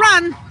score a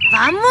run.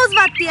 Vamos,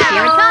 Here it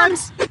bateador.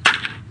 comes.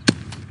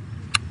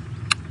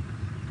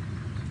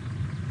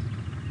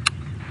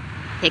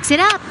 Picks it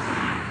up.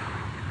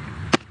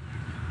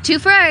 To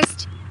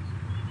first.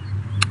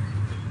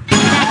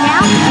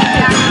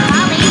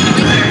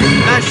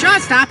 The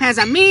shortstop has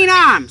a mean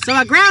arm, so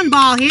a ground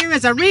ball here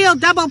is a real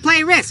double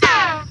play risk.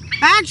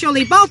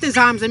 Actually, both his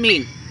arms are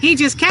mean. He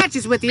just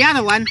catches with the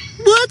other one.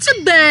 What's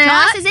a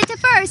bat? Tosses it to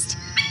first.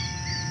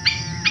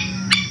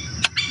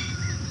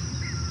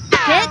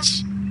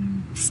 Pitch.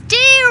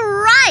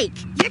 Strike.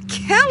 You're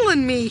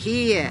killing me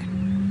here.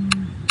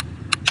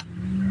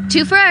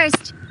 To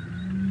first.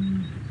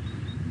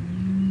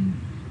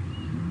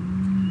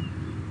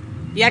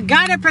 You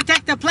gotta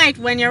protect the plate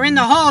when you're in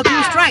the hole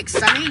 2 strikes,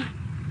 Sonny.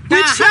 The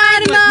Which side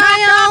hard am was I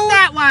knocked on? off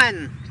that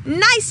one.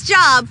 Nice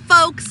job,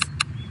 folks.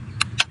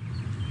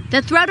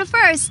 The throw to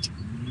first.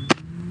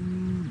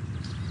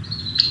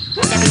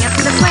 Stepping up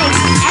to the plate,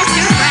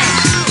 Esther French.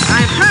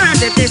 I've heard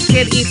that this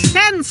kid eats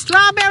 10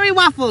 strawberry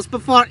waffles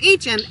before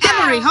each and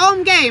every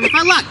home game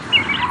for luck.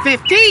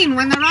 15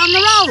 when they're on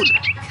the road.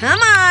 Come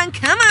on,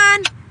 come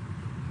on.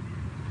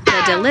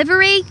 The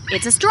delivery,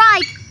 it's a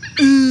strike.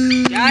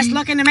 Just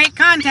looking to make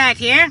contact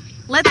here.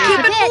 Let's Here's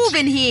keep the it pitch.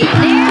 moving here.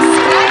 There's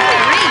strike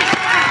 3.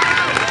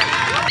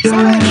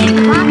 Settling into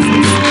the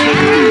boxes.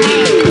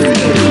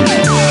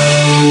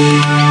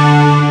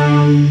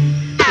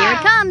 Here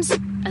it comes.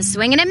 A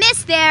swing and a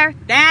miss there.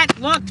 That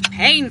looked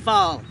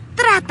painful.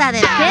 Trata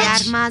de dar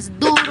Pitch. más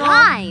duro.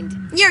 Blind.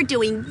 You're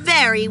doing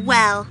very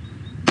well.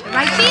 The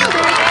right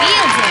fielder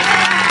fields it.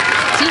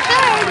 To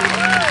third.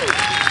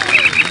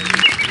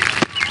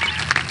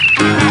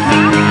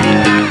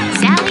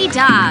 Sally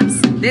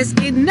Dobbs. This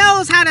kid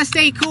knows how to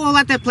stay cool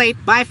at the plate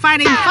by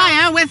fighting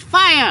fire with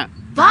fire.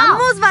 Ball.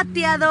 Vamos,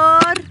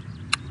 bateador.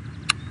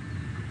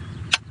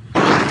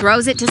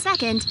 Throws it to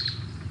second.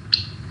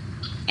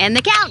 And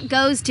the count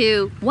goes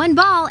to 1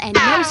 ball and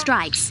no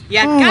strikes.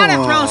 You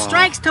gotta throw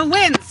strikes to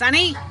win,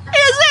 Sonny. Is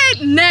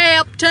it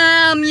nap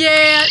time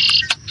yet?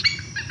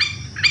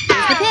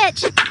 Here's the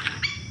pitch.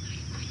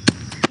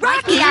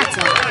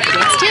 Piazza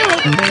gets to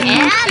it.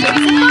 And it's the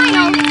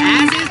final.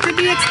 As is to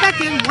be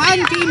expected,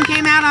 one team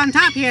came out on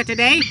top here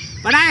today,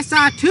 but I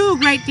saw 2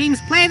 great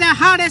teams play their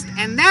hardest,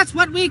 and that's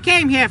what we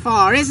came here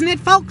for, isn't it,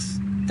 folks?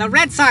 The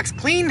Red Sox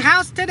cleaned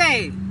house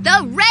today.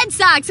 The Red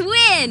Sox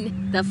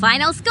win. The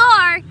final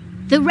score,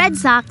 the Red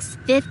Sox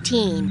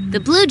 15, the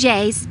Blue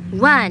Jays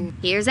 1.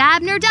 Here's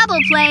Abner Double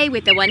Play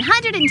with the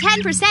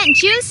 110%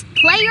 juice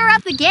player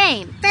of the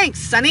game. Thanks,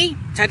 Sonny.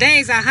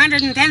 Today's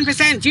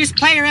 110% juice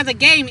player of the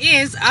game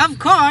is, of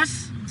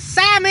course,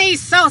 Sammy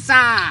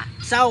Sosa.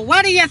 So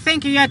what do you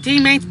think of your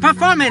teammates'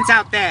 performance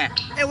out there?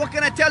 Hey, what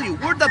can I tell you?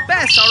 We're the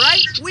best, all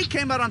right? We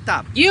came out on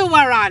top. You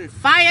were on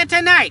fire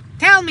tonight.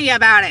 Tell me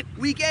about it.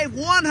 We gave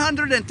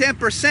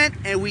 110%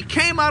 and we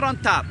came out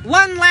on top.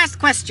 One last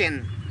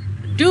question.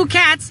 Do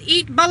cats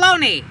eat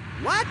bologna?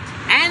 What?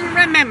 And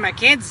remember,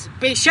 kids,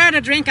 be sure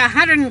to drink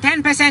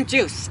 110%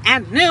 juice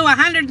and new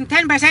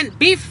 110%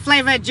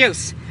 beef-flavored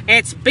juice.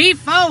 It's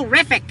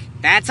beef-o-rific.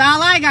 That's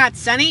all I got,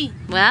 Sonny.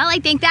 Well, I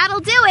think that'll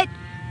do it.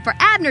 For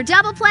Abner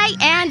Double Play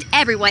and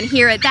everyone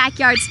here at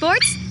Backyard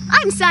Sports,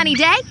 I'm Sunny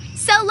Day.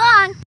 So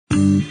long.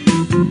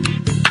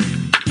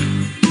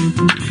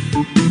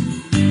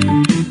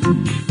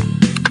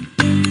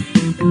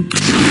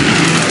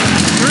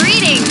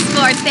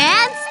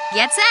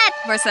 Get set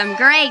for some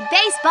great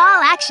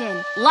baseball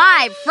action,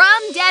 live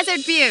from Desert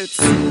Buttes.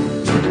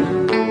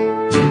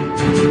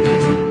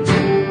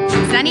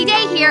 Sunny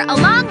day here,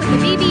 along with the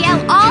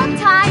BBL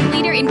all-time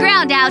leader in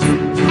groundouts,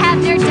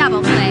 Abner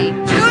Double Play.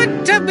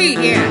 Good to be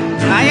here.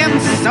 I am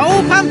so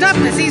pumped up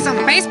to see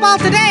some baseball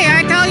today,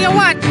 I tell you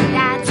what.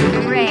 That's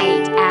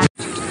great, Abner.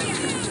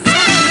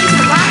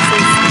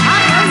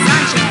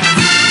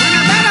 When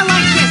a batter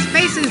like this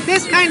faces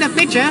this kind of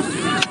pitcher,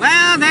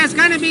 well, there's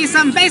gonna be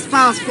some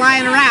baseballs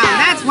flying around,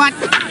 that's what.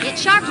 Hit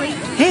sharply.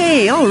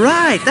 Hey, all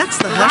right, that's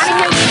the hustle.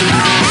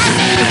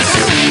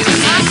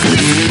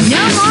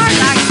 No more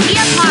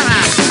Garcia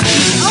Parra.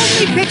 The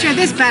only picture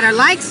this batter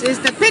likes is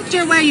the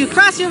picture where you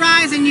cross your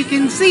eyes and you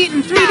can see it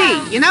in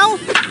 3D, you know?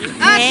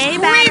 Hey,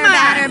 batter.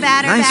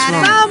 Nice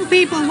one. Some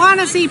people want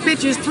to see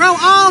pitchers throw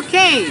all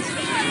Ks.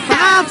 But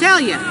I'll tell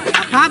you,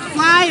 a pop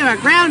fly or a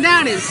ground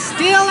out is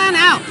still an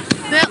out.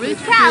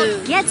 Ruth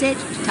Prout gets it,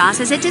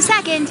 tosses it to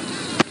second.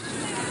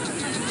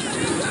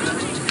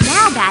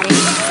 Now batting,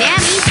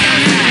 Sammy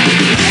Sosa.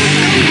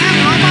 They have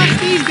robots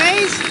these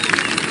days?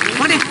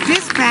 What if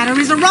this batter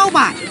is a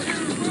robot?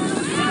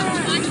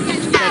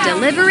 The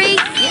delivery,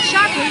 hit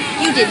sharply.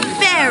 You did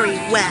very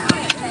well.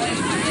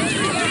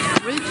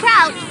 Ruth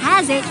Prout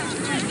has it.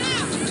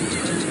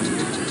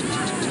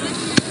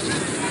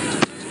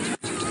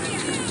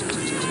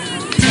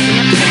 Stepping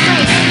up to the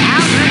plate,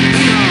 Albert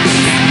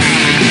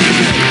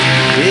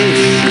This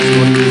is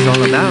what he's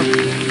all about.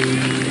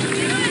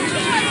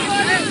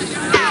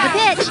 Here's the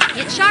pitch,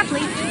 hit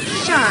sharply.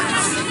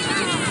 Shots.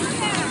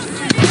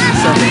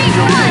 3-1,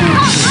 home run.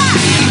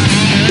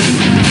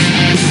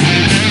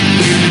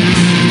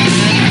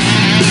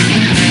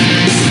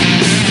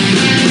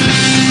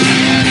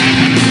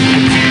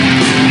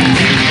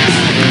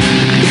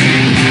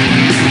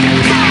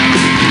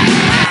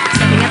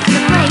 Stepping up to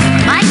the plate,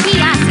 Mike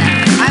Piazza.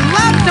 I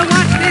love to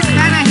watch this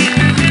batter hit.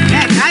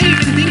 Heck, I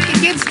even think the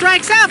kid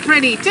strikes out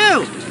pretty,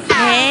 too.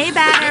 Hey,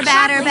 batter.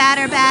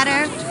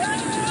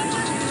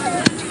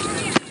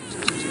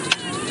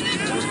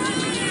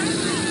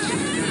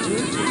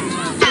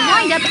 The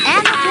windup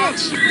and the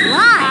pitch.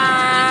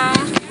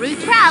 Line.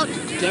 Ruth Prout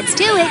gets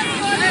to it.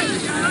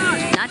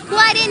 Not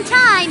quite in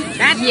time.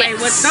 That play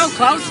was so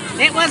close,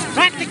 it was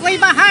practically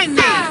behind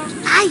me.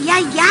 Ay.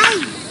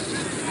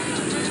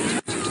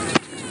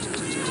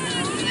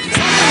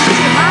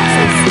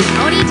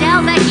 Tony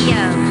Del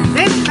Vecchio.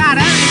 This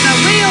batter is a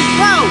real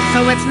pro, so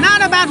it's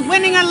not about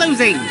winning or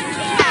losing.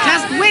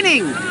 Just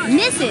winning.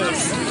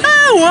 Misses.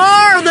 Who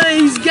are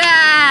these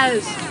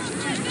guys?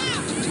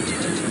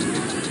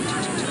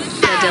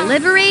 The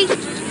delivery,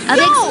 a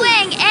big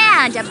swing,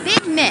 and a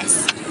big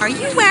miss. Are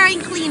you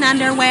wearing clean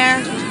underwear?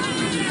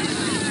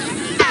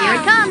 Here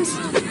it comes.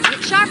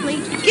 Hit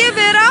sharply. Give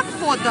it up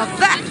for the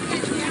vet.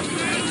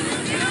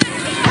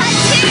 A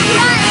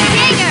 2-run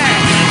dinger.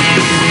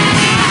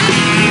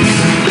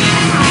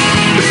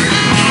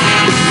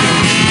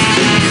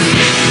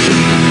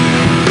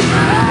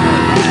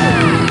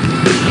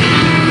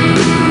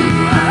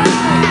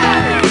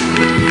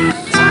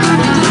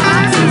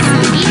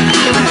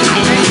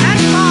 That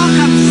ball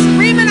comes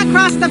screaming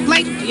across the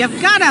plate. You've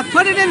got to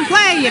put it in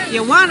play if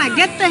you want to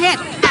get the hit.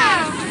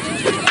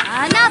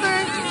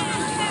 Another.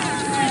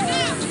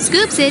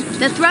 Scoops it,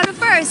 the throw to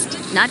first.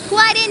 Not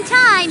quite in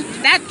time.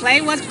 That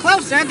play was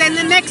closer than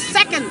the next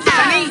second,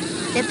 Sonny.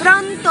 De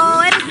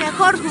pronto eres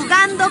mejor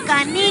jugando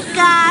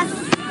canicas.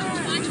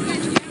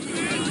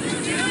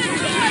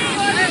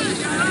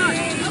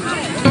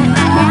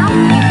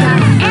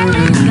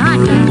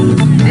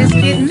 This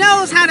kid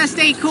knows how to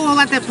stay cool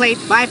at the plate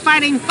by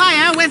fighting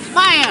fire with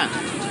fire.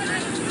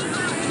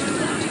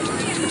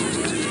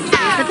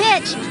 Here's the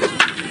pitch.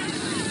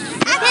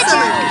 The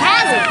pitcher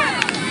has it.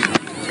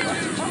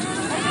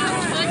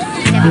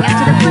 Stepping up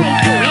to the plate,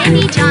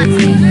 Randy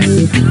Johnson.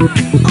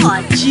 Oh,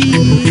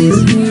 jeez.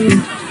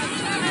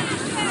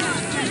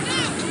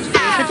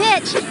 Here's the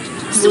pitch.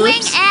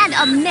 Swing and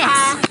a miss.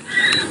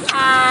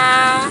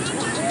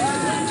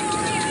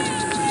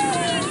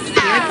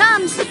 Here it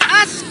comes.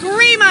 A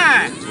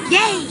screamer!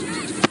 Yay!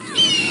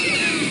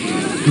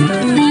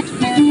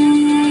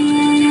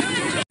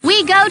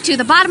 We go to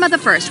the bottom of the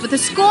first with a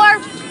score: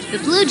 the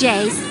Blue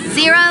Jays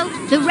 0,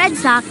 the Red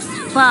Sox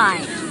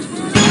 5.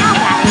 Now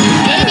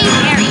batting, Davey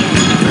Marion.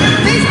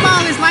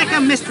 Baseball is like a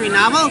mystery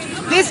novel.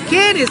 This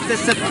kid is the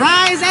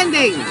surprise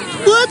ending.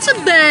 What's a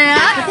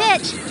bat? The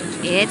pitch.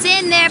 It's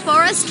in there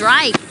for a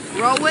strike.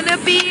 Throwing a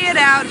beard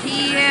out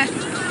here.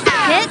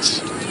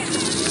 Pitch.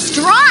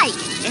 Strike.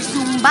 Es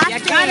un bate You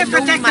gotta en un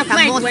protect the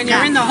plate when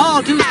you're in the matamoscas.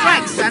 hole 2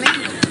 strikes, Sonny.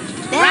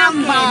 Veo Ground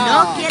que ball.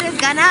 no quieres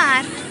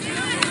ganar.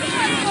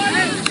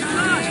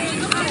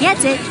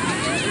 Gets it.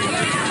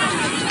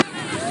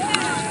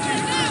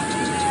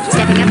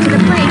 Stepping up to the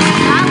plate,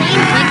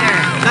 Colleen Blinker.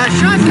 The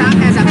shortstop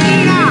has a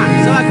mean arm,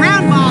 so a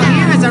ground ball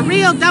here is a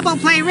real double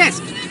play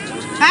risk.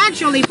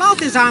 Actually, both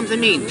his arms are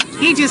mean.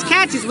 He just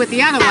catches with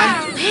the other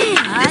one.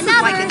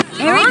 Another.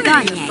 Eric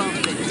Gagne.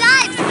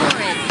 Dives for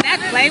it. That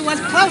play was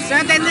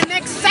closer than the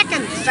next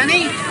second,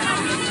 Sonny.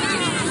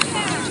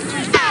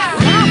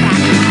 Now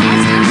batting,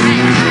 Esther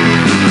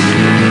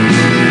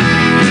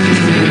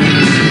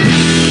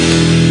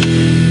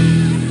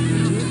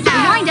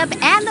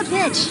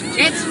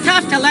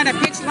let a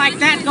pitch like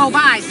that go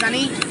by,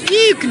 Sonny.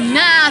 You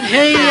cannot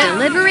hit.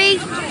 Delivery.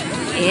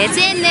 It's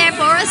in there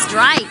for a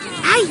strike.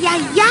 Ay,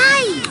 ay,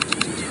 ay.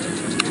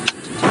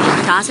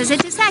 Tosses it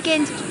to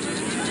second.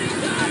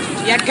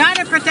 You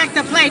gotta protect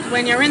the plate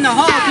when you're in the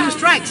hole. 2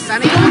 strikes,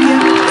 Sonny. Strike 3,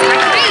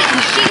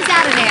 and she's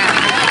out of there.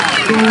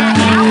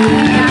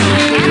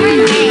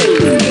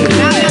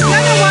 Now you're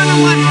gonna wanna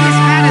watch this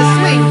batter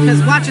swing,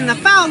 because watching the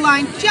foul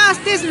line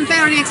just isn't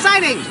very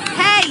exciting.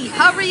 Hey,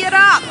 hurry it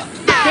up.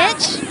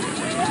 pitch.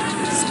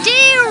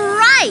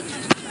 Strike.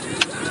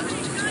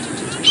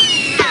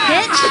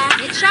 Pitch.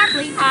 Hit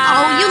sharply.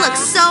 Oh, you look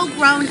so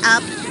grown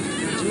up.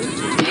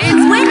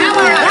 It's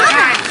power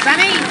time,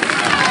 Sonny.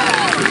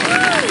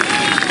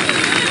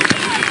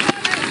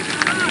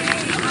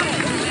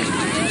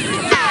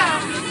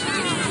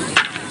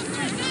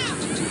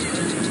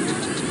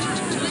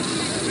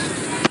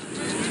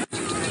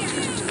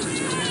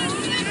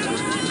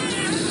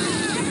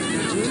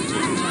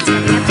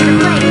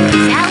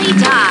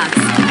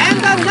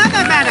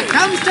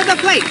 To the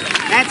plate.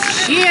 That's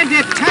sheer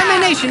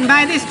determination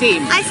by this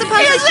team. I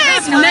suppose it's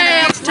this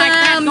next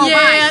time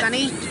yet.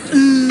 Here's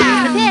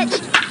the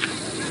pitch.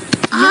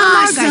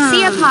 Yomar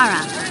Garcia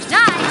Parra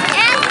dives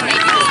and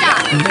makes the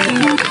stop.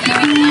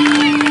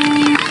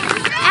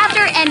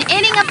 After an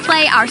inning of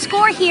play, our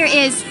score here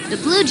is the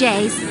Blue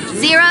Jays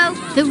 0,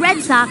 the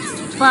Red Sox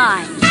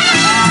 5.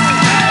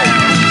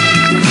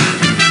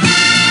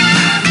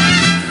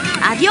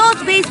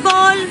 Adios,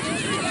 baseball.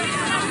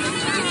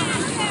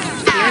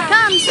 Here it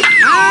comes.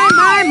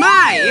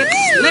 My, it's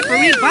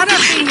slippery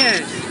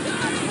butterfingers.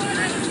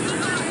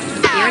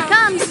 Here it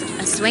comes.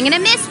 A swing and a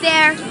miss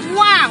there.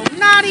 Wow,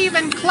 not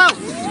even close.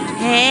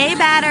 Hey,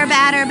 batter,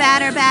 batter,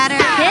 batter, batter.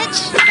 Pitch.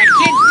 The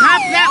kid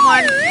topped that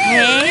one.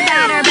 Hey,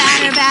 batter,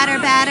 batter, batter,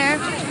 batter.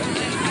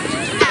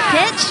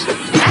 Pitch.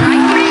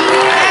 Strike 3.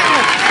 That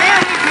was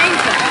very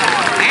painful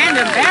and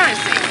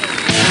embarrassing.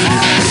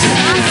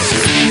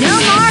 No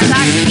more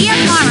Garcia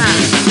Parra.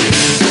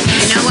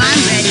 You know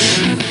I'm ready.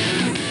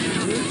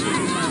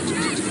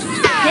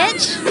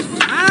 Pitch.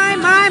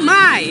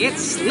 My,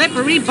 it's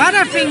slippery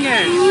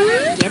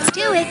butterfingers. Gets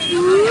to it.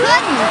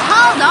 Couldn't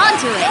hold on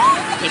to it.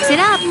 Picks it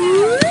up.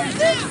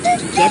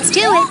 Gets to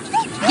it.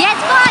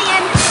 Gets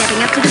flying.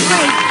 Stepping up to the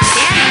plate.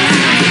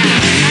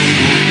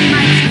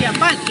 Might see a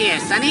bunt here,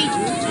 Sonny.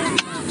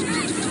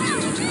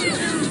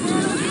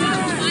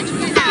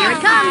 Here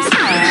it comes.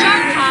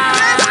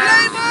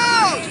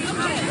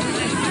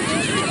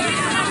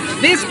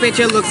 This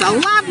pitcher looks a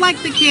lot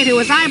like the kid who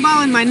was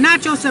eyeballing my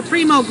Nacho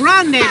Supremo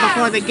Grande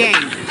before the game.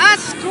 A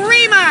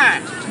screamer!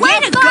 Way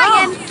to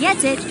go!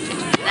 Gets it.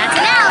 That's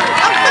an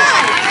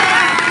out.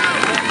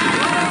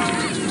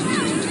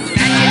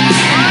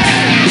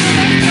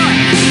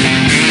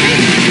 This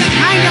is the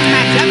kind of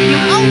matchup you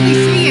only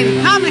see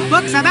in comic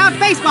books about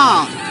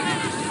baseball.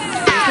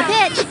 Here's the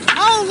pitch.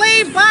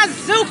 Holy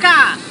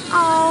bazooka!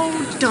 Oh,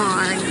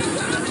 darn.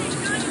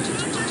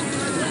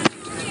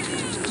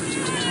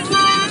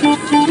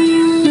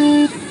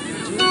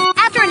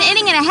 After an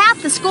inning and a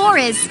half, the score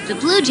is the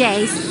Blue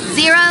Jays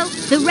 0,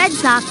 the Red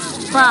Sox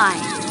 5.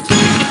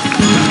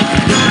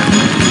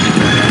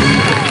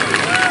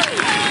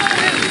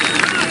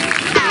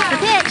 Here's the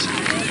pitch.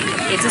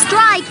 It's a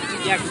strike.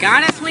 You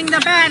gotta swing the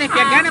bat if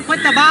you're gonna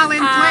put the ball in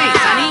play,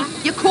 Sonny.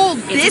 You call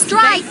It's this a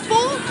strike.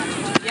 baseball?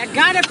 You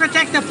gotta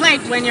protect the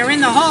plate when you're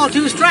in the hole.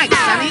 2 strikes,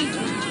 Sonny.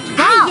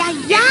 Ball.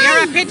 If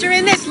you're a pitcher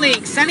in this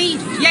league, Sonny,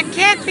 you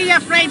can't be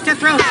afraid to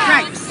throw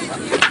strikes.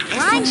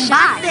 Line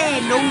shot.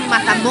 No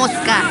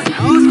matamoscas.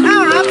 Those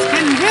power-ups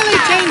can really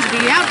change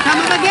the outcome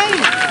of a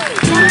game.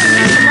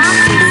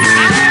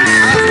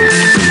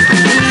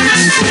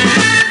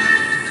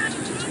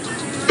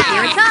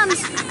 Here it comes.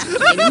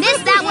 They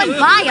missed that one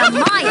by a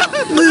mile.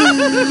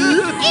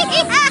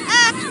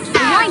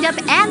 The windup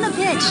and the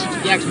pitch.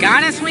 You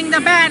gotta swing the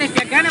bat if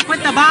you're gonna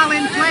put the ball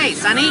in play,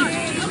 Sonny.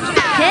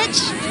 Pitch.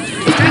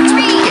 Strike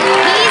 3.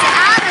 He's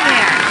out of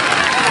there.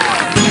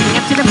 Getting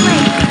up to the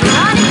plate.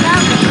 Ron is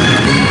out.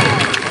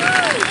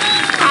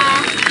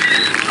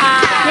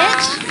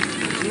 Pitch.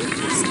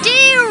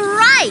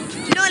 Strike.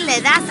 No le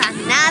das a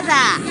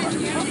nada.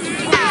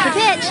 Here's the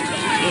pitch.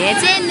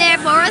 It's in there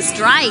for a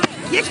strike.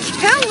 You're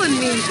killing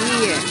me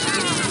here.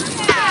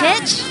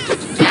 Pitch.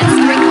 That's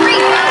strike 3,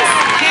 folks.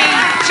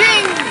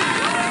 Ching!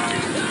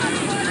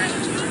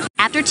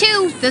 After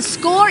 2, the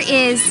score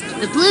is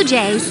the Blue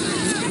Jays.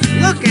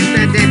 Look at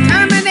the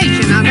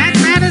determination on that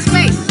batter's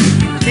face.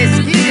 This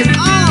kid is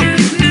all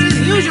business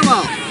as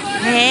usual.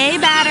 Hey,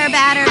 batter,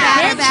 batter,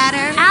 batter, Pitch.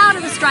 batter. Out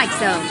of the strike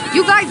zone.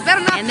 You guys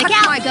better not And the touch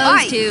my count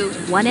goes bike. to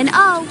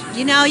 1-0.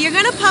 You know, you're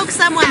gonna poke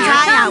someone's Here it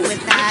eye out comes.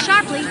 with that. Hit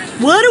sharply.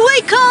 What are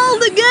we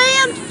called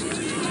again?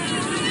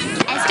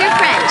 Esther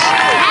French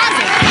has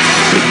it.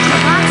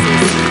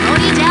 Boxes.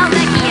 Tony Del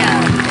Vecchio.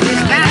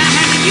 This batter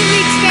has a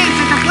unique stance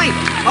at the plate.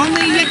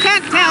 Only you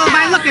can't tell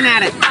by looking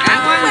at it.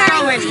 That one's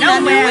going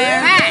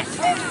nowhere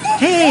fast.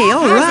 Hey,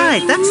 all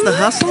right, that's the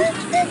hustle.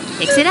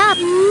 Picks it up.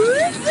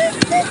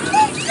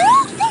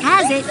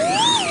 Has it.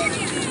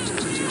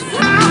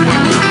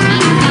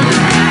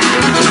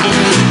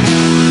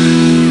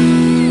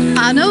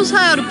 I knows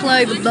how to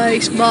play the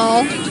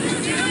baseball.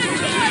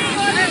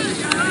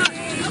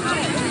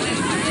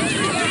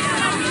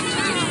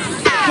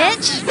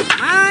 Pitch.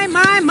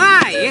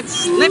 My, it's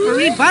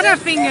slippery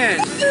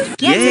Butterfingers.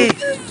 Yay!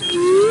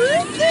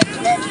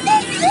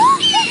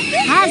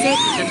 Has it.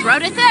 To throw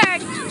to third.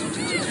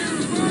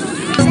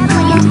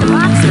 Settling into the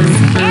boxes.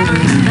 And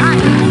done.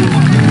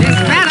 This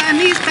batter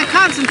needs to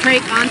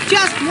concentrate on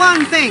just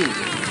one thing.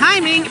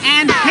 Timing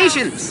and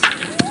patience.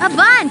 A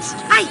bunt.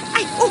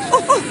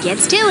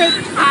 Gets to it.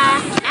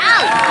 Out.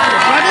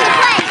 Throw to the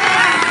plate.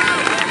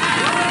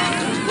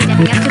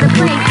 Stepping up to the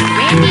plate,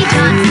 Randy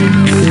Johnson.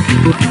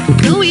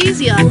 Go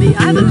easy on me.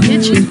 I've been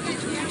pitching.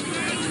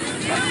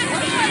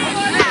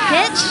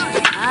 Pitch.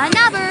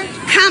 Another.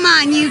 Come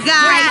on, you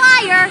guys.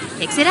 Fire.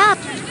 Picks it up.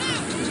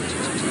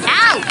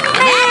 Out.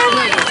 That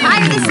will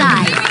retire the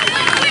side.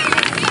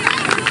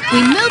 We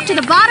move to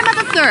the bottom of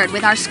the third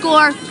with our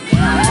score.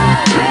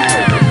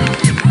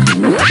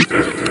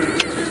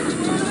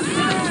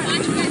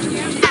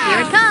 Here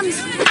it comes.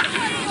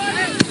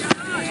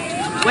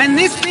 When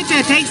this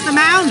pitcher takes the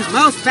mound,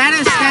 most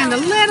batters stand a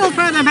little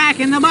further back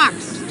in the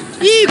box.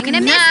 You Swing and a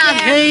can miss not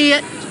there.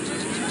 hit.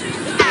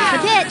 Here's the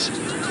pitch.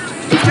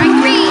 Strike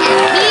three,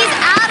 and he's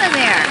out of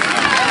there.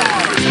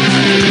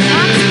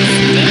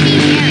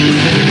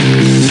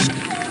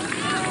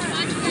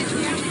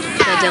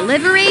 The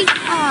delivery.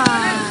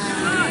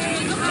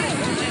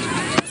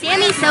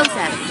 Sammy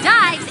Sosa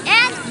dives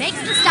and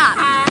makes the stop.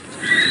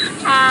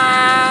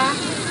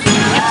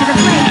 Up to the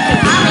plate,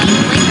 Holly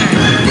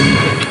Blinker.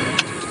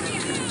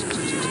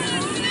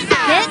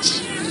 Pitch.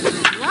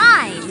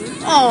 Line.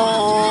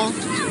 Aww.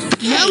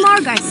 Nomar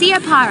Garcia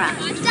Parra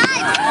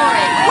dives for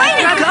it. Way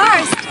to go.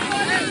 First.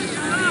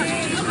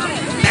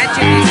 That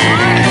should be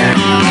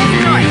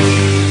choice.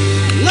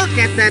 Look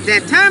at the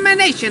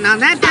determination on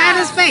that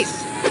batter's face.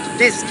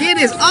 This kid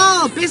is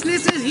all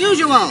business as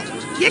usual.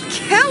 You're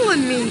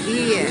killing me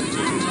here.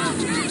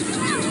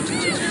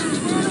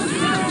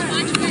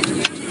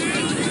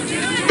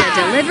 The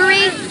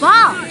delivery.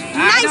 Ball.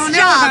 I don't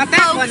know about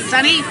that one,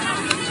 Sonny.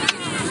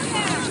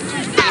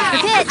 Here's the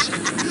pitch.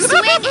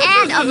 Swing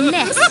and a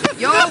miss.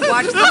 Yo,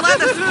 watch the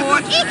leather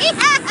sport. Here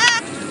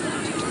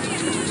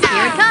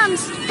it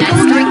comes. That's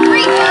strike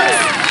three, folks.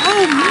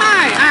 Oh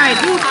my!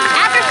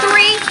 After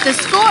three, the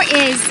score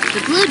is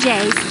the Blue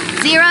Jays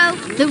 0,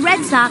 the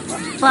Red Sox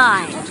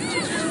 5.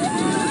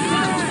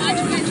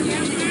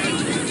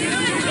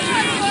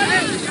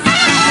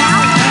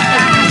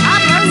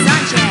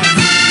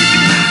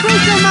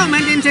 Crucial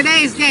moment in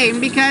today's game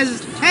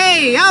because,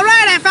 hey, all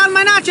right, I found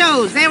my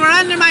nachos. They were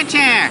under my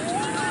chair.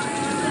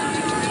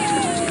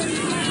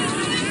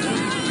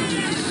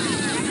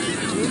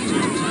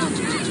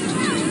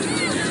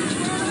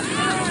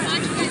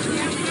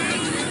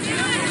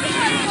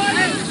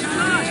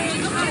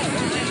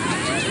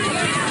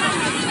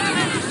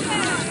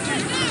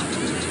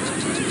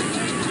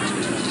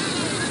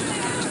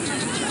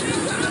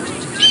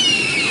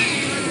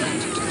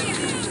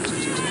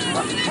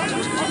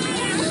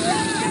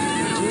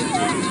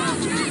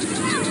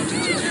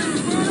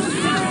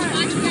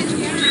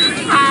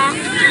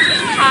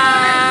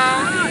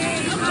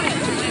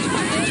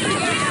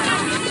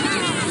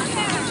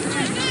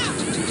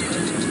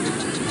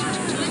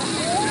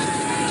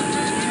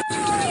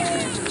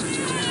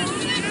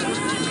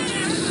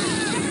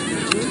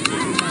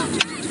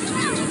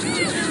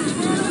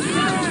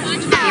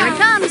 Here it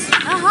comes.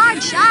 A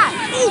hard shot.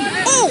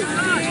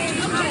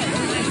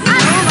 A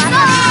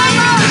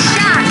solo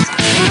shot.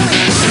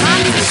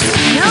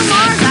 No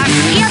more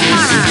Garcia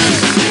Parra.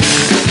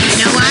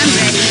 No, I'm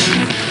ready.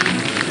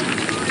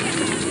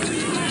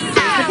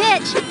 Here's the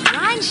pitch.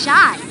 Line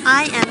shot.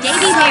 I am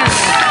Davey Harris.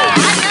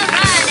 On the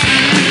run.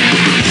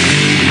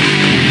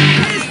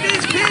 Miss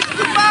this pitch,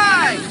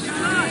 goodbye.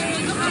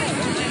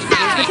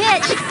 Here's the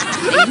pitch.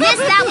 They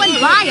missed that one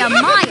by a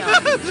mile.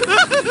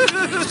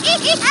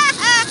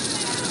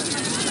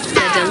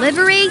 The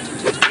delivery.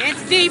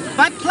 It's deep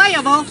but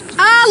playable.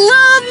 I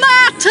love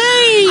my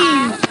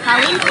team.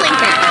 Colleen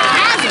Clinker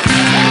has it.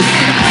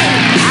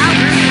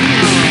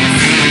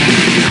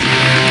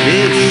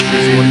 This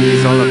is what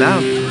it's all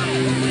about.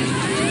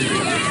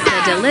 The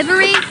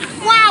delivery.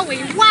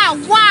 Wowie, wow,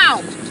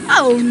 wow.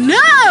 Oh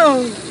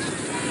no!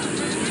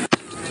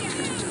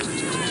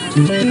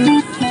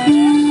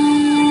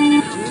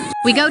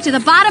 We go to the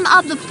bottom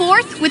of the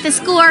fourth with the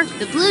score,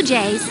 the Blue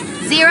Jays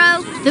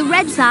 0, the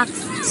Red Sox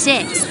 6.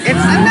 It's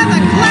another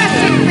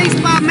classic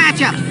baseball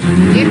matchup.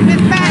 Kid with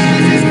bat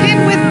versus kid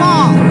with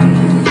ball.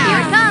 Here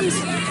it comes.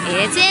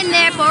 It's in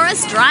there for a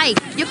strike.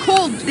 You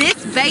call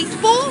this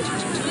baseball?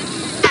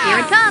 Here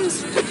it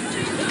comes.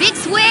 Big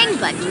swing,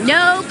 but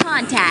no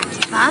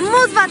contact.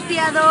 Vamos,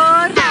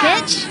 bateador.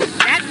 Pitch.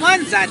 That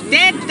one's a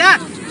dead duck.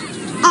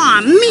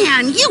 Aw,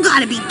 man, you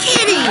gotta be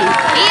kidding.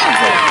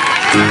 Fields it.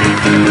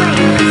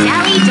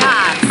 Sally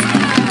Dobbs.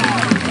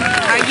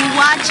 Are you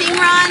watching,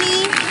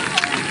 Ronnie?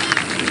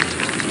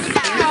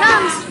 Here it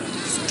comes.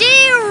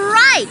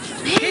 Strike.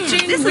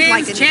 Pitching this is wins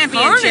like a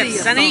championships, eternity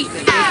or Sonny.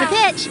 something. Here's the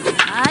pitch.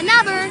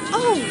 Another.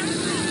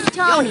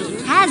 Tony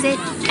has it.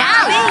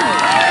 Out.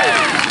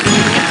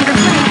 To the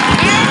plate.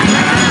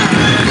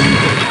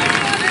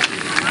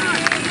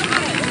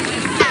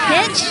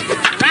 Pitch.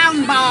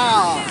 Ground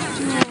ball.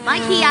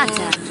 Mike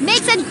Piazza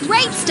makes a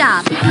great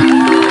stop.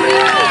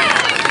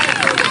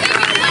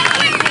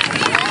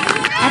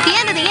 At the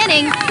end of the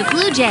inning, the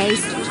Blue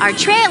Jays are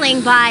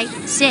trailing by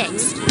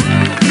 6.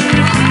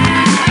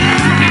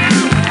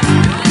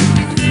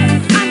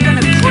 I'm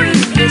gonna cream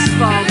this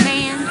ball,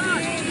 man.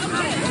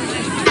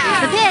 Here's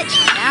the pitch.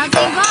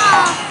 Bouncing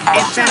ball.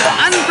 It's an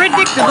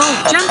unpredictable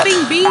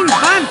jumping bean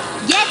bunt.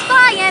 Gets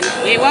by him.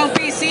 We won't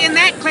be seeing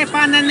that clip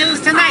on the news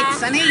tonight,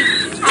 Sonny. To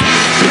the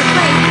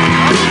plate.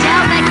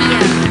 Del Vecchio.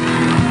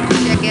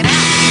 Check it out.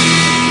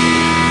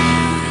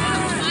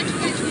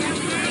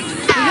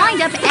 The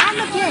windup and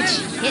the pitch.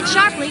 Hit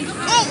sharply.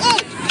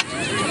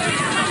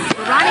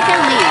 Veronica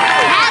Lee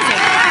has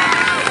it.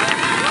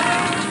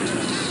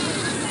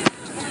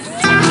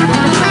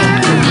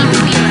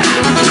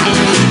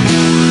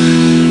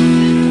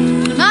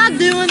 Am I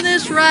doing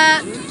this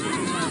right?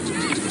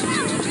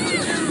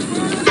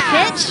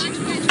 Pitch.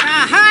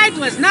 The hide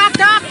was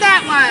knocked off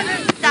that one.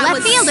 That Left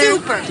was fielder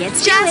super. gets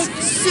to Just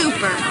it.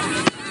 super.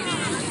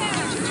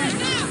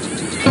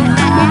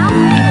 Now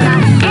we've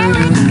got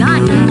Aaron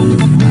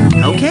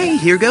Gagnon. Okay,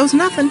 here goes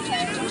nothing.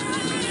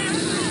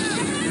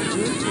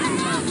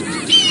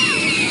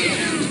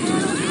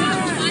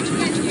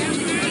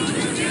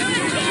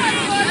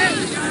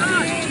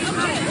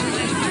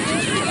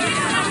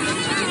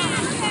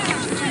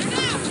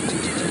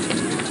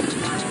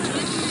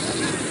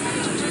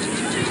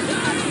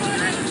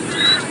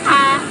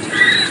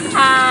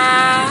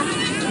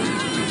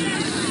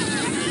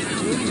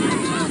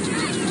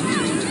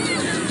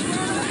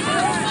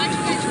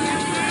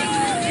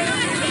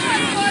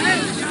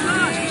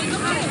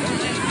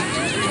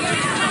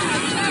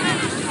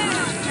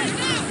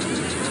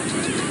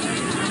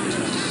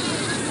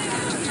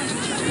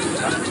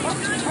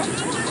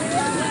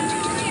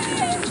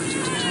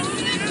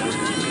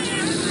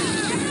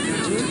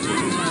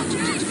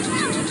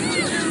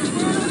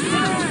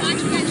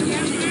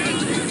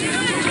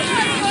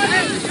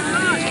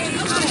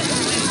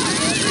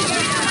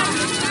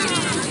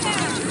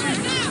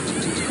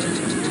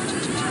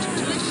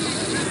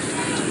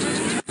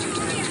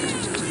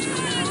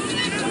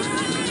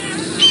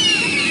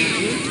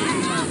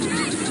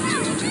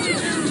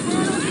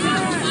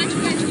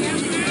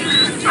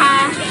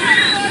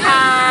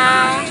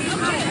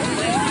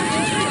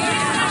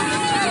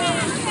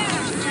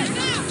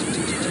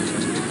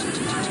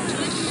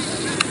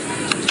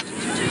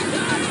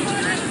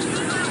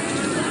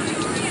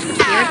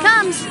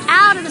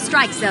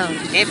 Strike zone.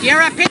 If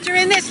you're a pitcher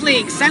in this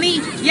league, Sonny,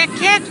 you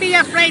can't be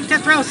afraid to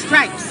throw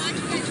strikes.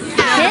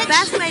 Now, the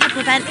best way to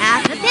prevent The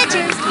athletes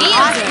pitcher is to feels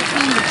wash it.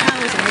 between the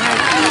toes and wear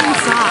clean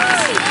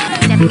socks.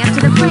 Stepping up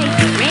to the plate,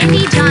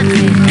 Randy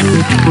Johnson.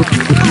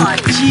 Oh,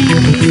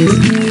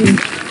 jeez.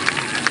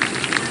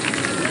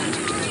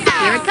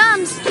 Here it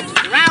comes.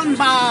 Ground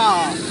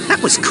ball.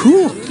 That was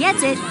cool.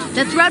 Gets it.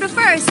 The throw to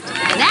first.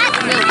 That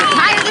will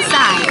retire the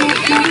side.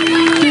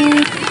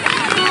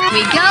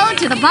 We go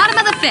to the bottom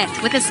of the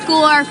 5th with a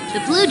score.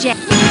 The Blue Jays.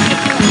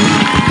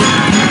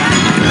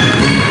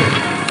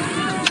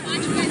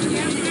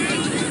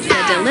 The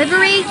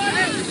delivery.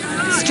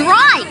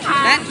 Strike.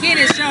 That kid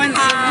is showing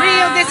some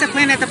real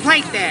discipline at the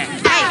plate there.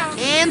 Hey,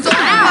 hands on the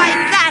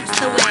line, that's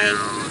the way.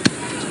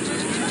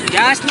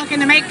 Just looking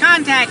to make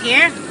contact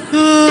here.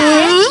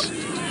 Pitch.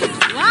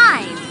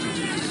 Line.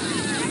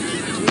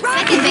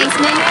 Second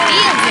baseman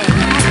fields it.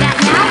 That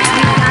now we've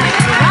got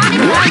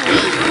Veronica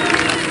Lee.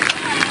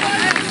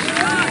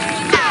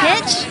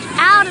 Pitch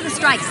out of the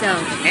strike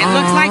zone. It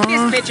looks like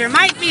this pitcher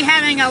might be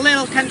having a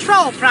little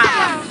control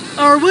problem.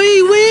 Are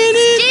we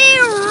winning?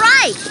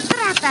 Strike.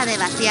 Trata de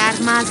batear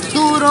más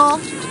duro.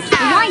 The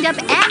windup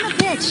and the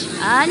pitch.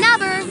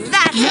 Another.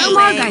 That's the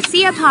Nomar way.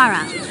 Garcia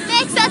Parra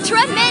makes a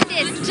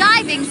tremendous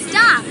diving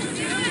stop.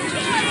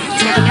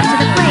 Stepping up to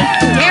the plate,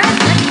 Derek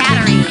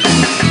McCattery.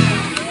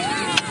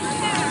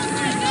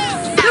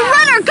 The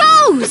runner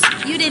goes.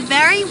 You did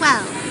very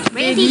well.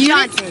 Randy And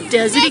Johnson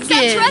does it makes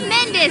again. a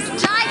tremendous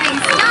diving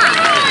stop.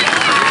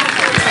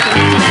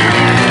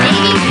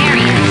 Davey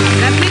Marion.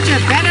 The pitcher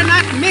better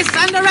not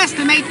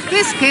misunderestimate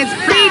this kid's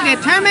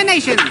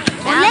predetermination.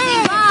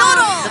 Bouncing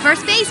ball. The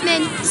first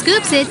baseman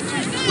scoops it.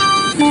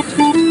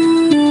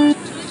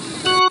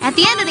 At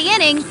the end of the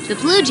inning, the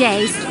Blue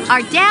Jays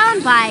are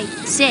down by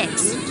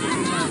 6.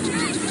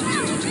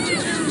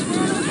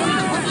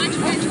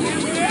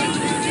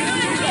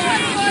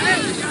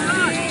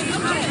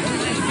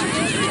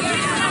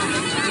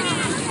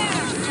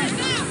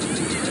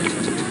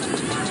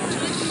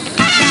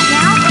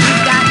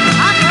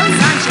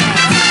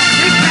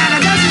 This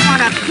batter doesn't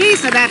want a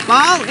piece of that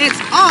ball. It's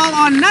all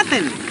or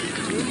nothing.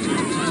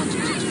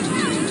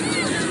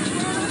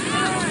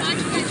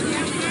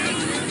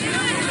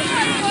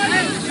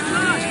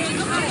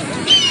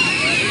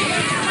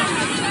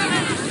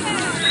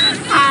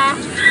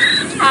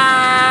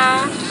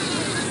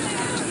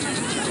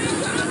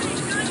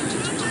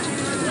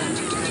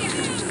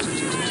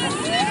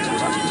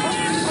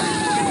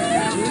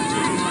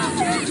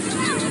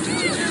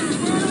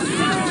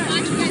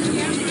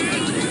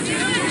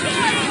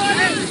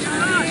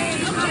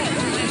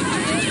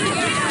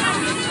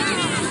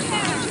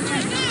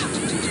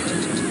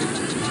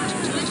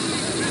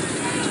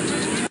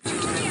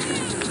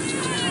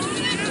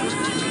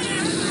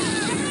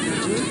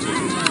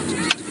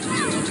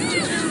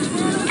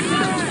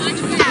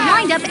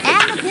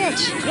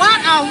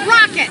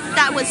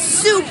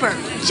 super.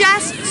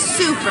 Just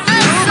super.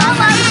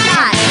 Solo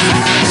shot.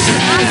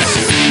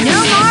 No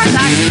more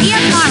Garcia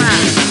Parra.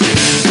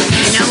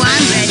 You know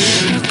I'm ready.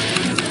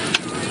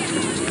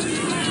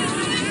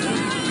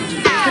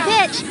 Here's the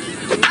pitch.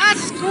 A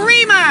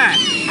screamer!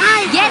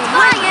 Gets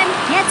flying.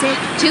 Gets it.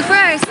 2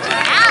 first.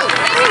 Out.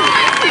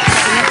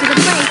 Stepping up to the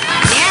plate.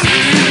 Dan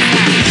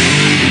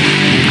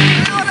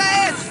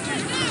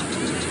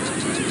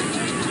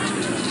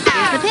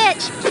Here's the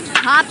pitch.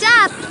 Popped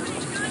up.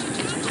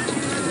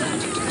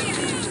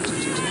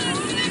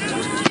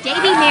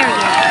 Davey Marion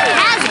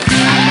has it.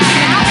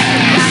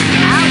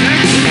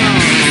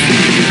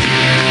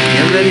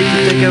 Get ready to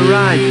take a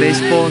ride,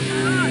 baseball.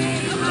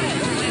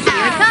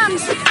 Here it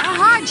comes. A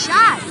hard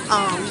shot.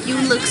 Oh, you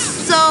look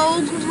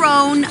so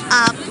grown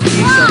up.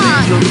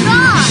 Long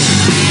gone.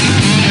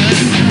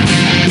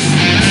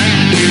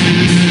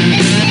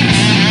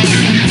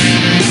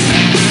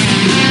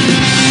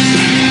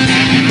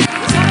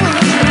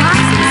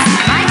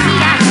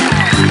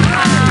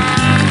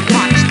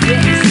 Watch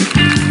this.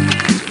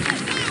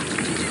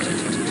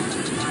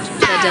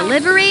 The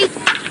delivery.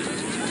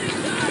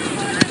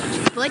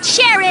 But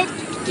Sherrod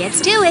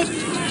gets to it.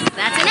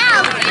 That's an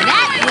out, and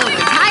that will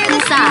retire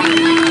the side.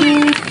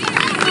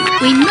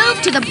 We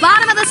move to the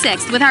bottom of the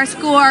 6th with our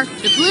score,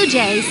 the Blue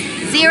Jays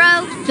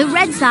 0, the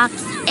Red Sox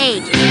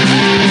 8.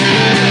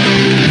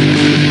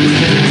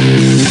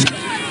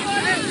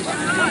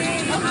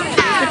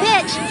 Here's the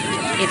pitch.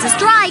 It's a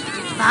strike.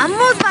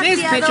 Vamos,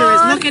 This pitcher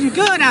is looking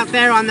good out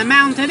there on the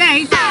mound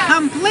today.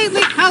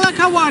 Completely color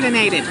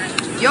coordinated.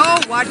 Yo,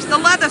 watch the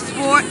leather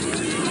sport.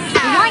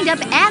 The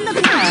windup and the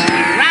pitch.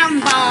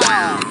 Round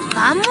ball.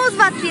 Vamos,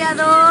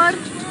 bateador.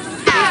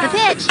 Here's the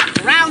pitch.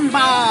 Round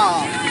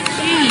ball.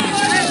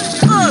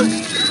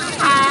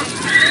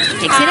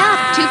 Picks it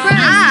up. 2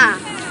 first.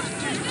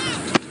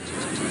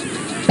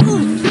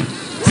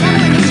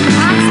 Settling into the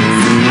boxes.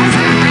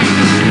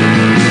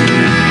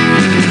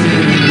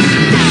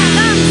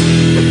 Comes.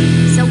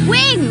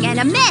 Swing and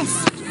a miss.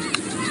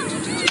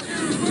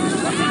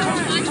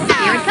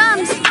 Here it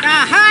comes. The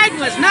hide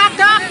was knocked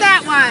off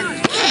that one.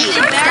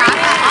 Shortstop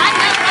on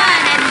the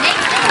run and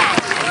makes the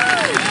catch.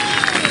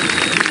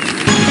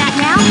 Back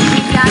now,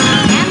 we've got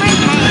Cameron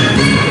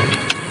Hayes.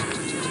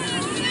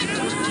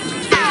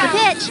 Here's the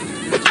pitch.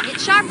 Hit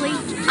sharply.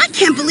 I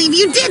can't believe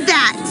you did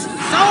that.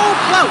 So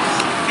close,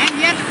 and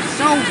yet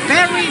so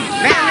very,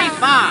 very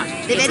far.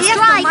 Deberías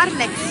strike. tomar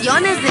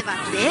lecciones de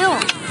bateo.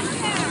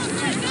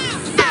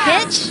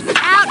 Pitch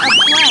out of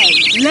play.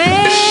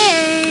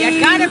 You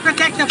gotta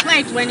protect the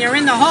plate when you're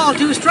in the hole.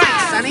 2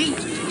 strikes, Sonny.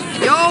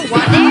 Yo,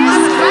 watch the There's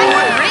leather strike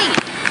sport. 3.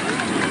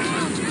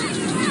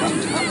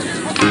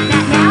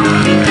 Back now,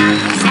 we've got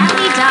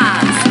Sally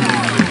Dobbs.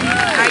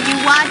 Are you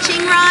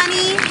watching,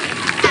 Ronnie?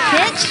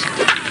 Pitch.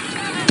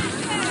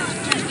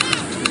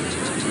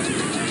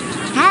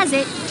 Has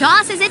it.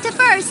 Tosses it to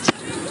first.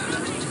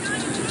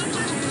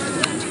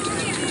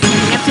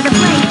 Stepping up to the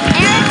plate.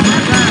 Eric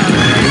LeBeau.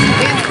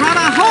 It's brought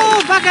a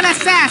whole bucket of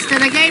sass to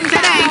the game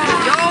today.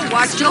 Yo,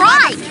 watch the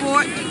Strike. leather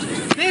sport.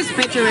 This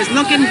pitcher is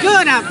looking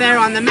good out there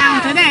on the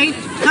mound today.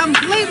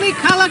 Completely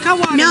color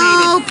coordinated.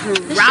 No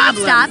The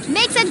problem. shortstop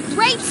makes a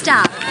great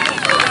stop.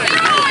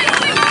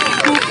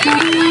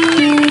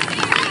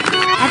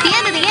 At the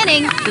end of the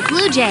inning, the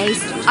Blue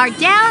Jays are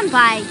down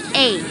by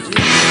 8.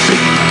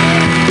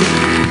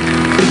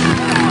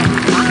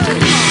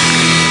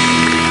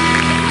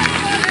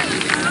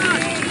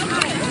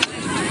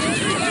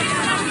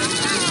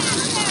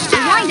 The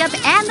windup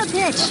and the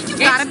pitch.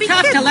 It's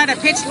tough to let a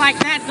pitch like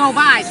that go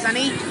by,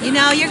 Sonny. You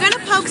know, you're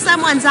gonna poke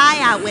someone's eye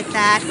out with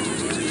that.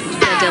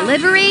 The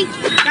delivery.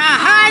 The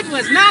hide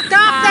was knocked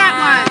off that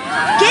one.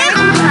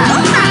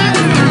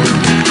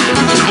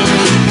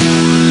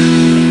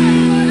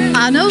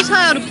 I knows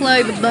how to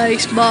play the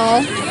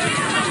baseball.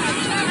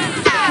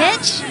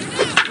 Pitch.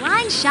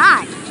 Line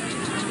shot.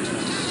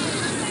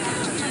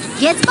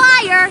 Gets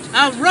fire.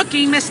 A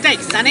rookie mistake,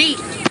 Sonny.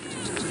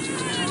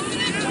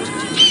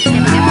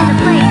 Stepping up to the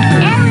plate.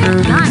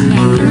 Aaron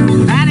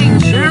Gagne. Batting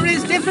sure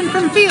is different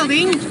from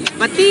fielding,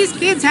 but these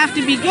kids have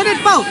to be good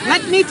at both,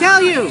 let me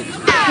tell you.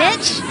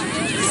 Pitch.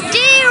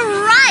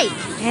 Strike.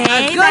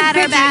 Hey, A good batter,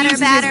 pitcher batter, uses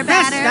batter, his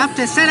best batter. stuff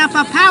to set up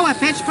a power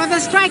pitch for the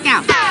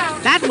strikeout.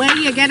 That way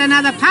you get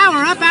another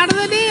power up out of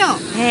the deal.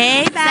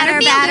 Hey,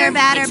 batter, Center batter, fielder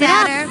batter, picks it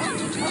up. batter.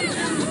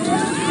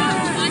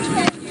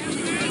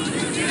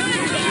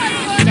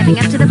 Stepping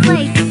up to the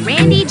plate.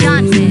 Randy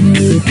Johnson.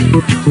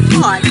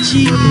 Oh,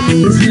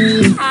 jeez.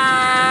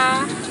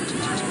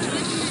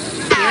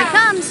 Here it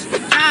comes. The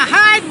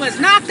hide was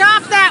knocked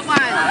off that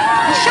one.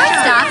 The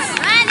shortstop's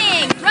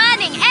running,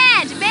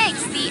 and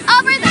makes the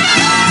over the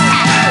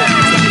catch.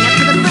 Stepping up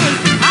to the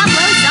plate.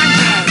 Pablo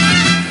Sanchez.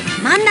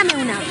 Mándame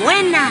una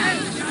buena.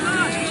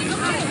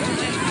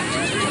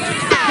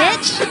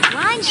 Pitch.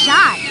 Line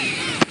shot.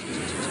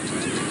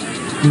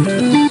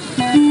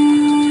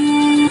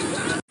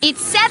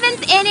 It's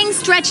 7th inning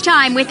stretch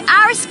time with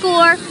our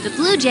score, the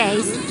Blue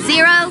Jays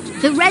 0,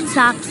 the Red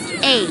Sox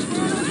 8.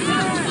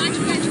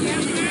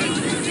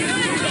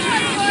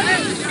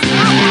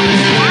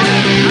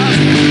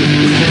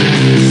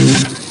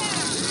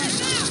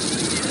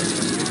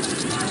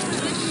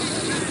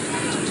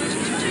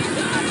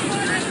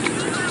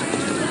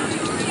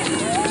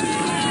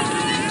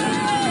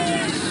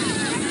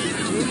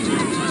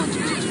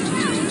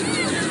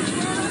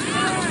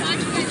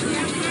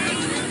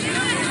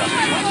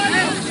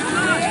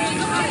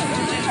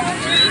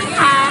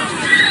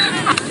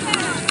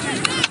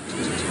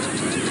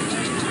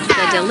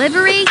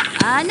 delivery,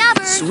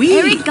 another. Sweet.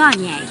 Eric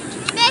Gagne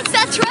makes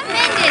a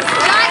tremendous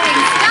diving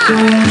stop.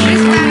 This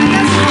man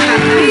doesn't want to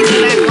freeze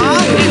that ball.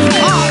 It's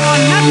all or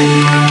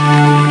nothing.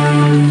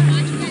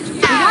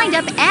 The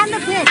windup and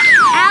the pitch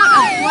out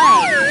of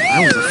play.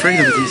 I was afraid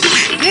of these.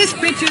 This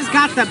pitcher's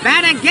got the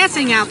batter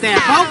guessing out there,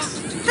 folks.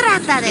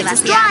 Trata de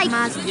It's a batear strike.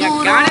 más You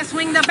duro. gotta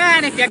swing the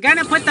bat if you're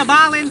gonna put the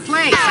ball in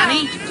play,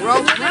 Sonny.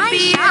 Roll the Nice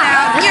beat shot.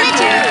 out. The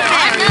pitcher.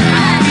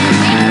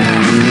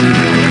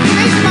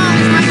 Baseball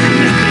is like a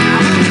mystery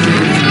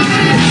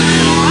novel.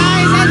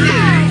 Rise and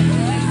down.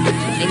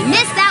 They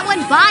missed that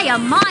one by a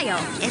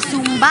mile. Es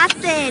un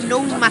bate, no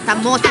un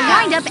matamosca. The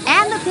windup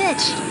and the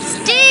pitch.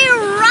 Steer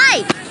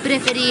right.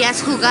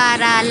 ¿Preferías jugar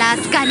a las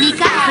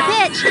canicas? The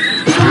pitch.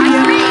 Strike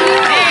three.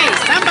 Hey,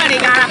 somebody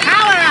gotta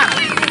power up.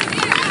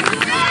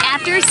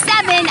 After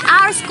 7,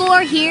 our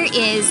score here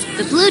is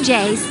the Blue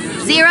Jays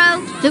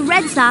 0, the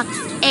Red Sox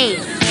 8.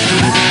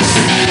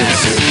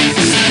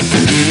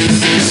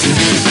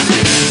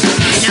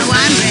 You know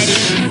I'm ready.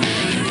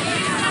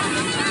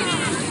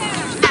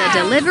 The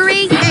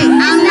delivery. Hey,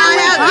 I'm not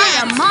out by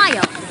yet. a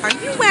mile. Are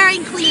you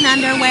wearing clean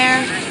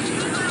underwear?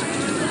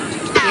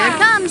 Here it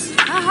comes.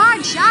 A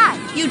hard shot.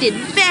 You did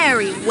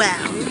very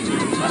well.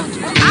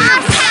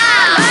 Hasta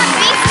la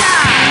vista.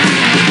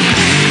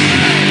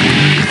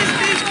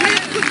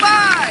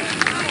 Goodbye.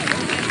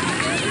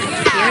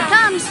 Here it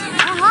comes.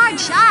 A hard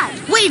shot.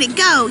 Way to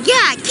go.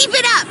 Yeah, keep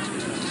it up.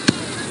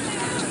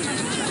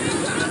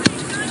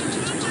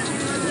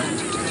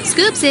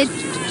 Scoops it.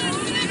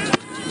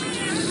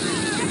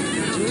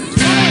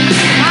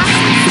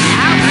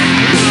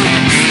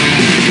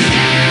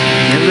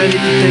 Get ready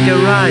to take a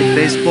ride,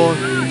 baseball.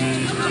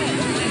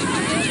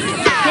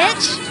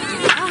 Pitch.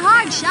 A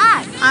hard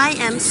shot. I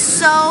am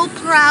so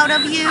proud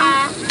of you.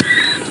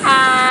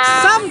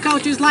 Some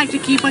coaches like to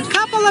keep a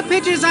couple of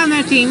pitchers on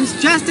their teams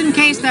just in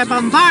case they're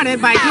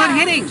bombarded by good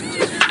hitting.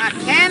 A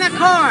can of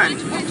corn.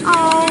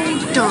 Oh,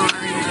 darn.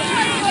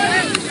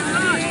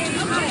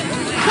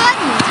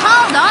 Couldn't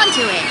hold on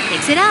to it.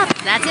 Picks it up.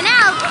 That's an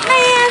out.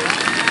 Man,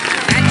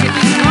 That should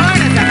be scored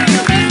as a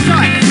fielder's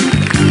choice.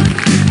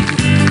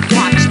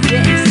 Watch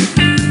this.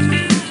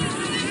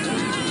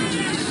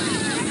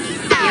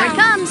 Here it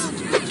comes.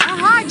 A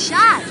hard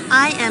shot.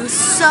 I am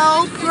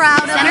so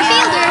proud of Center you.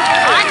 fielder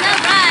on the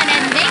run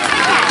and makes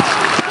the catch.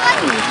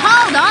 Couldn't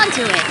hold on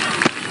to it.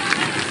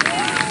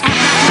 And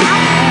now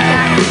we've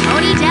got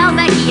Tony Del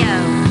Vecchio.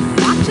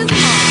 Watches the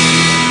ball.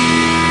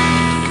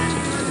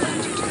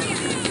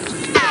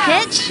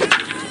 Pitch.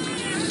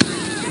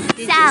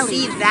 Did Sally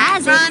you see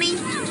that, has it. Ronnie?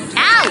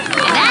 Out.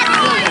 And that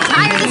will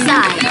retire the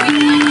side.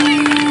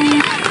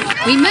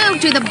 We move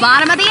to the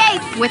bottom of the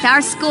 8th with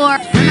our score.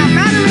 When a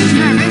batter is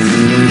nervous,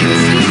 you can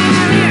see it in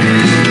their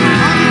ears.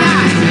 All the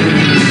eyes.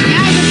 The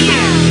eyes of the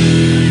ear.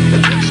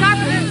 Hit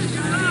sharply.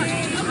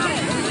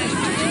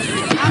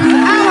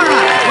 Power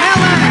up. Well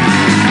earned.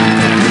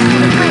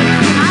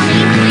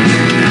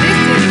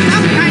 This is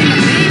some kind of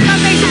game of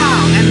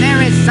baseball, and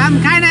there is some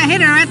kind of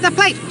hitter at the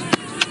plate.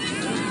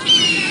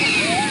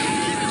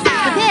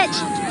 The pitch.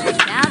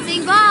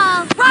 Bouncing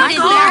ball. Right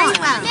Michael on.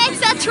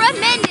 makes a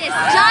tremendous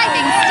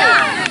diving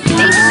stop.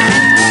 Baseman.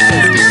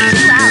 Still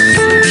 2 outs.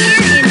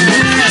 Here in the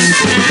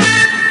 8th.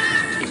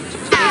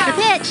 Here's the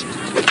pitch.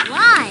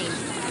 Line.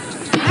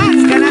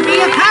 That's gonna be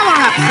a power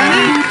up,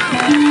 Sonny.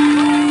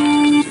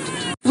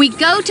 We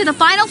go to the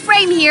final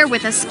frame here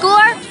with a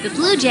score. The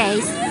Blue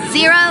Jays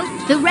 0,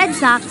 the Red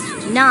Sox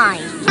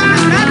 9.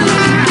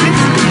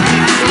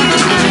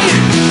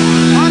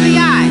 Or the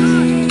eyes.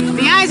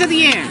 The eyes of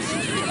the ears.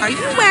 Are you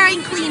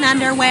wearing clean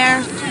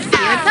underwear?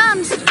 Here it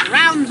comes.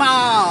 Round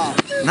ball.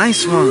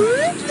 Nice one.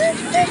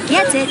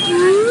 Gets it.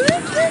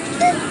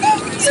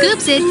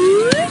 Scoops it.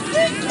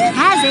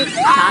 Has it.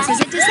 Tosses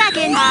it to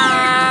second. Stepping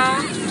up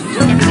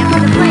to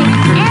the plate.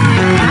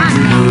 Eric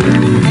Gagne.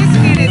 This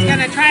kid is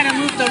gonna try to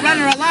move the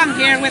runner along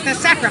here with a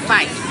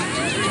sacrifice.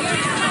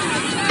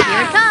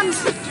 Here it comes.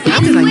 How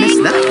did I miss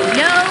that?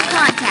 No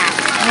contact.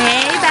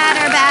 Hey,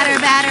 batter, batter,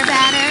 batter,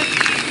 batter.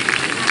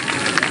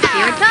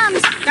 Here it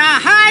comes. The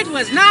hide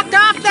was knocked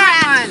off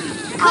that one.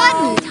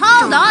 Couldn't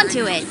hold on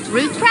to it.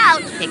 Ruth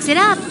Prout picks it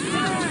up.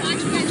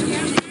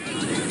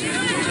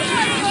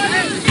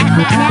 And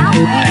now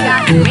we've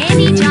got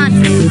Randy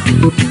Johnson.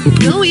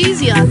 Go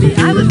easy on me.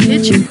 I'm a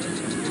pitcher. Here's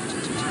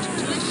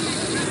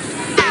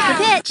the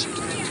pitch.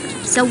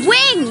 It's a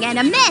wing and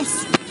a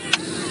miss.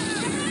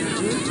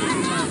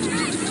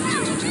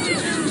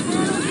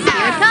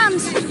 Here it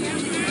comes.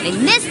 They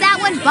missed that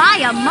one by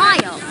a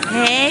mile.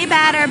 Hey,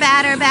 batter,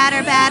 batter,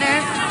 batter,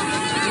 batter.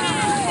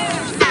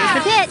 Here's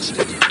the pitch.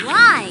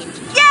 Line.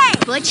 Yay!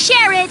 But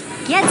Sherritt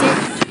gets it.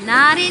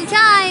 Not in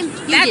time.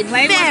 You That did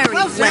play was very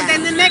closer well.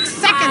 than the next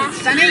second,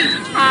 Sonny.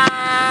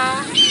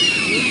 Now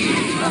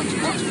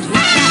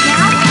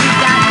we've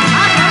got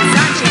Pablo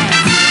Sanchez.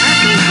 I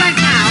think right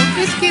now,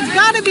 this kid's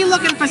gotta be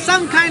looking for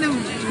some kind of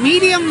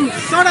medium,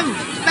 sort of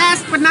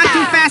fast but not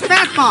too fast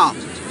fastball.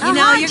 You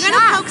know, you're going to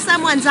poke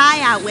someone's eye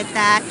out with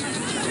that.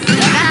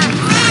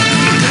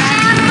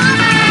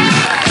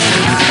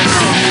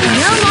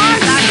 No more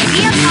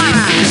Garcia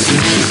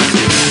Parra.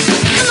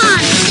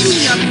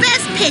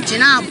 pitch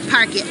and I'll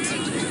park it.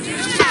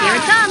 Here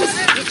it comes.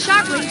 Hit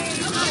sharply.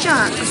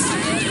 Shucks.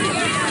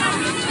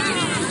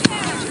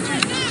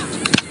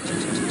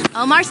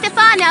 Omar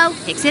Stefano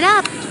picks it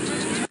up.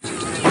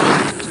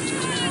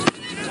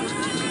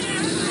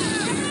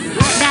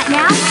 That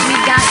now,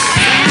 we've got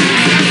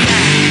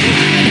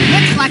It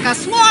looks like a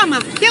swarm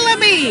of killer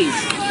bees,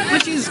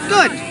 which is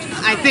good,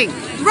 I think.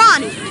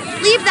 Ronnie,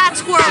 leave that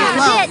squirrel Here's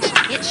the alone. pitch.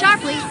 Hit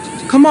sharply.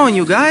 Come on,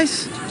 you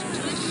guys.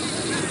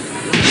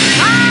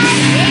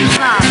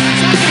 Baseball.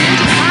 Taking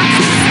into the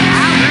boxes.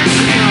 Albert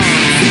controls.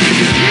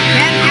 You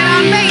can't get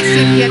on base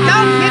if you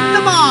don't hit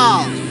the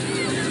ball.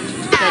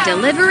 The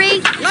delivery.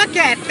 Look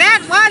at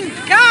that one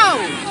go!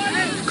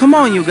 Come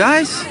on, you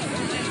guys.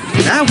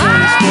 That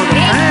one is for the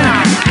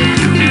fans. If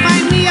you can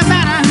find me a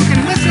batter who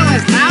can whistle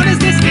as loud as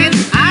this kid,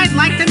 I'd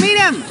like to meet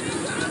him.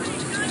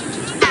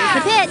 Here's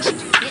the pitch.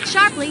 Hit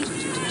sharply.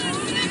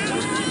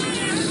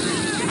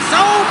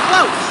 So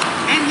close,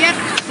 and yet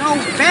so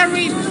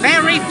very,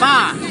 very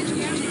far.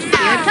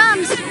 Here it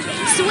comes.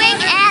 Swing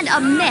and a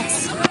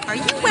miss. Are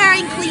you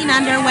wearing clean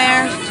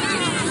underwear?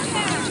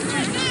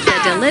 The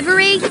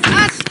delivery.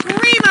 A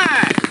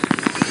screamer!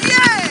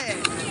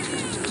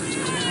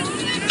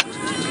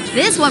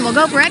 This one will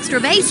go for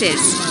extra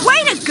bases.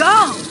 Way to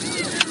go!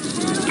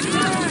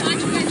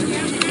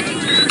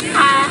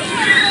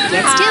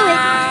 Gets to it.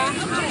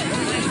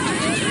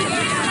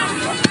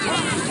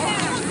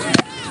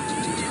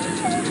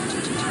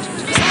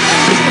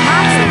 Into the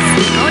boxes.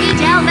 Tony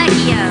Del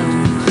Vecchio.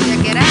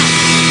 Check it out.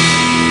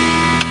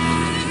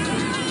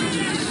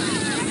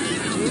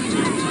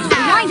 The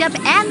windup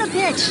and the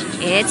pitch.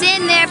 It's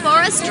in there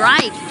for a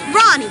strike.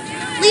 Ronnie,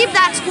 leave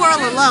that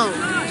squirrel alone.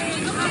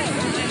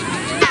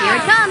 Here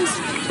it comes.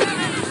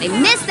 They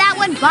missed that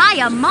one by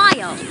a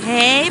mile.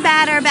 Hey,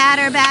 batter,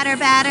 batter, batter,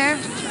 batter.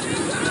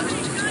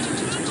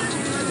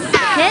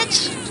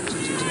 Pitch.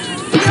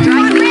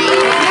 Strike three.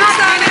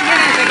 Not many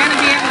hitters are going to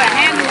be able to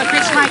handle a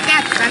pitch like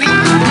that, Sonny.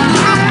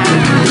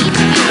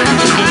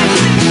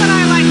 What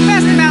I like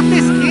best about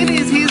this kid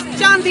is his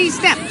jaunty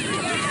step.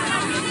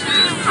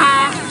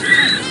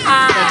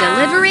 The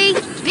delivery.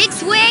 Big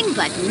swing,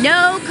 but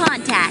no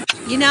contact.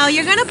 You know,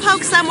 you're gonna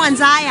poke someone's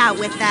eye out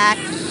with that.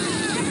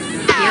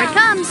 Here it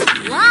comes.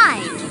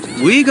 Line.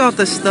 We got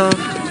the stuff.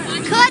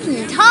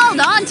 Couldn't hold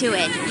on to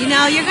it. You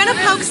know, you're gonna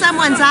poke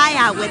someone's eye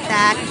out with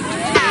that.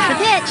 Here's the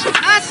pitch.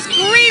 A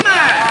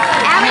screamer!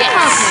 Alan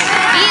Faulkner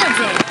fields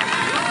it.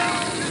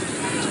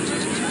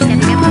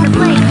 Stepping up to the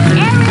plate,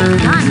 Aaron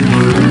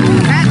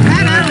Gonyan. That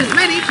batter is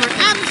ready for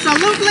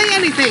absolutely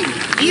anything.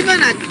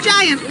 Even a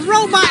giant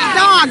robot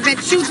dog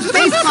that shoots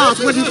baseballs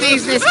wouldn't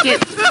faze this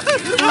kid.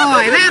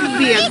 Boy, that would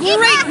be a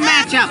great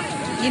matchup.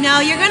 You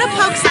know, you're gonna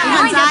poke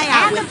someone's eye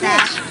out with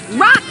that.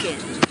 Rockin'.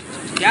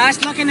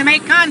 Just looking to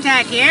make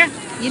contact here.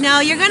 You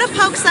know, you're gonna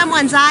poke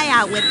someone's eye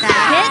out with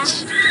that.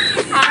 Pitch.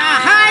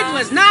 Hyde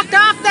was knocked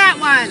off that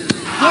one.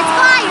 Hits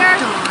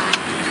fire.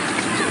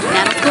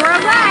 That'll score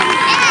a run.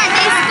 And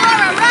they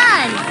score a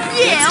run.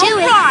 Gets to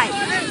it.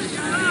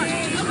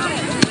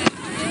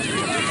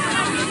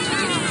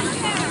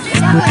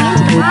 Stepping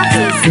into the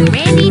boxes,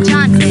 Randy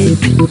Johnson.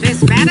 This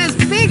batter's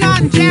big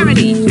on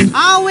charity.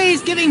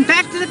 Always giving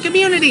back to the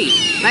community.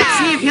 Let's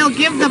see if he'll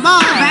give the ball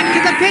back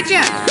to the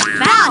pitcher.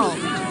 Foul.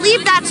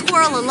 Leave that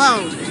squirrel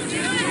alone.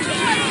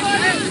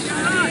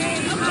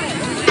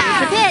 Here's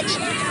the pitch.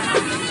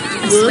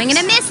 A swing and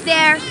a miss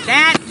there.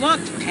 That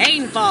looked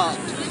painful.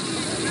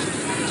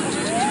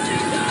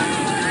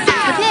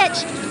 Here's the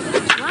pitch.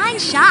 Line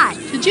shot.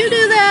 Did you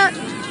do that?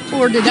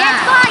 Or did Gets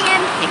I? by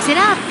him. Picks it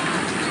up.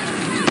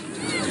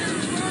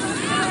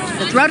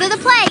 The throw to the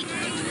plate. Into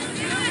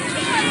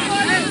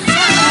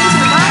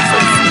the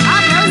boxes.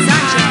 Pablo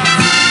Sanchez.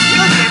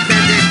 Look at the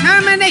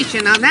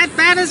determination on that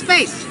batter's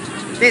face.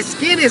 This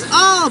kid is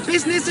all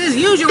business as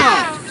usual.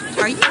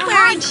 Are you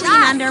wearing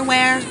clean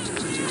underwear? A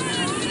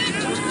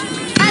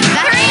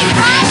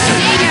 3-run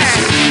stinger.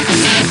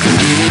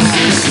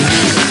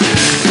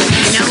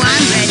 You know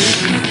I'm ready.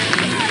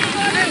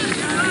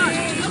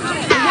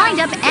 The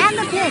windup and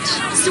the pitch.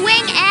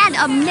 Swing and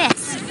a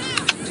miss.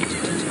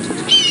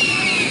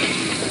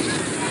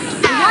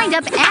 The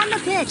windup and the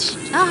pitch.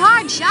 A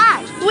hard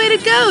shot. Way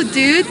to go,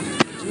 dude.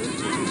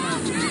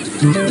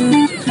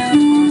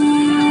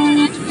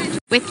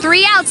 With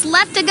 3 outs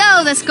left to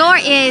go, the score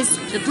is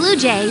the Blue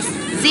Jays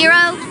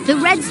 0, the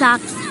Red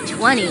Sox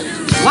 20.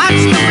 Watch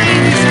the way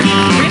this kid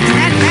grips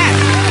that bat.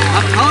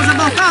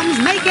 Opposable thumbs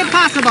make it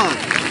possible.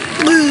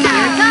 Here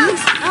it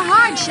comes. A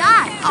hard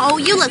shot. Oh,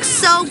 you look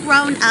so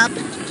grown up.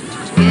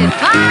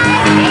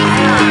 Goodbye,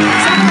 baseball.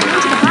 Settling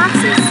into the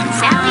boxes,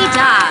 Sally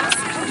Dobbs.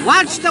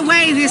 Watch the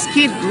way this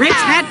kid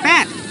grips that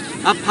bat.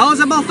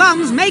 Opposable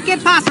thumbs make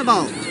it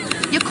possible.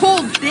 You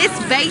call this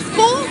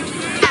baseball?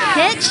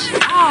 Pitch.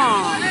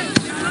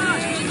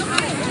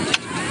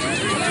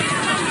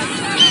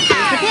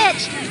 Here's the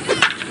pitch.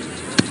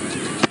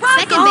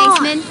 Second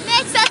baseman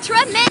makes a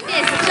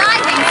tremendous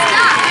diving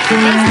stop.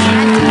 Baseman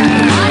had to be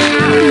 1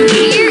 out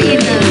here in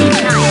the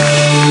ninth.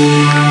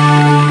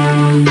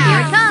 Here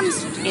it comes.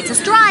 It's a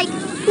strike.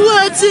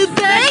 What's a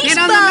The kid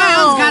on the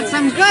mound's got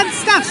some good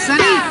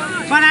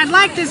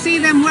like to see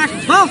them work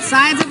both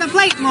sides of the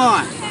plate more.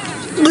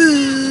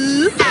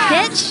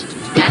 Pitch.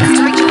 That's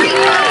a retreat.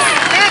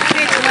 That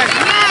pitch was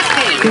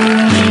nasty.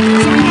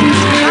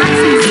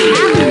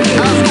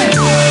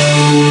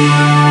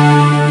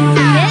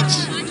 Pitch.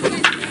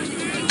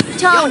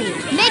 Tony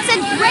makes a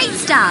great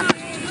stop.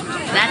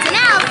 That's an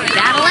out.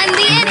 That'll end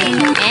the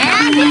inning.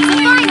 And it's the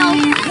final.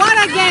 What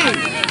a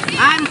game!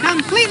 I'm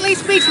completely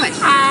speechless.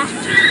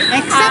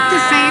 Except to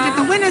say that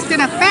the winners did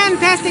a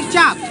fantastic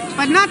job,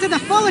 but not to the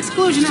full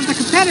exclusion of the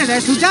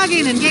competitors who dug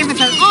in and gave it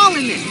their all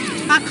in this.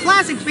 A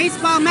classic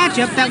baseball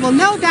matchup that will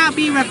no doubt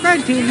be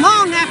referred to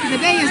long after the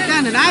day is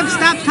done and I've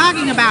stopped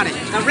talking about it.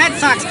 The Red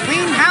Sox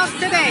cleaned house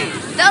today.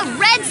 The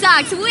Red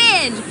Sox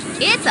win.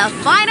 It's a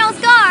final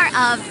score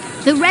of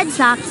the Red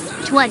Sox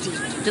 20.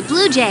 The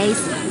Blue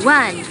Jays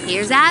 1.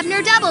 Here's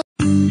Abner Double.